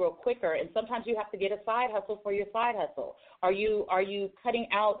help you grow quicker. And sometimes you have to get a side hustle for your side hustle. Are you cutting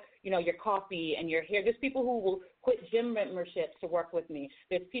out, your coffee and your hair? There's people who will quit gym memberships to work with me.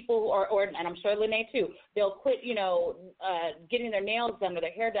 There's people who are, and I'm sure Lene too, they'll quit, getting their nails done or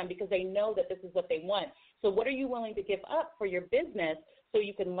their hair done because they know that this is what they want. So what are you willing to give up for your business so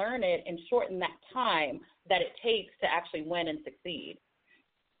you can learn it and shorten that time that it takes to actually win and succeed?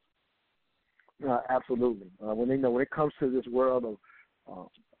 Absolutely. When it comes to this world of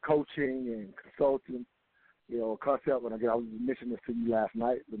coaching and consulting, a concept, and again, I was mentioning this to you last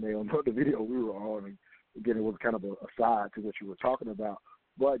night, Lene, on the video we were on, and again, it was kind of a side to what you were talking about.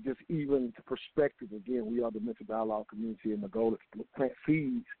 But just even the perspective, again, we are the Mental Dialogue community, and the goal is to plant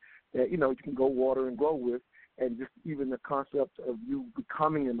seeds that, you can go water and grow with. And just even the concept of you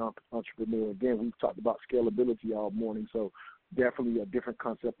becoming an entrepreneur. Again, we've talked about scalability all morning, so definitely a different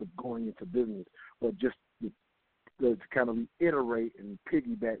concept of going into business. But just to kind of reiterate and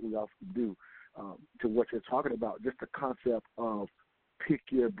piggyback, we often do, to what you're talking about, just the concept of pick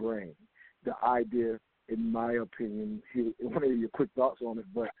your brain. The idea, in my opinion, I want to hear your quick thoughts on it,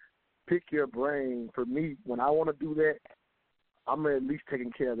 but pick your brain. For me, when I want to do that, I'm at least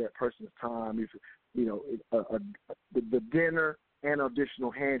taking care of that person's time. If the dinner an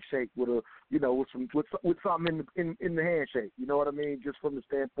additional handshake with a, with something in the handshake. You know what I mean? Just from the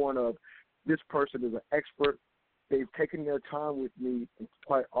standpoint of this person is an expert. They've taken their time with me, and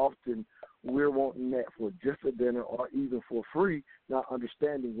quite often we're wanting that for just a dinner or even for free, not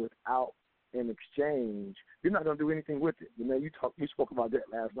understanding without an exchange, you're not going to do anything with it. You spoke about that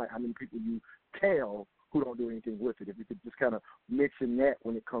last night, how many people you tell who don't do anything with it. If you could just kind of mention that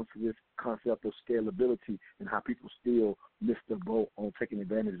when it comes to this concept of scalability and how people still miss the boat on taking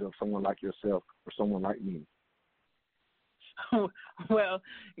advantage of someone like yourself or someone like me. Well,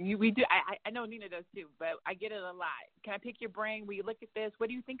 we do. I know Nina does too, but I get it a lot. Can I pick your brain? Will you look at this? What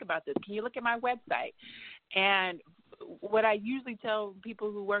do you think about this? Can you look at my website? And what I usually tell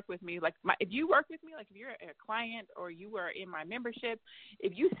people who work with me, if you work with me, like if you're a client or you are in my membership,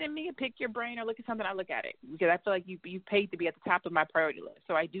 if you send me a pick your brain or look at something, I look at it because I feel like you paid to be at the top of my priority list.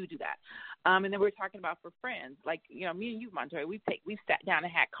 So I do that. And then we're talking about for friends, like, me and you, Montoya, we've sat down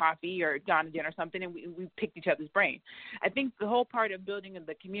and had coffee or gone to dinner or something, and we picked each other's brain. I think the whole part of building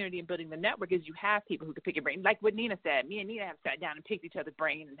the community and building the network is you have people who can pick your brain. Like what Nina said, me and Nina have sat down and picked each other's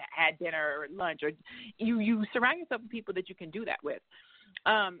brain and had dinner or lunch, or you surround yourself with people that you can do that with.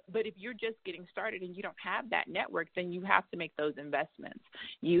 But if you're just getting started and you don't have that network, then you have to make those investments.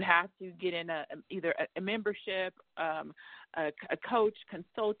 You have to get in either a membership, a coach,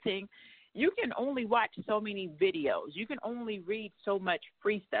 consulting. You can only watch so many videos. You can only read so much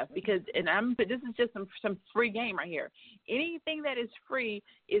free stuff because, but this is just some free game right here. Anything that is free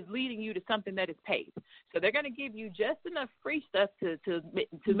is leading you to something that is paid. So they're going to give you just enough free stuff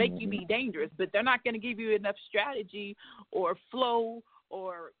to make you be dangerous, but they're not going to give you enough strategy or flow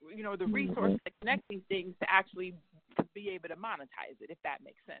or, the resources that connect these things to actually be able to monetize it, if that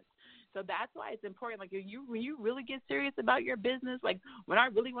makes sense. So that's why it's important. Like when you really get serious about your business, like when I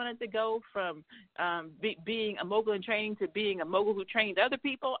really wanted to go from being a mogul in training to being a mogul who trained other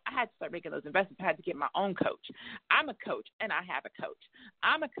people, I had to start making those investments. I had to get my own coach. I'm a coach and I have a coach.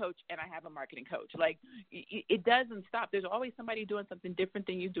 I'm a coach and I have a marketing coach. Like it doesn't stop. There's always somebody doing something different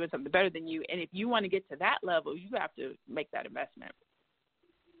than you, doing something better than you. And if you want to get to that level, you have to make that investment.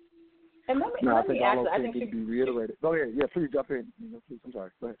 And let me ask you, I think should be reiterated. Go ahead. Yeah, please jump in. Please, I'm sorry.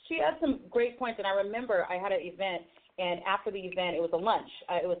 Go ahead. She had some great points, and I remember I had an event, and after the event, it was a lunch.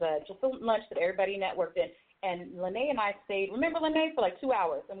 It was just a lunch that everybody networked in. And Lene and I stayed. Remember Lene for like 2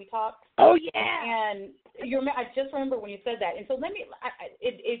 hours, and we talked. Oh yeah. And I just remember when you said that. And so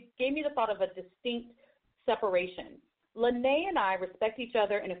it gave me the thought of a distinct separation. Lene and I respect each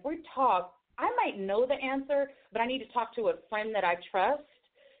other, and if we talk, I might know the answer, but I need to talk to a friend that I trust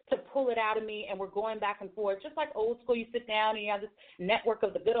to pull it out of me, and we're going back and forth, just like old school. You sit down and you have this network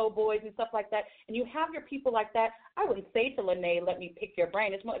of the good old boys and stuff like that, and you have your people like that. I wouldn't say to Lene, let me pick your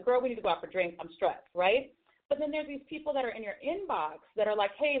brain. It's more, girl, we need to go out for drinks. I'm stressed, right? But then there's these people that are in your inbox that are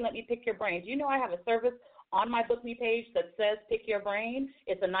like, hey, let me pick your brain. Do you know I have a service on my Book Me page that says pick your brain?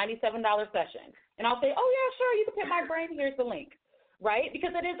 It's a $97 session. And I'll say, oh, yeah, sure, you can pick my brain. Here's the link, right?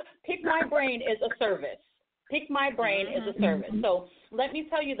 Because it is, pick my brain is a service. Pick my brain is a service. So let me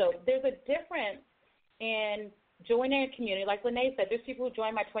tell you, though, there's a difference in joining a community. Like Lene said, there's people who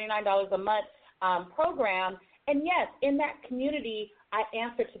join my $29 a month program. And, yes, in that community, I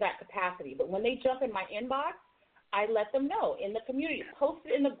answer to that capacity. But when they jump in my inbox, I let them know in the community. Post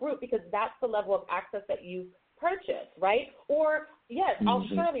it in the group because that's the level of access that you purchase, right? Or, yes, I'll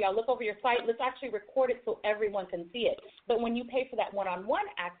look over your site. Let's actually record it so everyone can see it. But when you pay for that one-on-one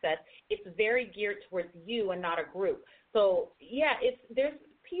access, it's very geared towards you and not a group. So, yeah, there's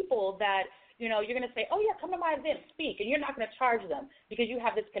people that, you're going to say, oh, yeah, come to my event, speak, and you're not going to charge them because you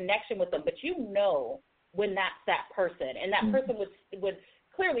have this connection with them. But you know when that's that person, and that person would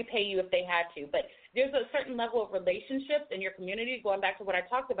clearly pay you if they had to. But there's a certain level of relationships in your community, going back to what I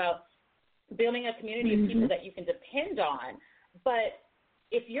talked about, building a community of people that you can depend on. But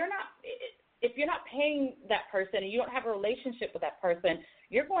if you're not paying that person and you don't have a relationship with that person,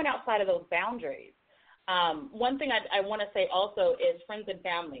 you're going outside of those boundaries. One thing I want to say also is friends and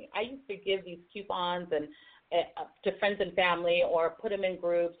family. I used to give these coupons and to friends and family, or put them in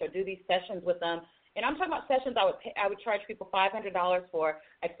groups, or do these sessions with them. And I'm talking about sessions I would charge people $500 for.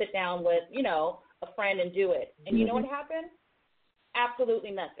 I'd sit down with, a friend and do it. And you know what happened?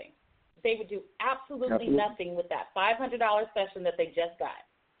 Absolutely nothing. They would do absolutely nothing with that $500 session that they just got.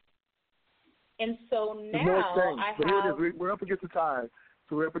 And so now we're up against the time.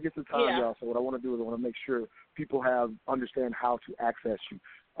 So we're up against the time, y'all. So what I want to do is I want to make sure people understand how to access you.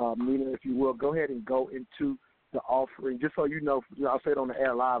 Nina, if you will, go ahead and go into the offering. Just so you know, I'll say it on the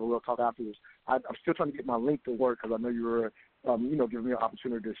air live, and we'll talk afterwards. I'm still trying to get my link to work because I know you were, giving me an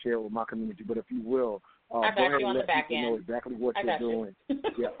opportunity to share with my community. But if you will, Go ahead and let people know exactly what you're doing.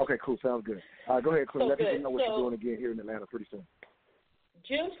 Yeah. Okay. Cool. Sounds good. Go ahead, Queen. Let people know what you're doing again here in Atlanta pretty soon.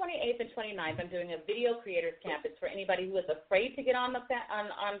 June 28th and 29th, I'm doing a video creators camp. It's for anybody who is afraid to get on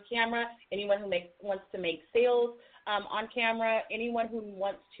camera, anyone who wants to make sales on camera, anyone who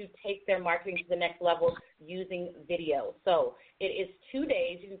wants to take their marketing to the next level using video. So it is 2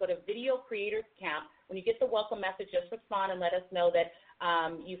 days. You can go to Video Creators Camp. When you get the welcome message, just respond and let us know that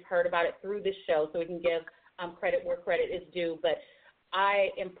you've heard about it through this show so we can give credit where credit is due. But I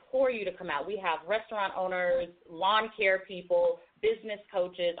implore you to come out. We have restaurant owners, lawn care people, business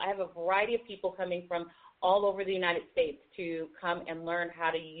coaches. I have a variety of people coming from all over the United States to come and learn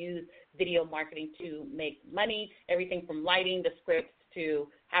how to use video marketing to make money, everything from lighting to scripts to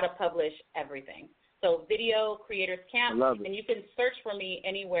how to publish, everything. So Video Creators Camp, and you can search for me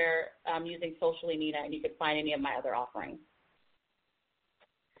anywhere using Socially Nina, and you can find any of my other offerings.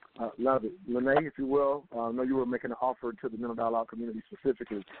 Love it. Lene, if you will, I know you were making an offer to the Mental Dialogue community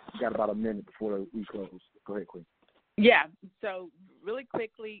specifically. You got about a minute before we close. Go ahead, Queen. Yeah, so really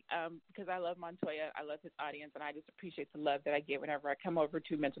quickly, because I love Montoya, I love his audience, and I just appreciate the love that I get whenever I come over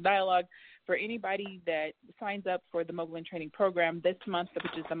to Mental Dialogue. For anybody that signs up for the Mogul in Training program this month,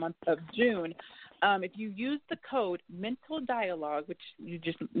 which is the month of June, if you use the code Mental Dialogue, which you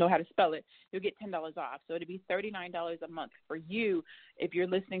just know how to spell it, you'll get $10 off. So it'll be $39 a month for you if you're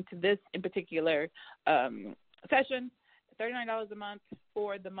listening to this in particular session, $39 a month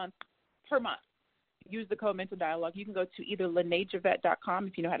for the month per month. Use the code Mental Dialogue. You can go to either LeneJavette.com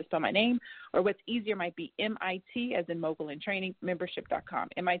if you know how to spell my name, or what's easier might be MIT, as in Mogul in Training, membership.com,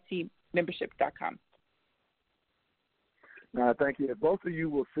 MITmembership.com. Thank you. If both of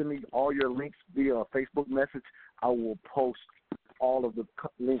you will send me all your links via a Facebook message, I will post all of the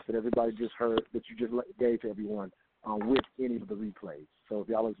links that everybody just heard, that you just gave to everyone, with any of the replays. So if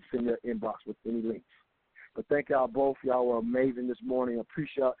y'all will send your inbox with any links. But thank y'all both. Y'all were amazing this morning.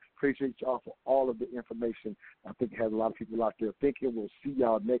 Appreciate y'all for all of the information. I think it has a lot of people out there thinking. We'll see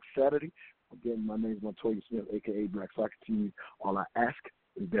y'all next Saturday. Again, my name is Montoya Smith, a.k.a. Black Soccer Team. All I ask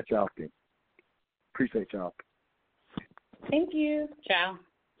is that y'all think. Appreciate y'all. Thank you. Ciao.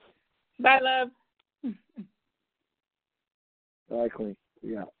 Bye, love. All right, Queen.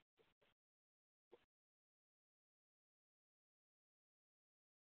 Yeah.